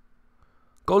off.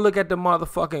 Go look at the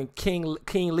motherfucking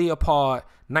King Leopold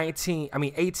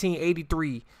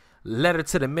 1883 letter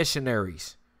to the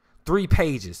missionaries. 3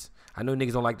 pages. I know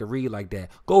niggas don't like to read like that.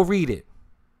 Go read it.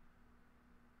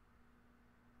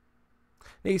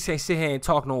 Niggas can't sit here and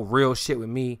talk no real shit with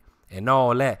me and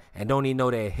all that and don't even know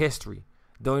their history.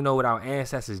 Don't even know what our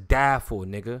ancestors died for,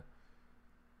 nigga.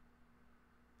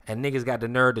 And niggas got the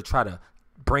nerve to try to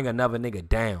bring another nigga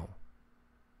down.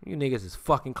 You niggas is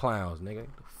fucking clowns, nigga.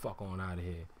 Get the fuck on out of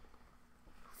here.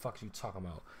 Fuck you talking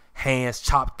about? Hands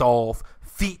chopped off,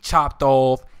 feet chopped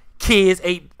off, kids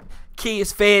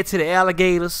fed to the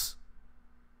alligators.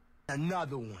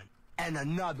 Another one. And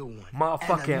another one.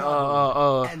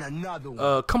 Motherfucking and another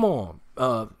one. Come on.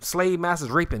 Slave masters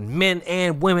raping men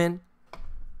and women.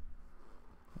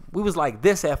 We was like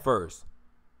this at first.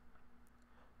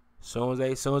 Soon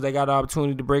as they got the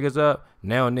opportunity to break us up,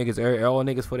 now niggas, all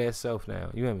niggas for that self now.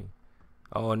 You hear me?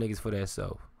 All niggas for that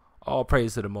self. All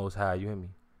praise to the Most High. You hear me?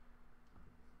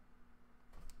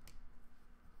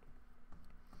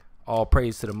 All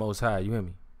praise to the Most High. You hear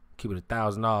me? Keep it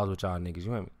 $1,000 with y'all niggas.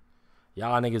 You hear me?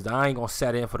 Y'all niggas, I ain't gonna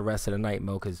set in for the rest of the night,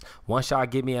 mo. Cause once y'all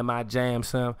get me in my jam,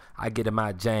 son, I get in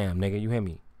my jam, nigga. You hear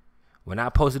me? When I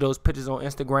posted those pictures on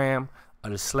Instagram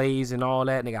of the slaves and all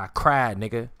that, nigga, I cried,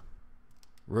 nigga.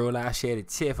 Real life, shed a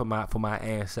tear for my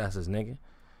ancestors, nigga.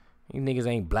 These niggas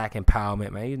ain't black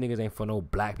empowerment, man. These niggas ain't for no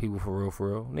black people for real, for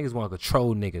real. Niggas want to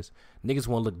control niggas. Niggas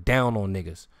want to look down on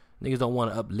niggas. Niggas don't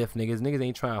want to uplift niggas. Niggas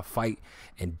ain't trying to fight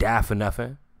and die for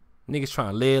nothing. Niggas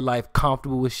trying to live life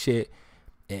comfortable with shit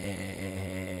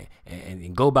and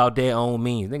go about their own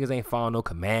means. Niggas ain't following no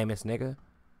commandments, nigga.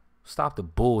 Stop the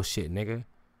bullshit, nigga.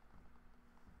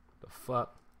 The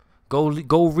fuck? Go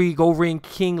read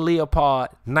King Leopold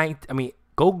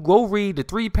Go read the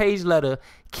 3-page letter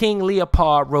King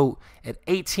Leopold wrote in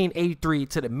 1883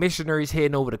 to the missionaries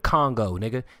heading over to Congo,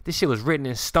 nigga. This shit was written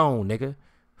in stone, nigga.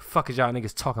 Fuck is y'all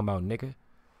niggas talking about, nigga?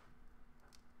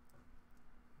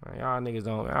 Man, y'all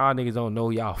niggas don't know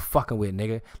who y'all fucking with,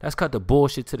 nigga. Let's cut the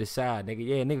bullshit to the side, nigga.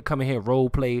 Yeah, nigga come in here, role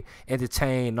play,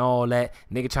 entertain, and all that.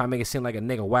 Nigga try to make it seem like a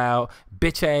nigga wild.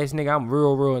 Bitch ass nigga, I'm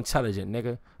real intelligent,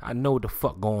 nigga. I know what the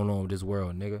fuck going on with this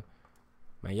world, nigga.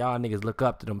 Man, y'all niggas look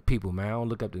up to them people, man. I don't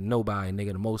look up to nobody,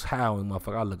 nigga. The Most High only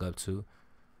motherfucker I look up to.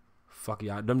 Fuck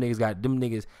y'all. Them niggas,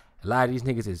 a lot of these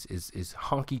niggas is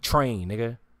honky train,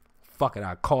 nigga. Fuck it,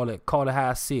 I call it how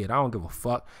I see it. I don't give a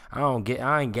fuck. I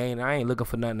ain't looking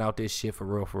for nothing out this shit for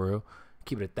real.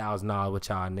 Keep it $1,000 with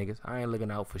y'all niggas. I ain't looking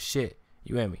out for shit.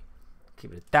 You hear me?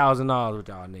 Keep it $1,000 with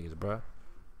y'all niggas, bro.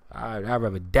 I'd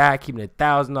rather die keeping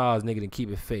 $1,000, nigga, than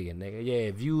keep it faking, nigga.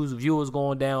 Yeah, viewers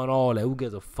going down, all that. Who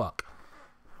gives a fuck?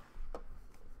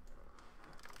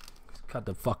 Cut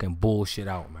the fucking bullshit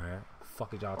out, man.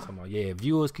 Fuck is y'all talking about? Yeah,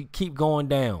 viewers keep going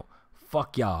down.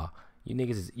 Fuck y'all. You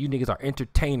niggas are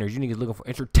entertainers. You niggas looking for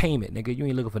entertainment, nigga. You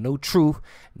ain't looking for no truth.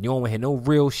 You don't want to hear no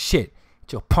real shit.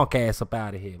 Get your punk ass up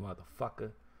out of here,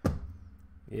 motherfucker.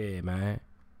 Yeah, man.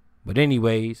 But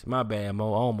anyways, my bad,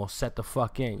 Mo. I almost set the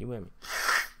fuck in. You with me?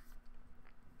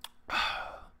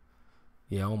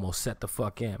 Yeah, I almost set the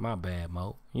fuck in. My bad,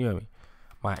 Mo. You with me?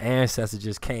 My ancestors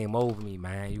just came over me,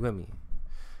 man. You with me?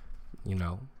 You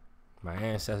know, my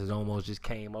ancestors almost just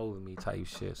came over me type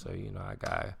shit. So, you know,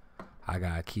 I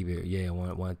gotta keep it, yeah,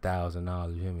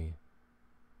 $1,000, you hear me?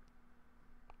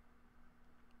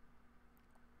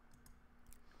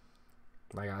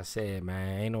 Like I said,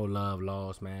 man, ain't no love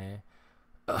lost, man.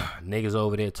 Niggas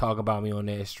over there talk about me on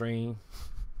that stream.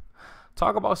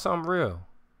 Talk about something real.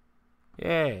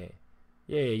 Yeah.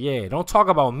 Don't talk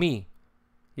about me.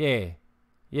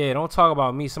 Yeah, don't talk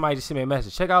about me. Somebody just sent me a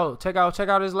message. Check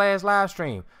out his last live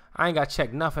stream. I ain't got to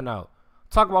check nothing out.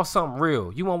 Talk about something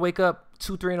real. You want to wake up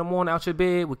 2, 3 in the morning out your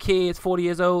bed with kids, 40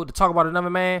 years old, to talk about another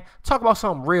man? Talk about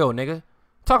something real, nigga.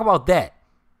 Talk about that.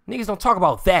 Niggas don't talk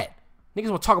about that. Niggas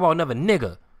want to talk about another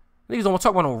nigga. Niggas don't want to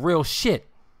talk about no real shit.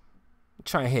 I'm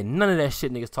trying to hear none of that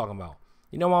shit niggas talking about.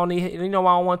 You know why I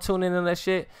don't want to tune in on that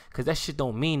shit? Because that shit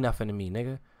don't mean nothing to me,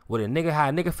 nigga. How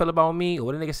a nigga feel about me or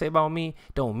what a nigga say about me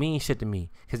don't mean shit to me.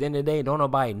 Because at the end of the day, don't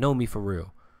nobody know me for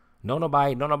real. Don't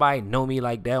nobody know me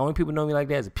like that. Only people know me like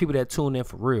that is the people that tune in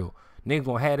for real. Niggas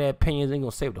gonna have their opinions. They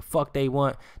gonna say what the fuck they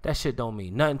want. That shit don't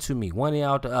mean nothing to me. One ear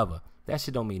out the other. That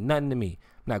shit don't mean nothing to me.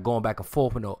 I'm not going back and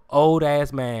forth with no old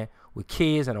ass man with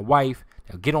kids and a wife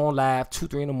that'll get on live 2,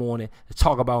 3 in the morning to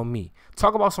talk about me.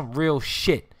 Talk about some real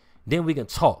shit. Then we can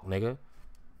talk, nigga.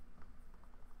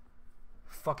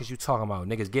 Fuck is you talking about?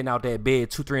 Niggas getting out that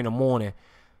bed 2, 3 in the morning,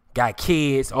 got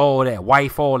kids, all that,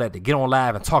 wife, all that, to get on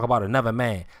live and talk about another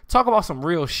man. Talk about some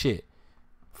real shit.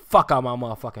 Fuck out my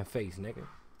motherfucking face, nigga.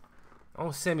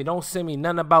 Don't send me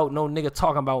nothing about no nigga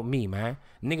talking about me, man.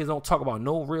 Niggas don't talk about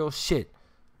no real shit.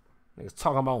 Niggas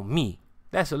talking about me.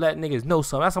 That's to let niggas know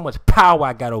something. That's how much power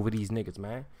I got over these niggas,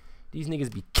 man. These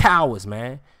niggas be cowards,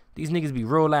 man. These niggas be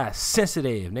real life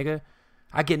sensitive, nigga.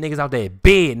 I get niggas out there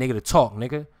bed, nigga, to talk,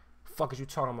 nigga. Fuck is you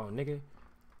talking about, nigga?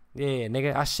 Yeah,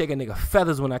 nigga. I shake a nigga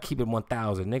feathers when I keep it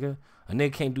 1,000, nigga. A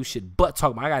nigga can't do shit but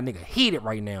talk about. I got a nigga heated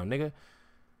right now, nigga.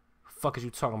 Fuck is you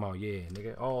talking about? Yeah,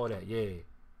 nigga. All that, yeah.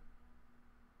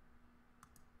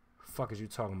 Fuck is you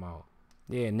talking about?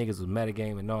 Yeah, niggas was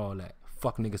metagame and all that.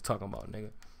 Fuck niggas talking about, nigga.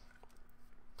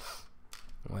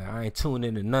 Well, I ain't tuning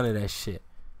into none of that shit.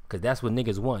 Cause that's what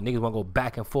niggas want. Niggas want to go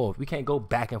back and forth. We can't go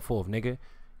back and forth, nigga.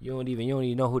 You don't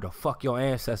even know who the fuck your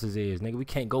ancestors is, nigga. We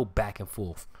can't go back and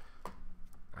forth.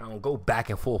 I don't go back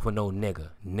and forth with no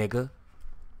nigga.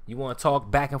 You want to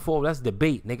talk back and forth? Let's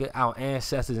debate, nigga. Our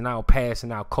ancestors and our past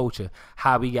and our culture,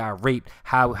 how we got raped,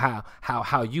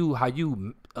 how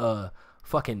you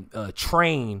fucking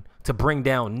train to bring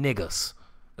down niggas.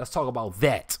 Let's talk about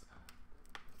that.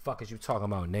 Fuck is you talking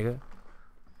about, nigga?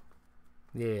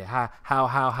 Yeah,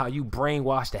 how you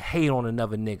brainwash the hate on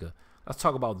another nigga. Let's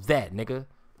talk about that, nigga.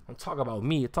 Don't talk about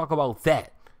me. Talk about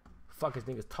that. Fuck is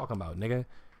niggas talking about, nigga?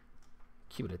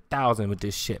 Keep it 1,000 with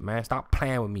this shit, man. Stop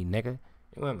playing with me, nigga.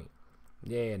 You know what I mean?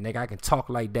 Yeah, nigga, I can talk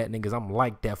like that, niggas. I'm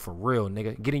like that for real,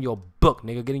 nigga. Get in your book,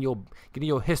 nigga. Get in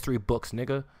your history books,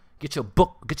 nigga. Get your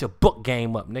book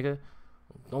game up, nigga.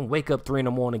 Don't wake up 3 in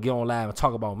the morning, get on live and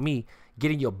talk about me.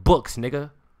 Get in your books,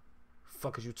 nigga.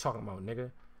 Fuck is you talking about,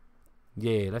 nigga?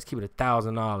 Yeah, let's keep it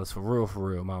 $1,000 for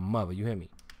real, my mother. You hear me?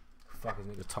 Fuck is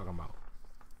nigga talking about?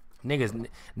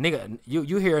 Nigga,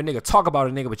 you hear a nigga talk about a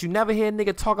nigga, but you never hear a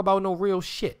nigga talk about no real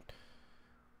shit.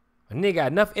 A nigga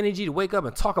got enough energy to wake up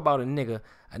and talk about a nigga.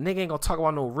 A nigga ain't gonna talk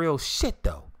about no real shit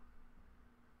though.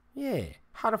 Yeah.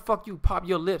 How the fuck you pop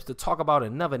your lips to talk about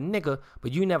another nigga,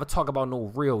 but you never talk about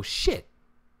no real shit?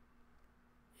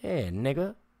 Yeah,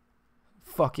 nigga.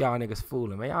 Fuck y'all niggas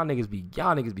fooling, man. Y'all niggas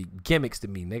be gimmicks to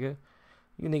me, nigga.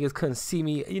 You niggas couldn't see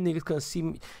me. You niggas couldn't see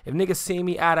me. If niggas see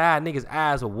me eye to eye, niggas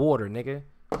eyes are water, nigga.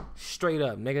 Straight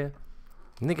up, nigga.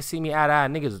 Niggas see me eye to eye,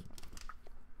 niggas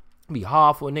be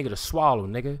hard for a nigga to swallow,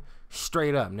 nigga.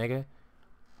 Straight up, nigga.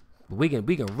 But we can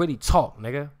really talk,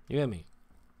 nigga. You hear me?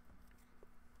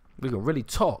 We can really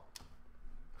talk.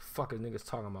 Fuck is niggas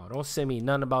talking about? Don't send me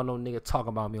nothing about no nigga talking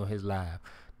about me on his live.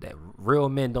 That real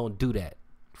men don't do that.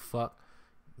 Fuck.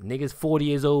 Niggas 40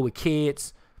 years old with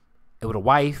kids and with a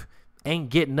wife ain't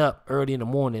getting up early in the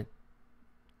morning,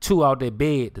 2 out their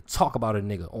bed to talk about a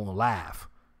nigga on live.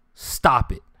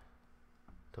 Stop it.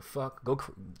 The fuck?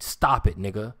 Stop it,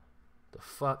 nigga. The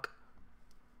fuck?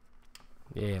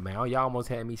 Yeah, man. Y'all almost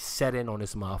had me set in on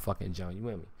this motherfucking junk. You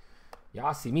hear me?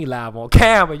 Y'all see me live on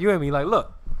camera. You hear me? Like,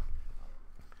 look.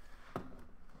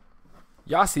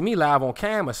 Y'all see me live on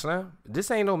camera, son.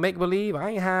 This ain't no make believe.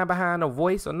 I ain't hiding behind no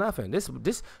voice or nothing.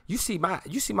 This you see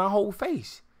my whole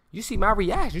face. You see my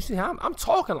reaction. You see how I'm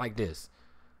talking like this.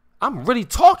 I'm really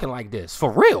talking like this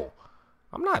for real.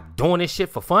 I'm not doing this shit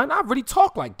for fun. I really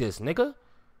talk like this, nigga.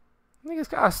 Niggas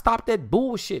gotta stop that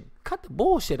bullshit. Cut the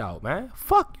bullshit out, man.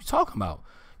 Fuck you talking about.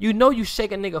 You know you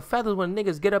shake a nigga feathers when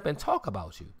niggas get up and talk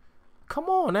about you. Come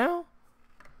on now.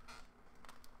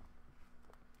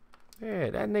 Yeah,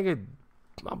 that nigga,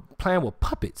 I'm playing with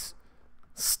puppets.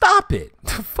 Stop it.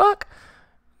 The fuck?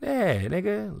 Yeah,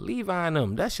 nigga. Levi and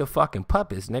them. That's your fucking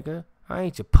puppets, nigga. I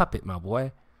ain't your puppet, my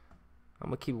boy. I'm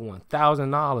gonna keep it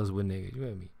 $1,000 with niggas. You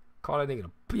hear me? Call that nigga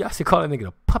y'all say call that nigga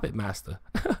the puppet master.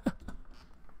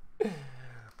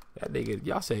 That nigga,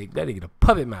 y'all say that nigga the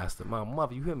puppet master. My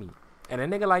mother, you hear me? And a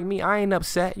nigga like me, I ain't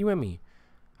upset. You hear me?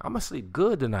 I'ma sleep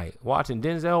good tonight watching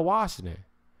Denzel Washington.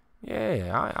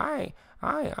 Yeah, I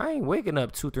ain't waking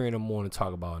up 2, 3 in the morning to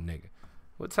talk about a nigga.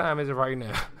 What time is it right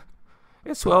now?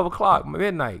 It's 12 o'clock,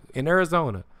 midnight in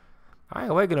Arizona. I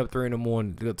ain't waking up 3 in the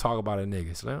morning to talk about a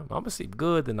nigga, Slim. I'ma sleep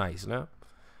good tonight, Slim.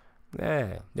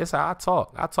 Yeah, that's how I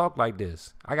talk. I talk like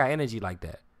this. I got energy like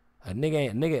that. A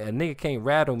nigga can't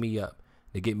rattle me up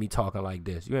to get me talking like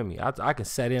this. You hear me? I can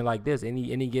set in like this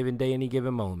any given day, any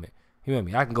given moment. You hear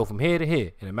me? I can go from here to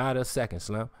here in a matter of seconds,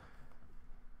 Slim.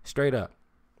 Straight up.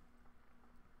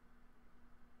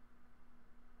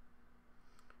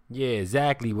 Yeah,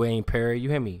 exactly, Wayne Perry. You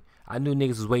hear me? I knew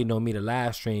niggas was waiting on me to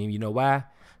live stream. You know why?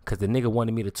 Because the nigga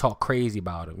wanted me to talk crazy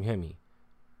about him. You hear me?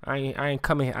 I ain't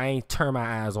come here. I ain't turn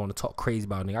my eyes on to talk crazy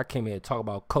about nigga. I came here to talk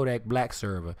about Kodak Black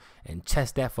server and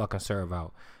test that fucking server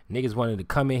out. Niggas wanted to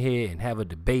come in here and have a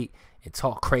debate and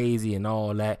talk crazy and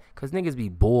all that. Cause niggas be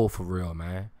bored for real,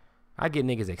 man. I get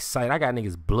niggas excited. I got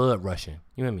niggas blood rushing.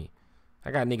 You hear me?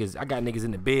 I got niggas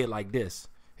in the bed like this.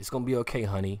 It's gonna be okay,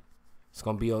 honey. It's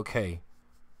gonna be okay.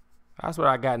 That's what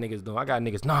I got niggas doing. I got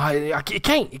niggas. Nah, it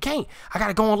can't. I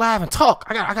gotta go on live and talk.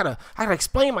 I gotta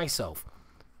explain myself.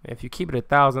 If you keep it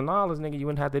 $1,000, nigga, you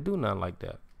wouldn't have to do nothing like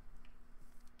that.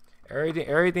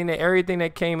 Everything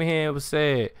that came in here was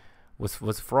said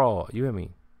was fraud. You hear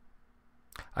me?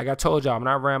 Like I told y'all, when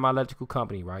I ran my electrical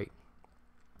company, right?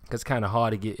 Cause it's kind of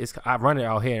hard to get. I run it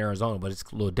out here in Arizona, but it's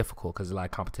a little difficult because there's a lot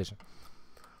of competition.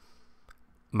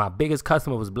 My biggest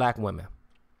customer was black women.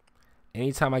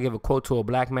 Anytime I give a quote to a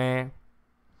black man,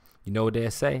 you know what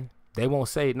they'll say? They won't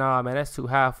say, nah, man, that's too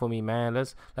high for me, man.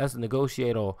 Let's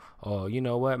negotiate, or you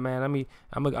know what, man?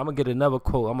 I'm gonna get another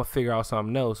quote. I'm gonna figure out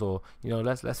something else, or you know,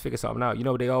 let's figure something out. You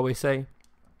know what they always say?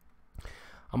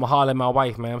 I'm gonna holler at my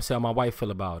wife, man. I'm gonna see how my wife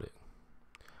feel about it.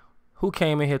 Who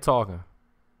came in here talking?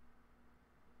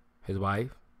 His wife,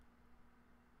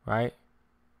 right?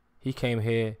 He came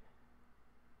here.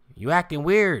 You acting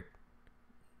weird.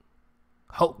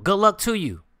 Hope good luck to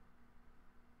you.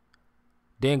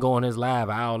 Then go on his live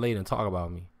an hour later and talk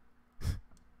about me.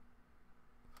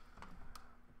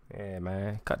 Yeah,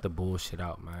 man. Cut the bullshit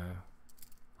out, man.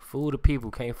 Fool the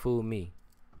people, can't fool me.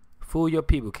 Fool your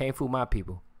people, can't fool my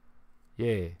people.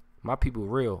 Yeah, my people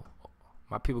real.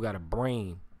 My people got a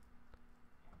brain.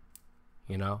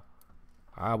 You know?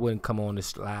 I wouldn't come on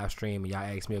this live stream and y'all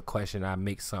ask me a question, I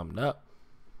make something up.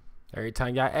 Every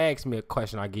time y'all ask me a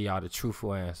question, I give y'all the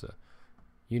truthful answer.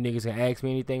 You niggas can ask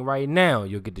me anything right now,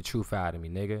 you'll get the truth out of me,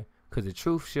 nigga. Because the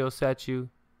truth shall set you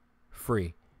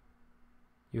free.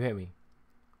 You hear me?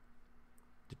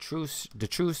 The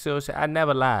truth still said, I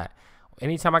never lied.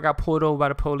 Anytime I got pulled over by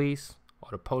the police or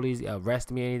the police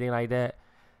arrested me or anything like that,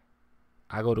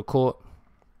 I go to court.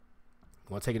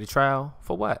 Want to take it to trial?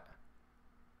 For what?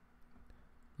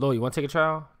 Lord, you want to take a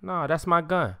trial? No, that's my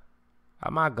gun.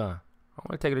 That's my gun. I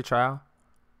want to take it to trial.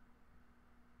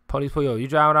 Police pull you over. You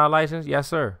driving without a license? Yes,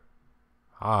 sir.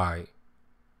 All right.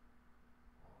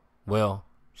 Well,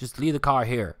 just leave the car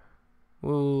here.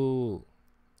 Ooh.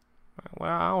 Well,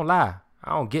 I don't lie.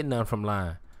 I don't get nothing from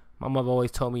lying. My mother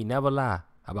always told me never lie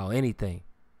about anything.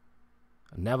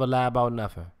 Never lie about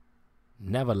nothing.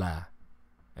 Never lie.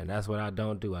 And that's what I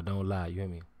don't do. I don't lie. You hear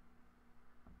me?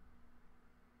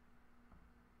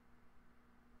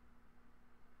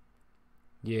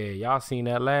 Yeah, y'all seen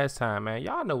that last time, man.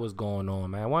 Y'all know what's going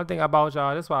on, man. One thing about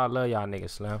y'all, that's why I love y'all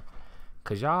niggas, Slim.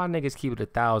 Because y'all niggas keep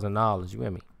it $1,000. You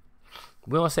hear me?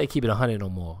 We don't say keep it 100 no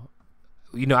more.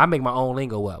 You know, I make my own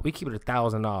lingo up. We keep it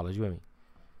 $1,000. You hear me?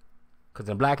 Because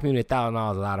in the black community,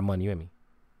 $1,000 is a lot of money. You hear me?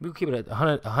 We keep it at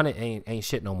 100. 100 ain't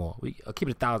shit no more. We keep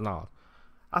it $1,000.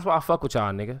 That's why I fuck with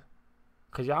y'all, nigga.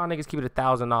 Because y'all niggas keep it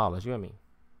 $1,000. You hear me? You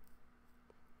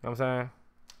know what I'm saying?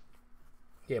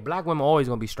 Yeah, black women always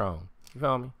going to be strong. You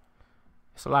feel me?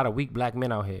 It's a lot of weak black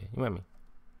men out here. You hear me?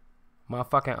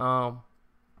 Motherfucking,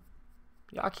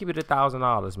 y'all keep it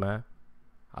 $1,000, man.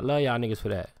 I love y'all niggas for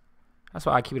that. That's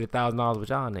why I keep it $1,000 with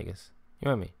y'all niggas. You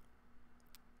hear me?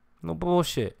 No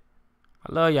bullshit.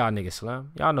 I love y'all niggas,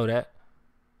 Slim. Y'all know that.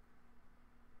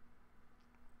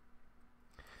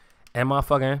 And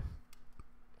motherfucking,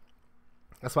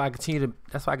 that's why I continue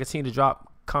to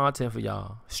drop content for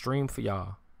y'all, stream for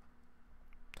y'all.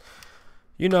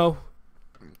 You know,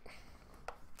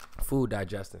 food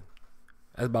digesting.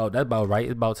 That's about right.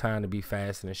 It's about time to be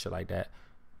fasting and shit like that.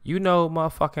 You know,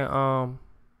 motherfucking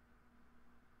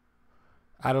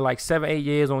out of like 7-8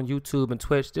 years on YouTube and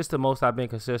Twitch, this the most I've been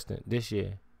consistent this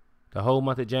year. The whole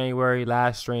month of January,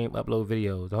 live stream, upload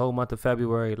videos. The whole month of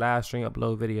February, live stream,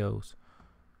 upload videos.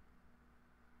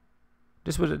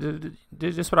 This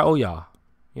what I owe y'all,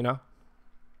 you know?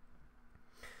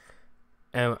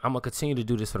 And I'm going to continue to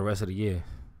do this for the rest of the year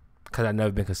because I've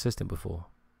never been consistent before.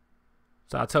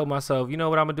 So I told myself, you know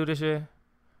what I'm going to do this year?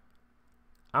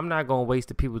 I'm not going to waste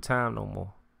the people's time no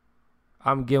more.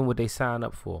 I'm giving what they signed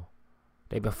up for.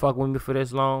 They've been fucking with me for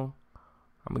this long.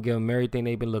 I'm going to give them everything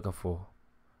they've been looking for.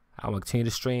 I'm going to continue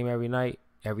to stream every night,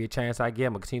 every chance I get.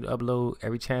 I'm going to continue to upload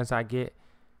every chance I get.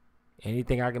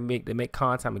 Anything I can make to make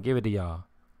content, I'm going to give it to y'all.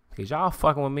 Because y'all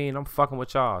fucking with me and I'm fucking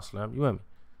with y'all, Slim. You hear me?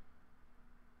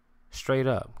 Straight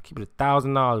up. Keep it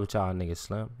 $1,000 with y'all niggas,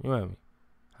 Slim. You hear me?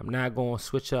 I'm not going to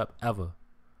switch up ever.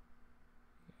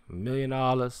 $1 million,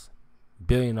 $1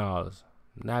 billion. I'm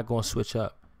not going to switch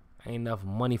up. Ain't enough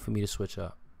money for me to switch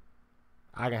up.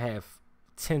 I can have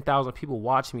 10,000 people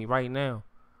watching me right now.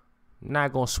 I'm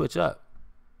not going to switch up.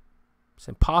 It's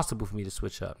impossible for me to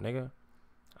switch up, nigga.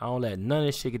 I don't let none of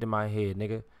this shit get in my head,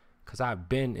 nigga. Because I've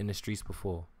been in the streets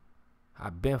before.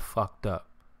 I've been fucked up.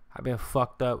 I've been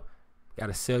fucked up.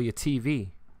 Gotta sell your TV.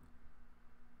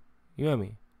 You hear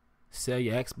me? Sell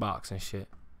your Xbox and shit.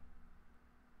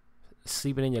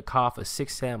 Sleeping in your car for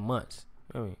 6-7 months.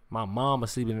 You know what I mean? My mom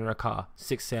was sleeping in her car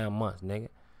 6-7 months, nigga.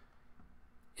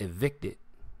 Evicted.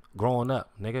 Growing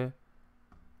up, nigga.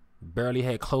 Barely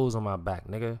had clothes on my back,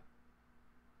 nigga.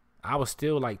 I was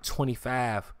still like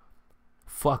 25.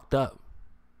 Fucked up.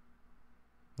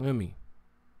 You hear me?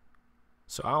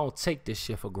 So I don't take this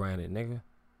shit for granted, nigga.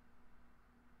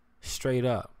 Straight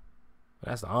up.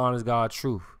 That's the honest God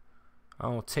truth. I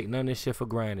don't take none of this shit for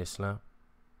granted, Slim.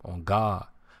 On God.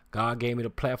 God gave me the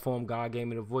platform. God gave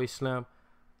me the voice, Slim.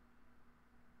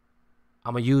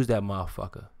 I'm going to use that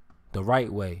motherfucker the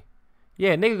right way.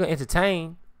 Yeah, nigga gonna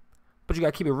entertain, but you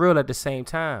got to keep it real at the same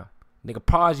time. Nigga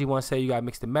Prodigy once said you got to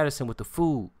mix the medicine with the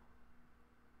food.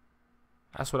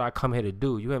 That's what I come here to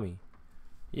do. You hear me?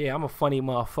 Yeah, I'm a funny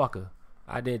motherfucker.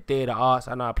 I did theater arts.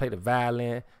 I know I play the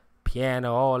violin,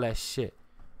 piano, all that shit.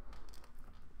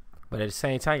 But at the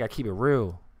same time, you gotta keep it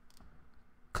real.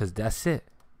 Cause that's it.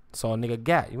 That's all nigga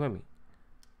got. You with me?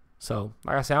 So,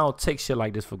 like I said, I don't take shit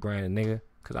like this for granted, nigga.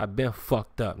 Cause I been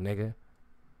fucked up, nigga.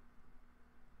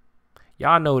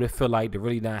 Y'all know what it feel like to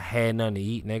really not have nothing to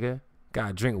eat, nigga.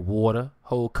 Gotta drink water,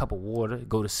 whole cup of water,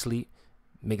 go to sleep,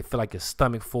 make it feel like your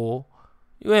stomach full.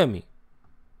 You hear me?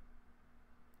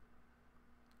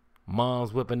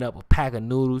 Mom's whipping up a pack of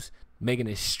noodles, making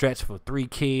it stretch for 3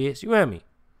 kids. You hear me?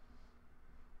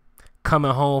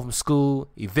 Coming home from school,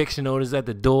 eviction notice at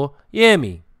the door. You hear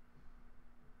me?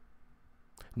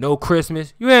 No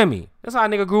Christmas. You hear me? That's how a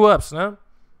nigga grew up, son.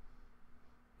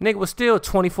 Nigga was still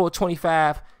 24,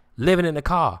 25, living in the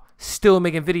car, still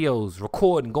making videos,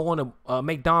 recording, going to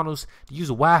McDonald's to use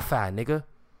a Wi-Fi, nigga.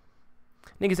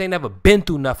 Niggas ain't never been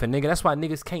through nothing, nigga. That's why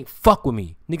niggas can't fuck with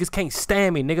me. Niggas can't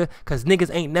stand me, nigga, because niggas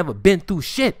ain't never been through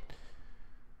shit.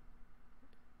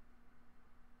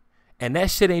 And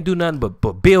that shit ain't do nothing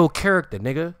but build character,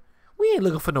 nigga. We ain't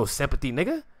looking for no sympathy,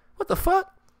 nigga. What the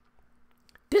fuck?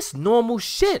 This normal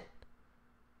shit.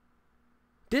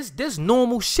 This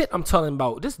normal shit I'm talking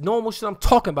about. This normal shit I'm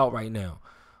talking about right now.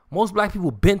 Most black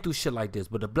people been through shit like this.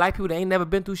 But the black people that ain't never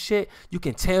been through shit, you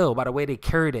can tell by the way they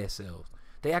carry themselves.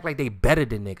 They act like they better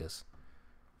than niggas.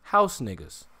 House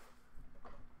niggas.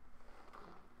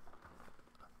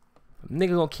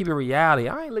 Nigga gonna keep it reality.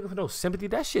 I ain't looking for no sympathy.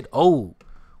 That shit old.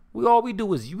 All we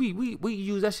do is we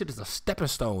use that shit as a stepping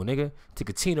stone, nigga, to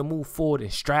continue to move forward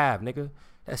and strive, nigga.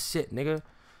 That's it, nigga.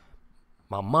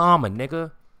 My mama,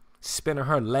 nigga, spending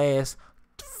her last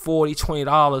 $40,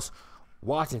 $20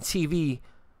 watching TV,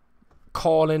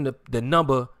 calling the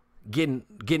number,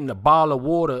 getting a bottle of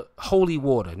water, holy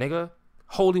water, nigga.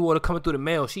 Holy water coming through the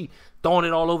mail. She throwing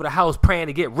it all over the house, praying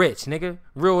to get rich, nigga.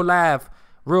 Real live,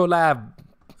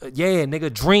 yeah,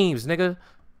 nigga. Dreams, nigga.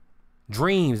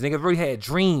 Dreams, nigga. Really had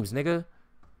dreams, nigga.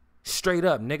 Straight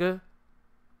up, nigga.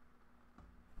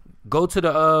 Go to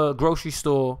the grocery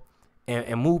store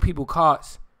and move people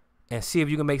carts and see if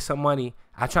you can make some money.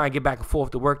 I try and get back and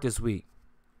forth to work this week.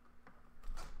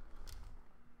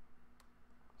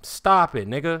 Stop it,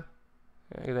 nigga.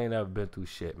 Niggas ain't never been through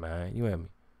shit, man. You hear me?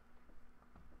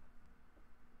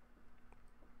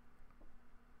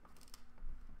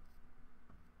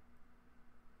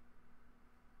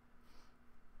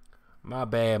 My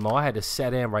bad, Mo. I had to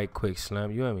set in right quick,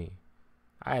 Slim. You hear me?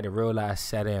 I had to realize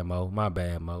set in, Mo. My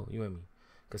bad, Mo. You hear me?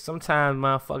 Cause sometimes,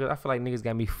 motherfuckers, I feel like niggas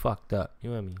got me fucked up.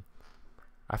 You hear me?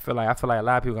 I feel like a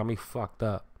lot of people got me fucked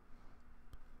up.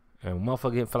 And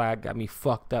motherfucker feel like I got me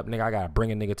fucked up, nigga. I gotta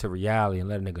bring a nigga to reality and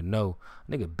let a nigga know.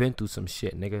 Nigga been through some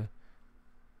shit, nigga.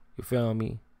 You feel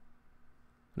me?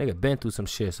 Nigga been through some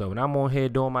shit. So when I'm on here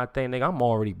doing my thing, nigga, I'm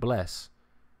already blessed.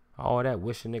 All that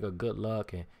wishing nigga good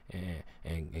luck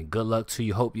and good luck to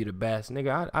you, hope you the best.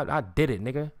 Nigga, I did it,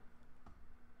 nigga.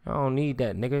 I don't need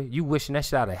that, nigga. You wishing that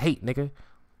shit out of hate, nigga.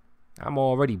 I'm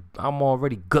already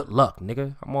good luck,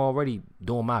 nigga. I'm already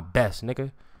doing my best,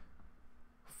 nigga.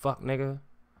 Fuck, nigga.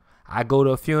 I go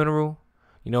to a funeral,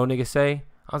 you know what niggas say?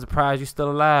 I'm surprised you still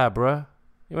alive, bruh.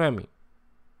 You hear me?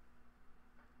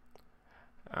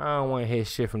 I don't want to hear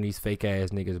shit from these fake ass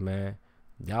niggas, man.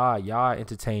 Y'all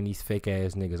entertain these fake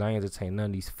ass niggas. I ain't entertain none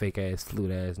of these fake ass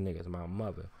flute ass niggas. My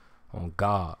mother. On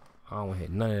God. I don't want to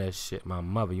hear none of that shit. My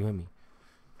mother, you hear me?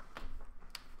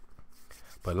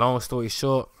 But long story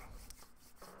short,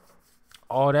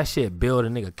 all that shit build a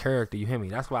nigga character, you hear me?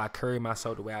 That's why I carry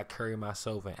myself the way I carry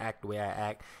myself and act the way I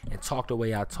act and talk the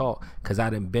way I talk. Cause I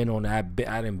done been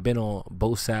on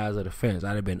both sides of the fence.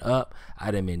 I done been up, I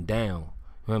done been down.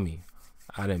 You hear me?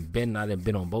 I done been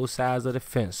on both sides of the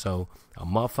fence. So a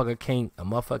motherfucker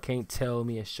can't tell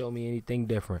me and show me anything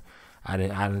different. I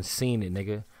done seen it,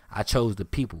 nigga. I chose the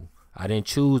people. I didn't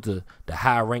choose the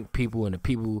high ranked people and the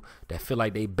people that feel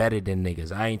like they better than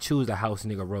niggas. I ain't choose the house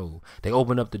nigga role. They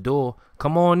opened up the door.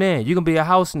 Come on in. You can be a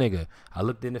house nigga. I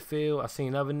looked in the field. I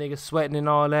seen other niggas sweating and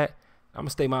all that. I'm gonna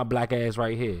stay my black ass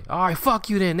right here. All right, fuck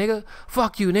you then, nigga.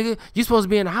 Fuck you, nigga. You supposed to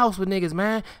be in the house with niggas,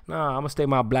 man. Nah, I'm gonna stay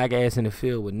my black ass in the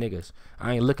field with niggas.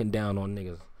 I ain't looking down on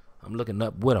niggas. I'm looking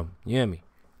up with them. You hear me?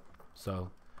 So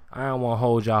I don't want to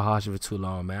hold y'all hostage for too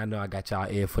long, man. I know I got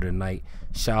y'all ear for the night.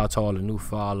 Shout out to all the new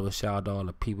followers. Shout out to all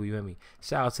the people. You hear me?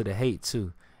 Shout out to the hate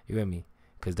too. You hear me?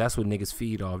 Cause that's what niggas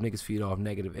feed off. Niggas feed off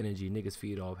negative energy. Niggas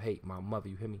feed off hate. My mother,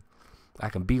 you hear me? I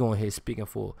can be on here speaking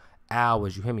for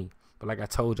hours. You hear me? But like I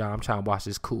told y'all, I'm trying to watch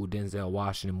this cool Denzel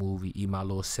Washington movie, eat my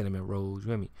little cinnamon rolls, you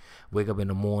hear me? Wake up in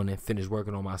the morning, finish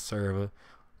working on my server,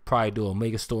 probably do a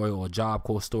mega story or a Job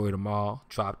Corps story tomorrow,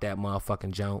 drop that motherfucking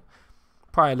jump,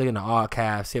 Probably look in the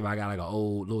archives, see if I got like an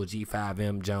old little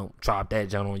G5M jump. Drop that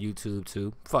jump on YouTube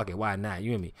too. Fuck it, why not?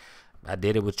 You hear me? I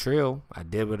did it with Trill. I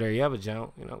did it with every other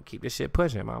jump. You know, keep this shit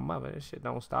pushing. My mother, this shit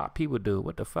don't stop. People do.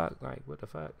 What the fuck? Like, what the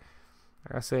fuck?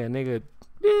 Like I said, nigga,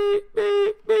 beep,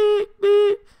 beep, beep,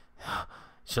 beep.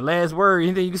 It's your last word.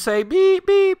 Anything you can say, beep,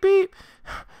 beep, beep.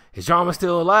 Is Drama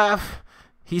still alive?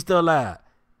 He's still alive.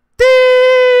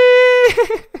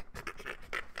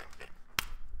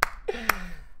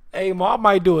 Hey, Ma, I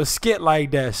might do a skit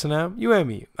like that, Slim. You hear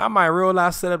me? I might real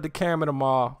life set up the camera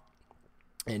tomorrow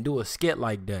and do a skit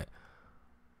like that.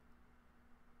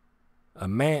 A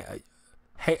man,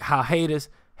 how haters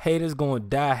gonna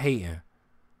die hating.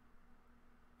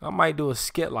 I might do a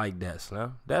skit like that,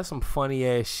 Slim. That's some funny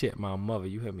ass shit, my mother.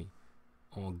 You hear me?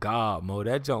 On God, Mo,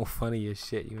 that junk funny as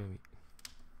shit. You hear me?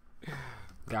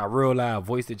 Got real live,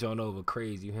 voice the joint over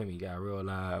crazy. You hear me? Got real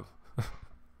live.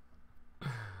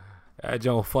 That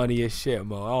joint funny as shit,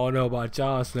 Mo. I don't know about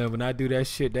y'all, Slim. When I do that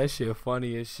shit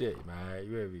funny as shit, man.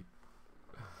 You hear me?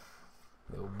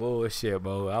 No bullshit,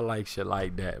 Mo. I like shit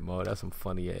like that, Mo. That's some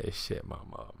funny ass shit, my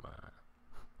mom, man.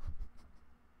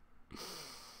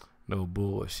 No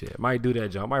bullshit. Might do that,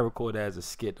 John. Might record that as a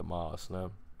skit tomorrow,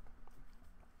 Slim.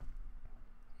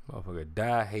 Motherfucker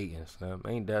die hating, Slim.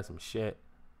 Ain't that some shit?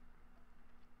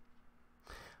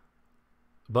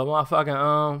 But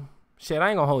motherfucking, shit, I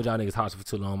ain't gonna hold y'all niggas hostage for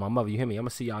too long. My mother, you hear me? I'm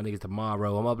gonna see y'all niggas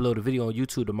tomorrow. I'm gonna upload a video on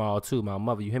YouTube tomorrow too. My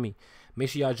mother, you hear me? Make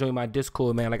sure y'all join my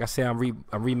Discord, man. Like I said, I'm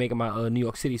remaking my New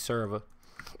York City server.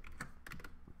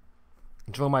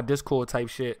 Join my Discord type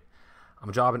shit.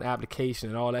 I'm dropping application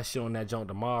and all that shit on that joint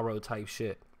tomorrow type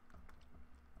shit.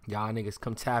 Y'all niggas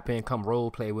come tap in, come role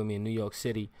play with me in New York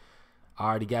City. I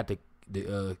already got and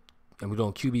we're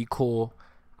doing QB Core.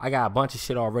 I got a bunch of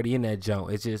shit already in that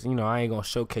joint. It's just, you know, I ain't gonna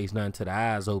showcase nothing till the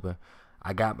eyes open.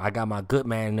 I got my good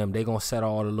man in them. They gonna set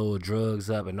all the little drugs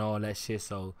up and all that shit.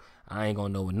 So I ain't gonna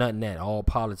know with nothing that. All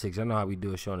politics. I know how we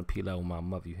do a show on the P level with my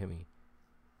mother. You hear me?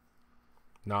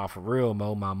 Nah, for real,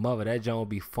 Mo. My mother, that joint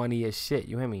be funny as shit.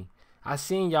 You hear me? I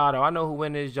seen y'all though. I know who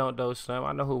win this joint though, Slim.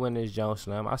 I know who win this joint,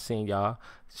 Slim. I seen y'all.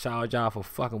 Shout out y'all for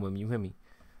fucking with me. You hear me?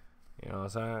 You know what I'm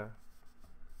saying?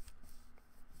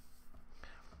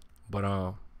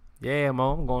 But yeah,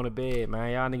 Mo, I'm going to bed,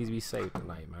 man. Y'all niggas be safe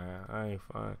tonight, man. I ain't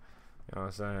fine. You know what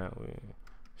I'm saying?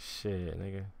 Shit,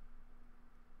 nigga.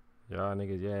 Y'all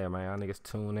niggas, yeah, man. Y'all niggas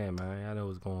tune in, man. Y'all know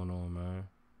what's going on, man.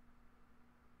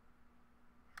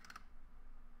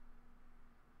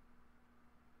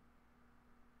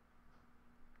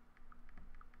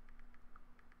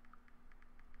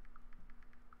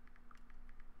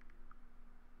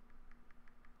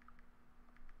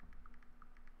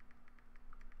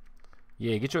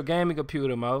 Yeah, get your gaming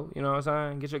computer, Mo. You know what I'm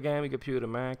saying? Get your gaming computer,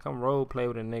 man. Come role play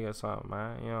with a nigga or something,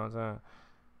 man. You know what I'm saying?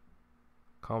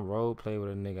 Come role play with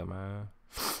a nigga, man.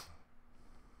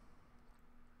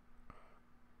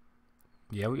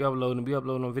 Yeah, we uploading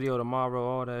a video tomorrow,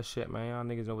 all that shit, man. Y'all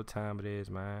niggas know what time it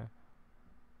is, man.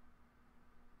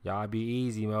 Y'all be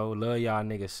easy, Mo. Love y'all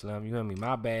niggas, Slim. You hear me?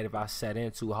 My bad if I set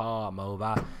in too hard, Mo.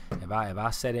 If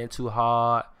I set in too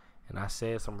hard and I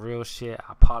said some real shit,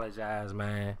 I apologize,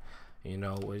 man. You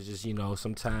know, it's just, you know,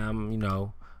 sometimes, you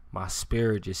know, my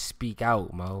spirit just speak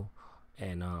out, Mo.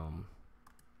 And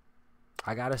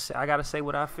I gotta say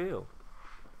what I feel.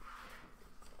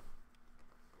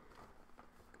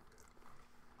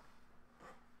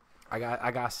 I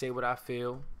gotta say what I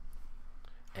feel.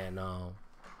 And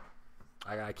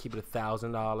I gotta keep it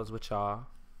 $1,000 with y'all.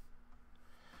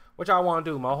 What y'all want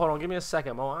to do, Mo? Hold on, give me a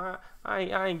second, Mo. I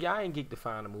ain't geeked to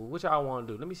find a move. What y'all want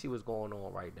to do? Let me see what's going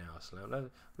on right now, Slim.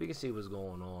 We can see what's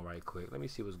going on right quick. Let me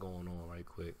see what's going on right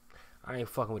quick. I ain't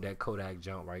fucking with that Kodak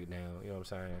jump right now. You know what I'm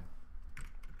saying?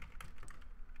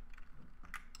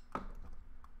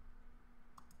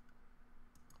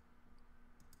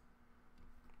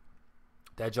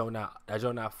 That joint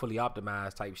not fully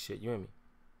optimized type shit. You hear me?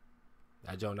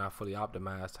 That joint not fully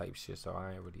optimized type shit. So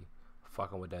I ain't really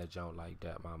fucking with that joint like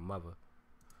that, my mother.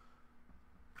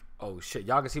 Oh shit,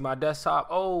 y'all can see my desktop.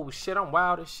 Oh shit, I'm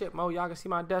wild as shit, Mo. Y'all can see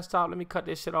my desktop. Let me cut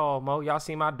this shit off, Mo. Y'all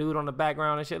see my dude on the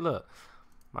background and shit. Look,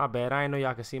 my bad. I ain't know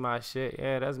y'all can see my shit.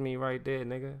 Yeah, that's me right there,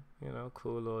 nigga. You know,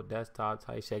 cool little desktop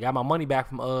type shit. Got my money back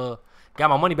from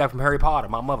Harry Potter.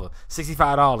 My mother,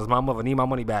 $65. My mother need my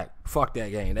money back. Fuck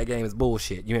that game. That game is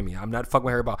bullshit. You hear me? I'm not fucking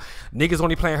with Harry Potter. Niggas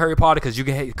only playing Harry Potter because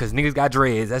niggas got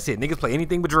dreads. That's it. Niggas play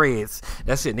anything but dreads.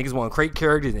 That's it. Niggas want to create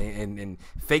characters and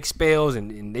fake spells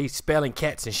and they spelling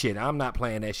cats and shit. I'm not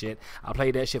playing that shit. I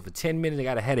played that shit for 10 minutes and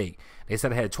got a headache. They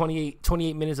said I had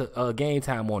 28 minutes of game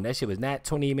time on. That shit was not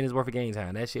 28 minutes worth of game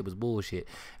time. That shit was bullshit.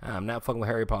 I'm not fucking with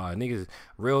Harry Potter.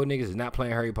 Real niggas is not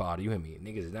playing Harry Potter. You hear me?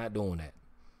 Niggas is not doing that.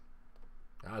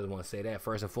 I just want to say that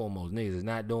first and foremost. Niggas is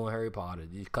not doing Harry Potter.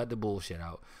 Just cut the bullshit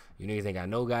out. You niggas ain't got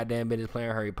no goddamn business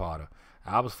playing Harry Potter.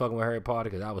 I was fucking with Harry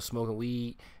Potter because I was smoking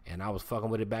weed and I was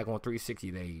fucking with it back on 360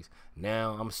 days.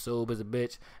 Now I'm sober as a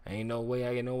bitch. Ain't no way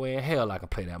in hell I can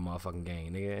play that motherfucking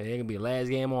game, nigga. It ain't gonna be the last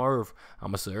game on earth.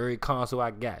 I'ma sell every console I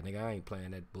got, nigga. I ain't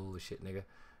playing that bullshit, nigga.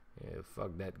 Yeah,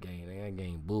 fuck that game. Nigga. That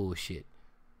game bullshit.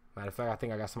 Matter of fact, I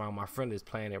think I got somebody on my friend that's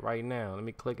playing it right now. Let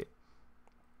me click it.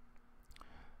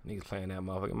 Niggas playing that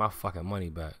motherfucker. Get my fucking money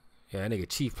back. Yeah, that nigga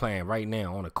Chief playing right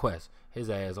now on a quest. His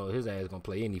ass gonna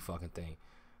play any fucking thing.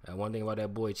 One thing about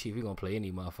that boy Chief, he gonna play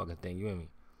any motherfucking thing. You hear me?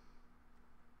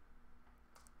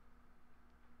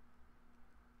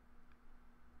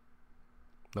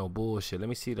 No bullshit. Let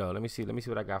me see though. Let me see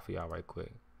what I got for y'all right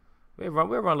quick. We'll run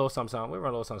a little something. You know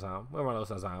what I'm saying?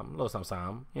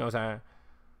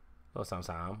 Little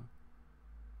something.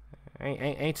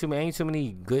 Ain't too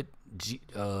many good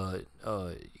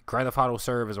Grand Theft Auto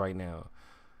servers right now.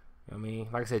 You know what I mean?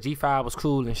 Like I said, G5 was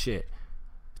cool and shit.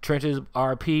 Trenches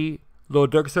RP, Lil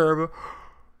Durk server.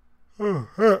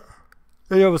 That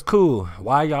was cool.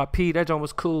 YRP, that joint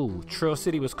was cool. Trail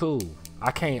City was cool.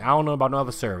 I don't know about no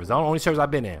other servers. The only servers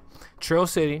I've been in. Trail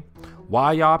City,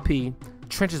 YRP,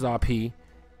 Trenches RP,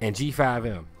 and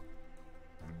G5M.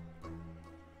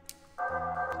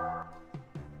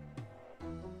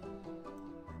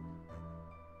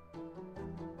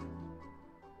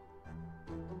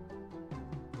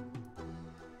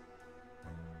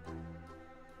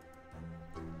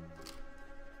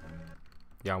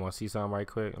 Y'all want to see something right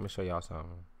quick? Let me show y'all something.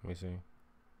 Let me see.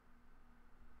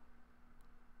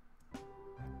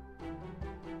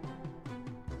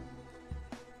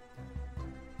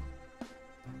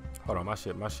 Hold on, my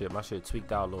shit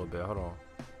tweaked out a little bit. Hold on.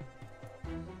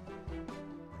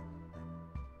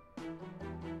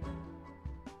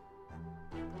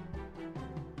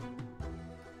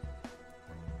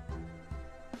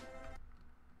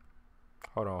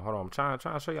 Hold on. I'm trying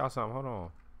to show y'all something. Hold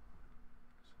on.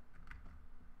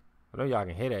 I know y'all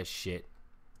can hear that shit.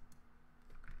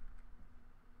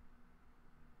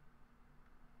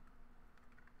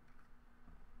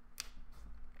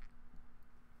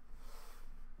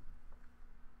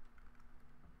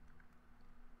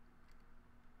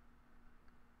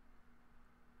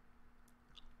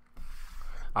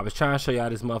 I was trying to show y'all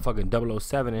this motherfucking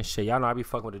 007 and shit. Y'all know I be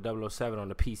fucking with the 007 on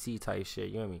the PC type shit.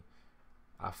 You know what I mean?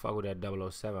 I fuck with that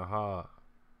 007 hard.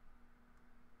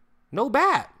 No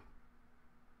bad.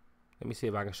 Let me see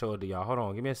if I can show it to y'all. Hold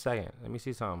on. Give me a second. Let me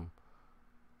see something.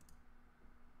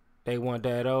 They want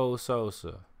that old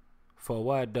Sosa. For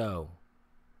what, though?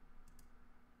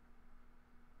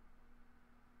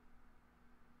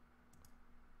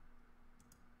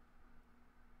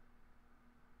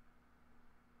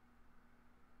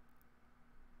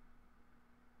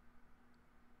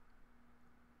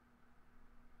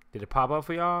 Did it pop up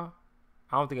for y'all?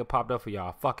 I don't think it popped up for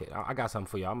y'all. Fuck it. I got something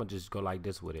for y'all. I'm going to just go like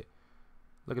this with it.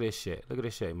 Look at this shit. Look at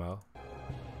this shit, Mo.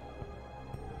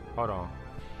 Hold on.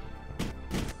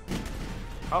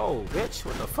 Oh, bitch.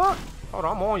 What the fuck? Hold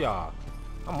on. I'm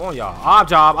on y'all. Odd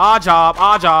job.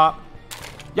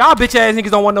 Y'all bitch ass niggas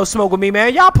don't want no smoke with me,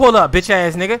 man. Y'all pull up, bitch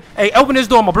ass nigga. Hey, open this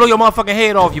door. I'm gonna blow your motherfucking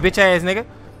head off, you bitch ass nigga.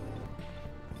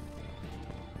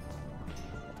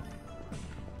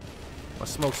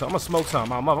 I'm gonna smoke some.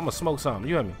 My mother, I'm gonna smoke some.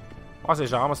 You hear me? Watch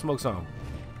this, y'all. I'm gonna smoke some.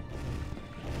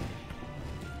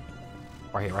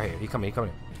 Right here. He coming.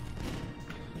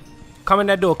 Come in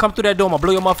that door. Come through that door. I'm gonna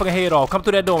blow your motherfucking head off. Come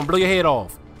through that door and blow your head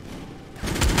off.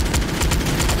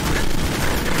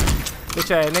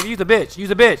 Bitch ass nigga.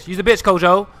 Use a bitch,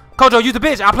 Kojo. Kojo, use a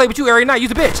bitch. I play with you every night.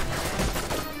 Use a bitch.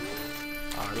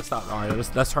 Alright, let's stop.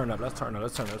 Alright, let's turn up. Let's turn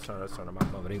up. My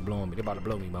mother, they blowing me. They about to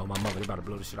blow me, Mo. My mother, they about to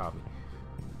blow the shit off me.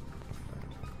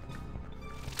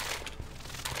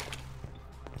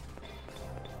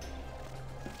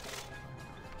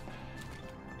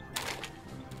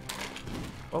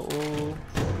 Uh-oh.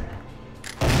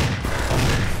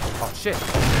 Oh, shit.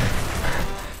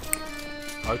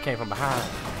 Oh, he came from behind.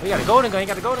 Oh, he got a golden gun. He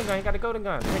got a golden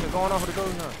gun. This nigga going off with a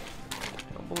golden gun.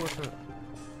 No bullshit.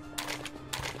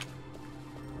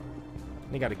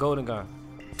 He got a golden gun.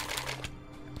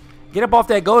 Get up off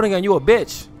that golden gun. You a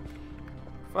bitch.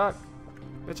 Fuck.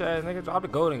 Bitch ass nigga. Drop the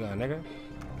golden gun, nigga.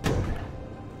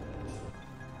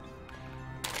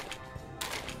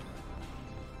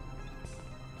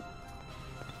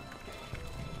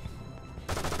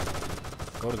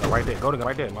 Golden gun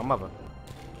right there, my mother.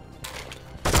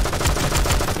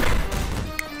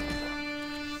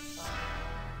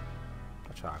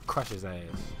 I try to crush his ass.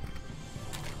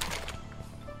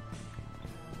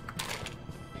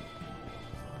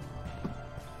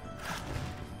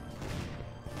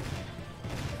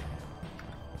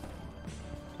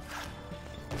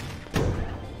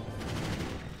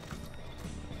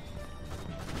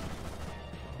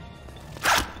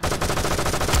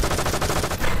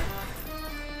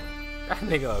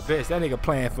 nigga a bitch. That nigga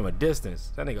playing from a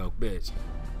distance. That nigga a bitch.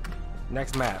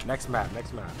 Next map. Next map.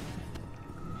 Next map.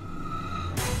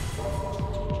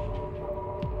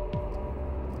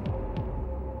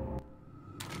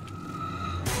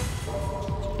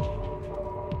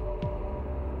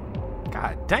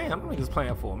 God damn, niggas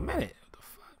playing for a minute. What the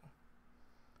fuck?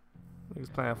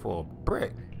 Niggas playing for a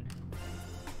brick.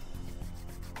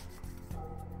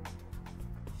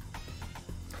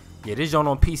 Yeah, this joint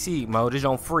on PC mode. This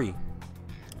joint free.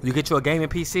 You get you a gaming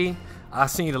PC. I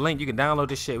seen you the link. You can download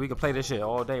this shit. We can play this shit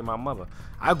all day. My mother.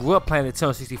 I grew up playing the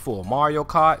Nintendo 64. Mario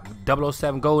Kart,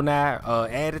 007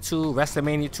 GoldenEye, Attitude,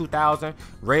 WrestleMania 2000,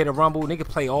 Ready to Rumble. Nigga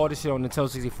play all this shit on Nintendo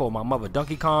 64. My mother.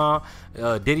 Donkey Kong,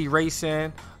 Diddy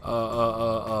Racing,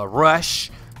 Rush.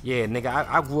 Yeah, nigga,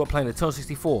 I grew up playing the Nintendo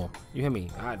 64. You hear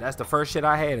me? That's the first shit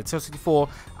I had. Nintendo 64.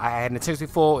 I had Nintendo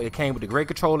 64. It came with the great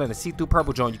controller and the see-through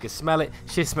purple joint. You can smell it.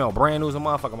 Shit smell brand new as a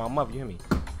motherfucker. My mother, you hear me?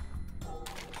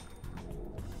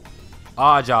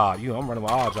 Odd job. I'm running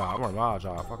my odd job. I'm running my odd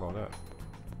job. Fuck all that.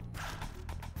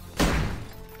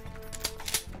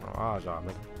 Odd job,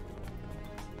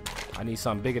 nigga. I need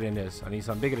something bigger than this. I need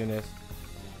something bigger than this.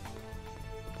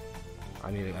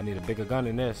 I need a bigger gun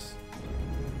than this.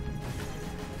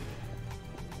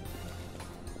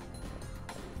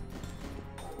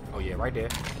 Oh yeah, right there.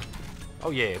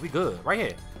 Oh yeah, we good. Right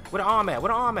here. Where the arm at? Where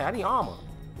the arm at? I need armor.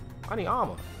 I need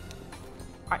armor.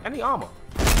 I need armor.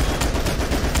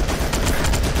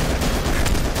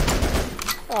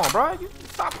 Come on, bro. You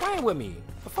stop playing with me.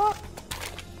 The fuck?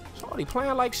 Shorty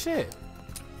playing like shit.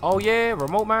 Oh yeah,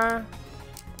 remote mine.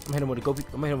 I'm hitting with the Go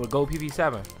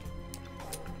PP7.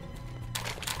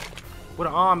 Where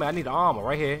the arm at? I need the armor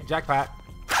right here. Jackpot.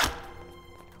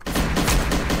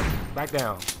 Back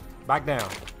down. Back down.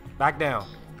 Back down.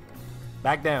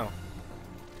 Back down.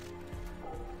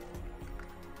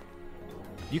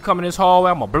 You come in this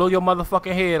hallway, I'm gonna blow your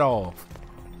motherfucking head off.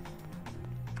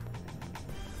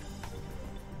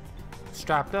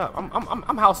 Strapped up.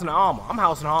 I'm housing the armor. I'm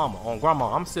housing the armor on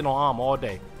grandma. I'm sitting on armor all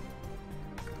day.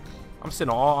 I'm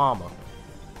sitting on all armor.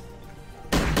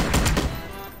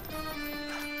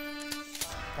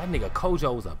 That nigga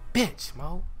Kojo's a bitch,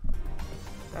 Mo.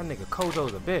 That nigga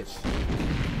Kojo's a bitch.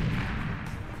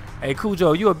 Hey,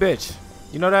 Kujo, you a bitch.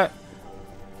 You know that?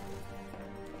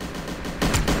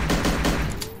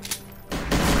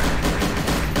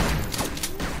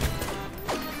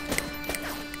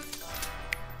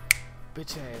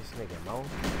 Bitch ass nigga, Mo.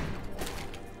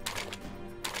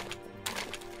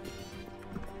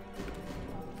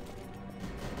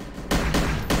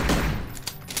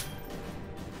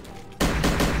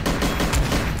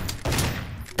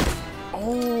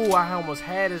 Oh, I almost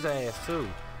had his ass too.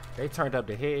 They turned up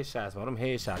the headshots, man. Them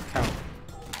headshots count.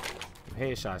 Them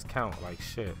headshots count like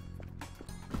shit.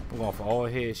 I'm going for all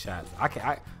headshots.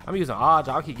 I'm using odd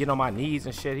job. I keep getting on my knees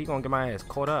and shit. He gonna get my ass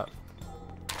caught up.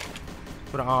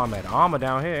 Where the armor at? The armor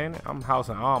down here, ain't it? I'm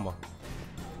housing armor.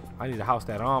 I need to house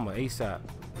that armor ASAP.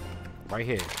 Right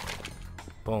here.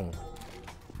 Boom.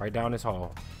 Right down this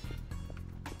hall.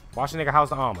 Watch the nigga house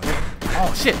the armor.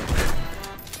 Oh shit.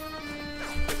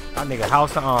 That nigga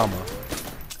house the armor.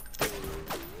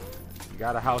 You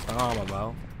gotta house the armor,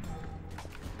 bro.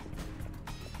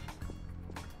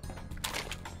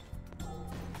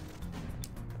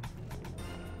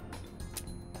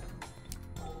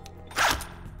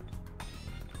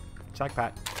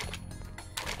 Jackpot.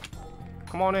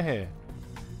 Come on in here.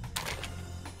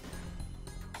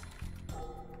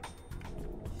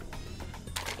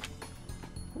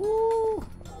 Woo.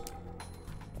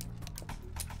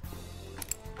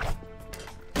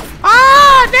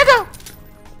 Ah, nigga!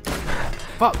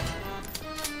 Fuck.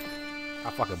 I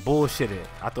fucking bullshitted.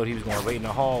 I thought he was gonna wait in the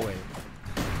hallway.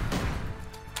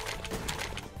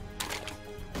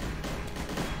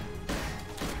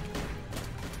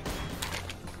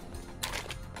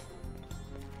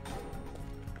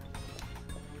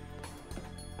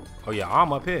 Oh yeah,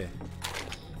 I'm up here.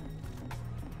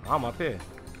 I'm up here.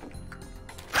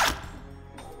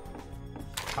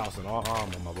 House and all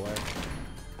armor, my boy.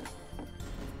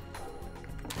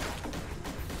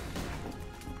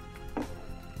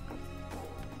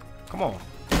 Come on.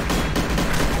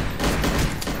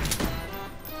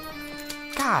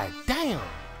 God damn.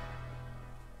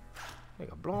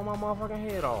 Nigga blowing my motherfucking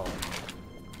head off.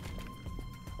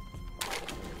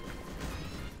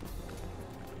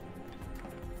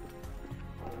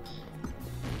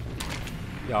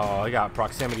 Y'all, he got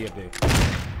proximity up there.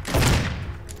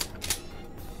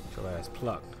 Your ass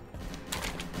plucked.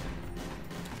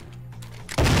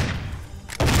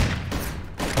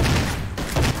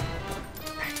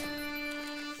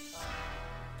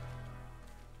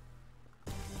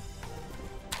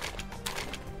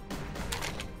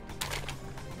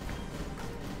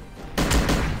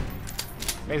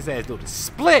 Made his ass do the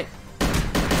split.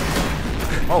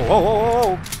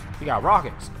 Oh. He got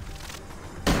rockets.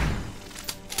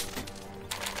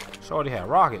 Shorty had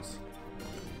rockets.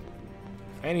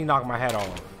 And he knocked my head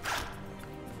off.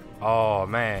 Oh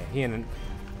man, he in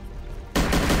the...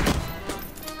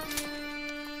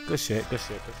 Good shit.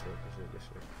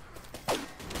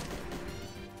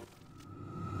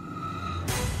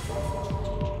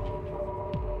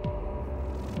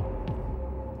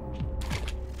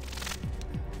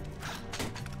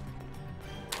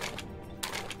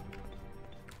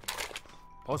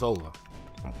 Oh, it's over.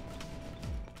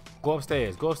 Go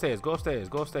upstairs.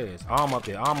 Arm up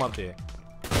there.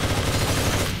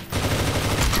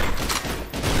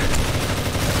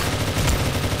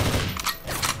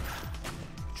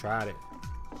 Tried it.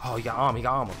 Oh, he got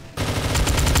armor.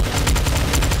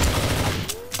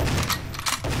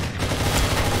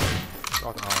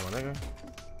 Drop the armor, nigga.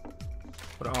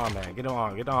 Put the arm, man. Get the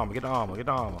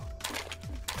armor.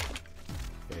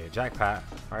 Yeah, jackpot.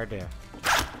 Right there.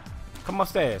 Come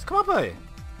upstairs. Come up here.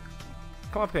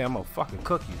 I'm gonna fucking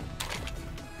cook you.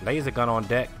 Laser gun on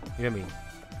deck. You hear me?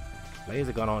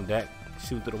 Laser gun on deck.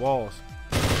 Shoot through the walls.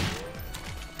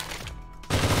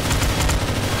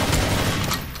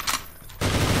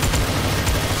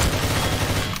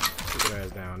 Shoot your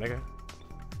ass down, nigga.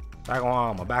 Back on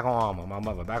armor. My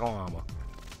mother, back on armor.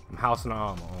 I'm housing the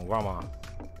armor on grandma.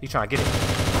 He trying to get it.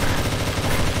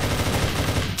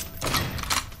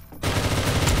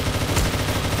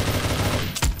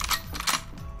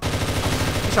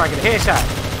 Trying to get a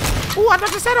headshot. Ooh, I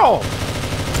knocked his head off.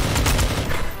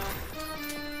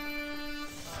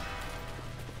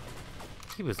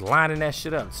 He was lining that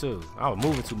shit up too. I was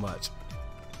moving too much.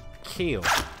 Kill.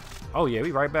 Oh yeah,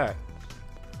 we right back.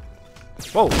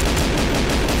 Whoa.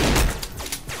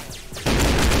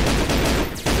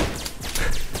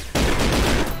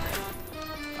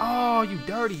 Oh, you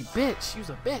dirty bitch. You's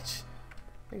a bitch.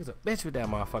 Nigga's a bitch with that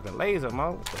motherfucking laser,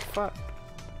 mo. What the fuck?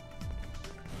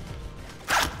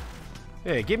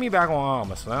 Yeah, get me back on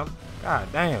armor, Slim.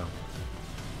 God damn.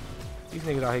 These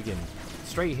niggas out here getting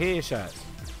straight headshots.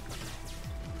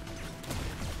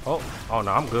 Oh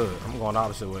no, I'm good. I'm going the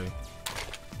opposite way.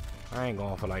 I ain't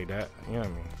going for like that. You know what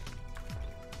I mean?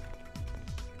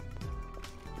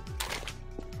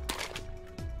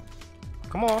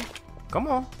 Come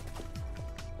on.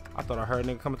 I thought I heard a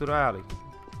nigga coming through the alley.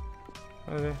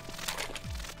 Okay.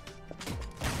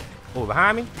 Oh,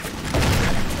 behind me?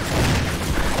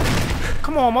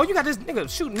 Come on, Mo. You got this nigga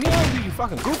shooting me at you, you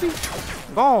fucking goofy.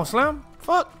 Go on, Slim.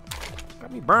 Fuck.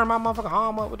 Got me burn my motherfucking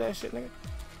arm up with that shit, nigga.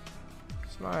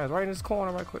 Slides right in this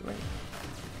corner right quick, nigga.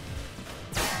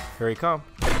 Here he come.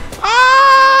 Ah!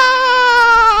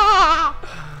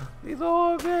 He's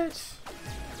all bitch.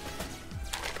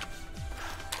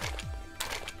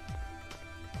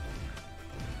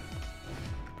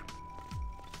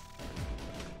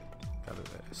 Got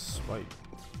that swipe.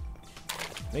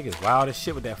 Niggas wild as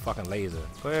shit with that fucking laser.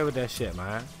 Go ahead with that shit,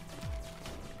 man.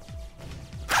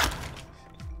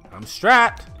 I'm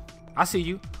strapped. I see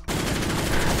you.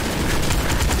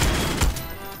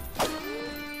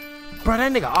 Bro,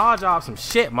 that nigga odd job some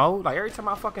shit, Mo. Like every time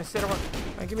I fucking sit around,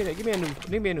 like, give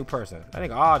me a new person. That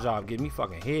nigga odd job give me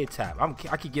fucking head tap.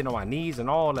 I keep getting on my knees and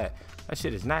all that. That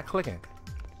shit is not clicking.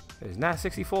 It's not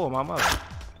 64, my mother.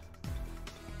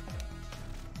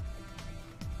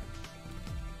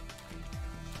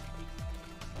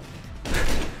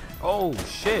 Oh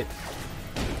shit.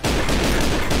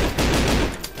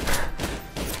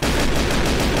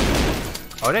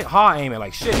 Oh, they hard aiming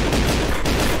like shit.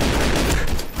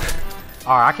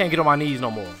 Alright, I can't get on my knees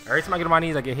no more. Every time I get on my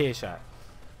knees, I get headshot.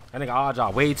 That nigga odd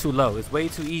job way too low. It's way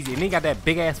too easy. And he got that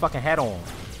big ass fucking hat on.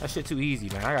 That shit too easy,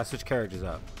 man. I gotta switch characters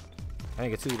up. That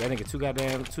nigga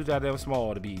too goddamn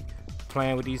small to be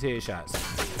playing with these headshots.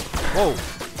 Whoa.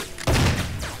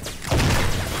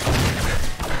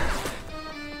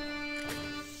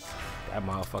 That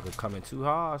motherfucker coming too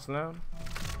hard, Slim.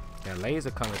 That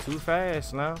laser coming too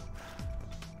fast, Slim.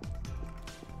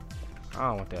 I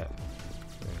don't want that.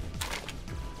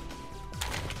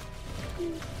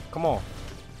 Come on.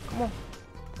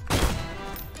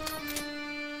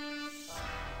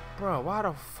 Bro, why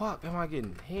the fuck am I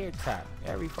getting head tapped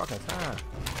every fucking time?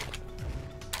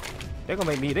 They gonna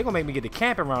make me get the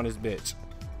camp around this bitch.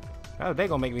 That's what they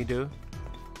gonna make me do.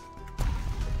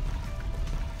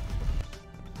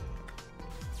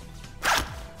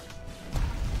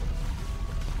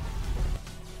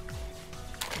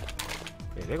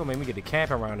 Yeah, they gonna make me get the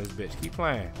camp around this bitch. Keep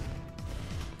playing.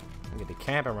 Get the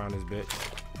camp around this bitch.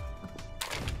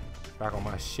 Back on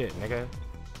my shit, nigga.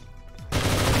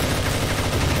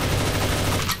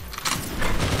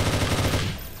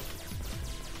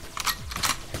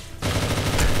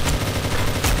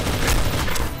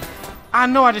 I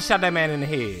know I just shot that man in the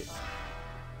head.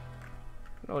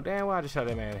 No, damn well I just shot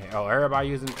that man in the head. Oh, everybody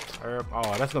using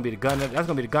oh, that's gonna be the gun. That's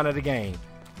gonna be the gun of the game.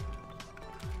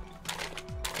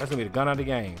 That's gonna be the gun of the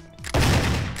game.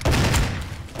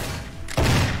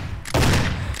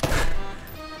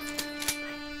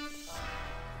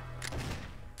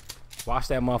 Watch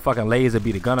that motherfucking laser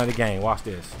be the gun of the game. Watch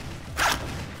this.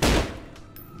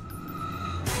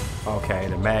 Okay,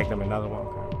 the Magnum, another one.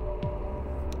 Okay.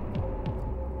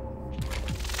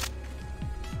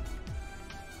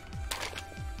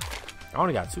 I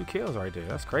only got 2 kills right there.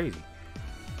 That's crazy.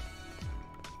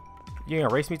 You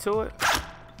gonna race me to it?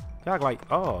 Y'all like,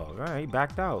 oh, man, he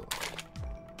backed out.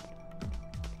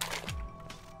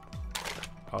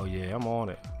 Oh yeah, I'm on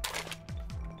it.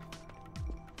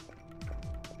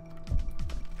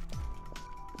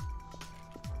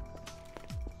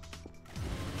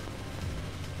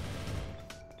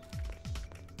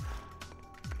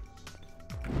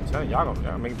 Y'all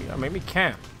gonna make me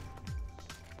camp.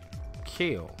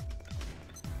 Kill.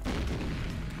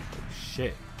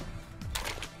 Shit.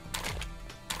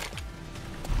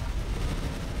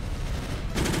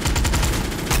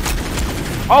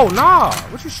 Oh nah!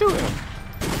 What you shooting?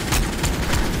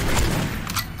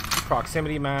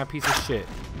 Proximity man, piece of shit.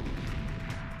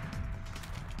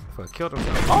 For killed him.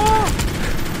 Oh!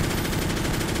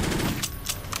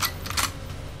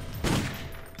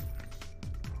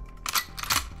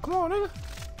 Come on, nigga.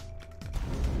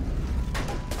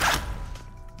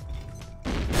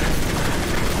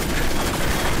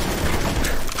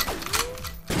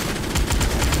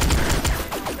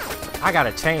 I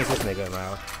gotta change this nigga,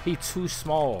 man. He too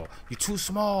small. You too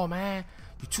small, man.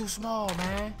 You too small,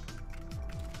 man.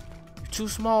 You too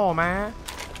small, man.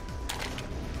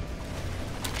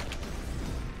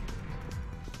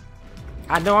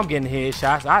 I know I'm getting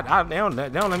headshots.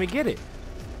 They don't let me get it.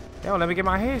 They don't let me get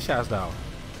my headshots though.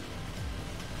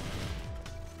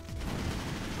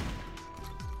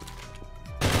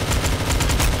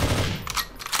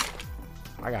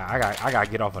 I gotta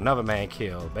get off another man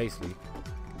kill, basically.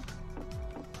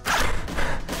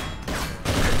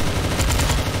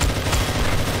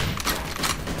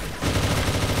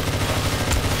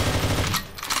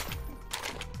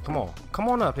 Come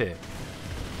on up here.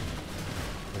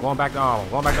 I'm going back to armor.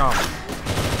 Going back to armor.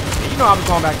 Yeah, you know I was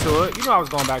going back to it. You know I was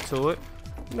going back to it.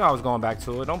 You know I was going back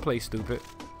to it. Don't play stupid.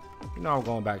 You know I'm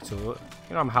going back to it.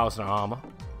 You know I'm housing the armor.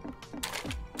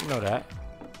 You know that.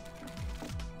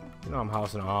 You know I'm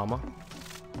housing the armor.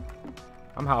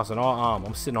 I'm housing all armor.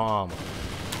 I'm sitting on armor.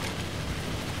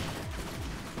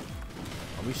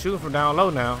 Oh, we shooting from down low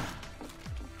now.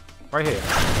 Right here.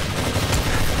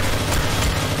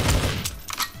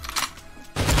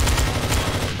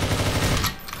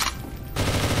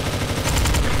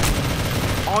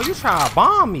 Oh, you trying to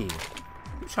bomb me.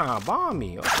 You trying to bomb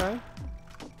me. Okay.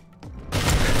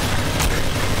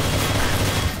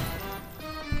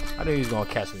 I knew he was going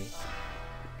to catch me.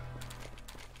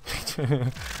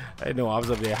 I didn't know I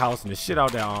was up there housing the shit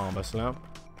out that armor, Slim.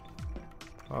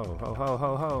 Oh, ho, ho,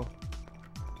 ho, ho.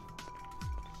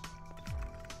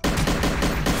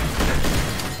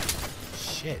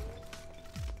 Shit.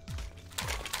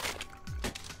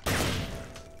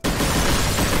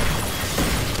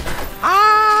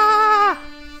 Ah!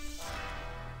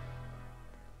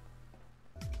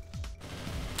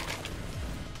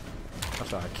 I'm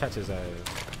trying to catch his ass.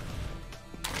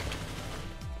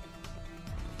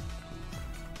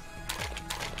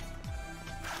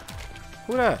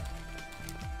 Who that?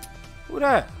 Who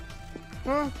that?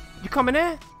 Huh? You coming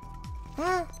in?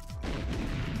 Huh?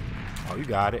 Oh, you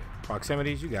got it.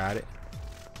 Proximities, you got it.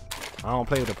 I don't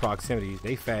play with the proximities.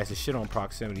 They fast as shit on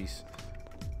proximities.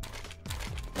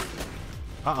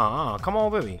 Come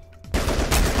on with me.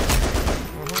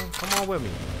 Come on with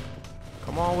me.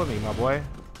 Come on with me, my boy.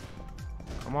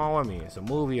 Come on with me. It's a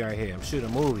movie right here. I'm shooting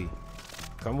a movie.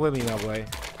 Come with me, my boy.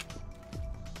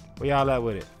 Where y'all at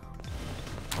with it?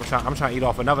 I'm trying to eat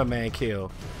off another man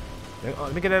kill.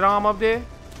 Let me get that armor up there.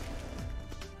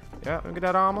 Yeah, let me get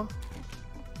that armor.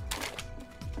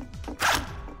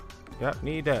 Yep,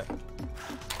 need that.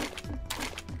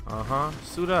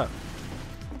 Suit up.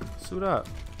 Suit up.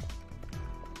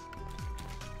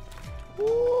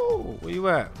 Woo! Where you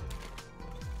at?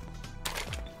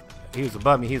 He was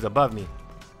above me. He's above me.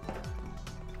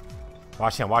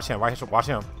 Watch him. Watch him. Watch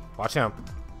him. Watch him.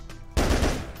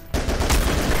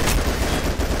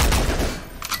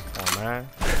 Man.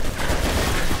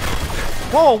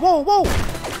 Whoa, whoa, whoa!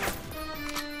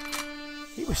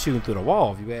 He was shooting through the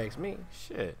wall, if you ask me.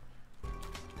 Shit.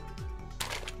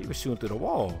 He was shooting through the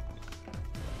wall.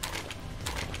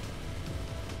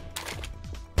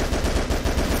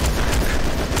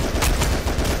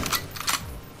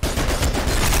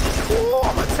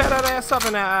 that ass up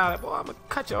in that alley, boy. I'm gonna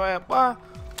cut your ass, boy.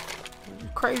 You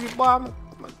crazy, boy. I'm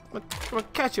gonna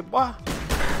catch you, boy.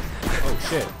 Oh,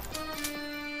 shit.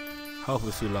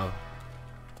 Hopefully she low.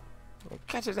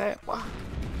 Catch his ass, boy.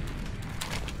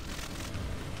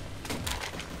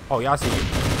 Oh, y'all see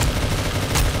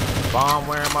it. Bomb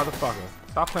wearing motherfucker.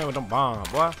 Stop playing with them bombs,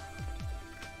 boy.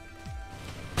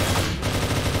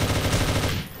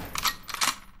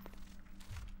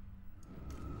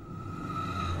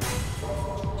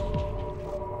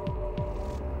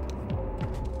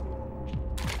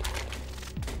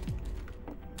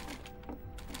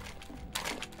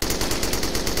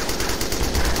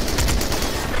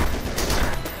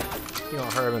 You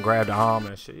don't hurry and grab the arm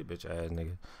and shit, you bitch ass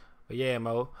nigga. But yeah,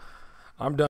 Mo, I'm done.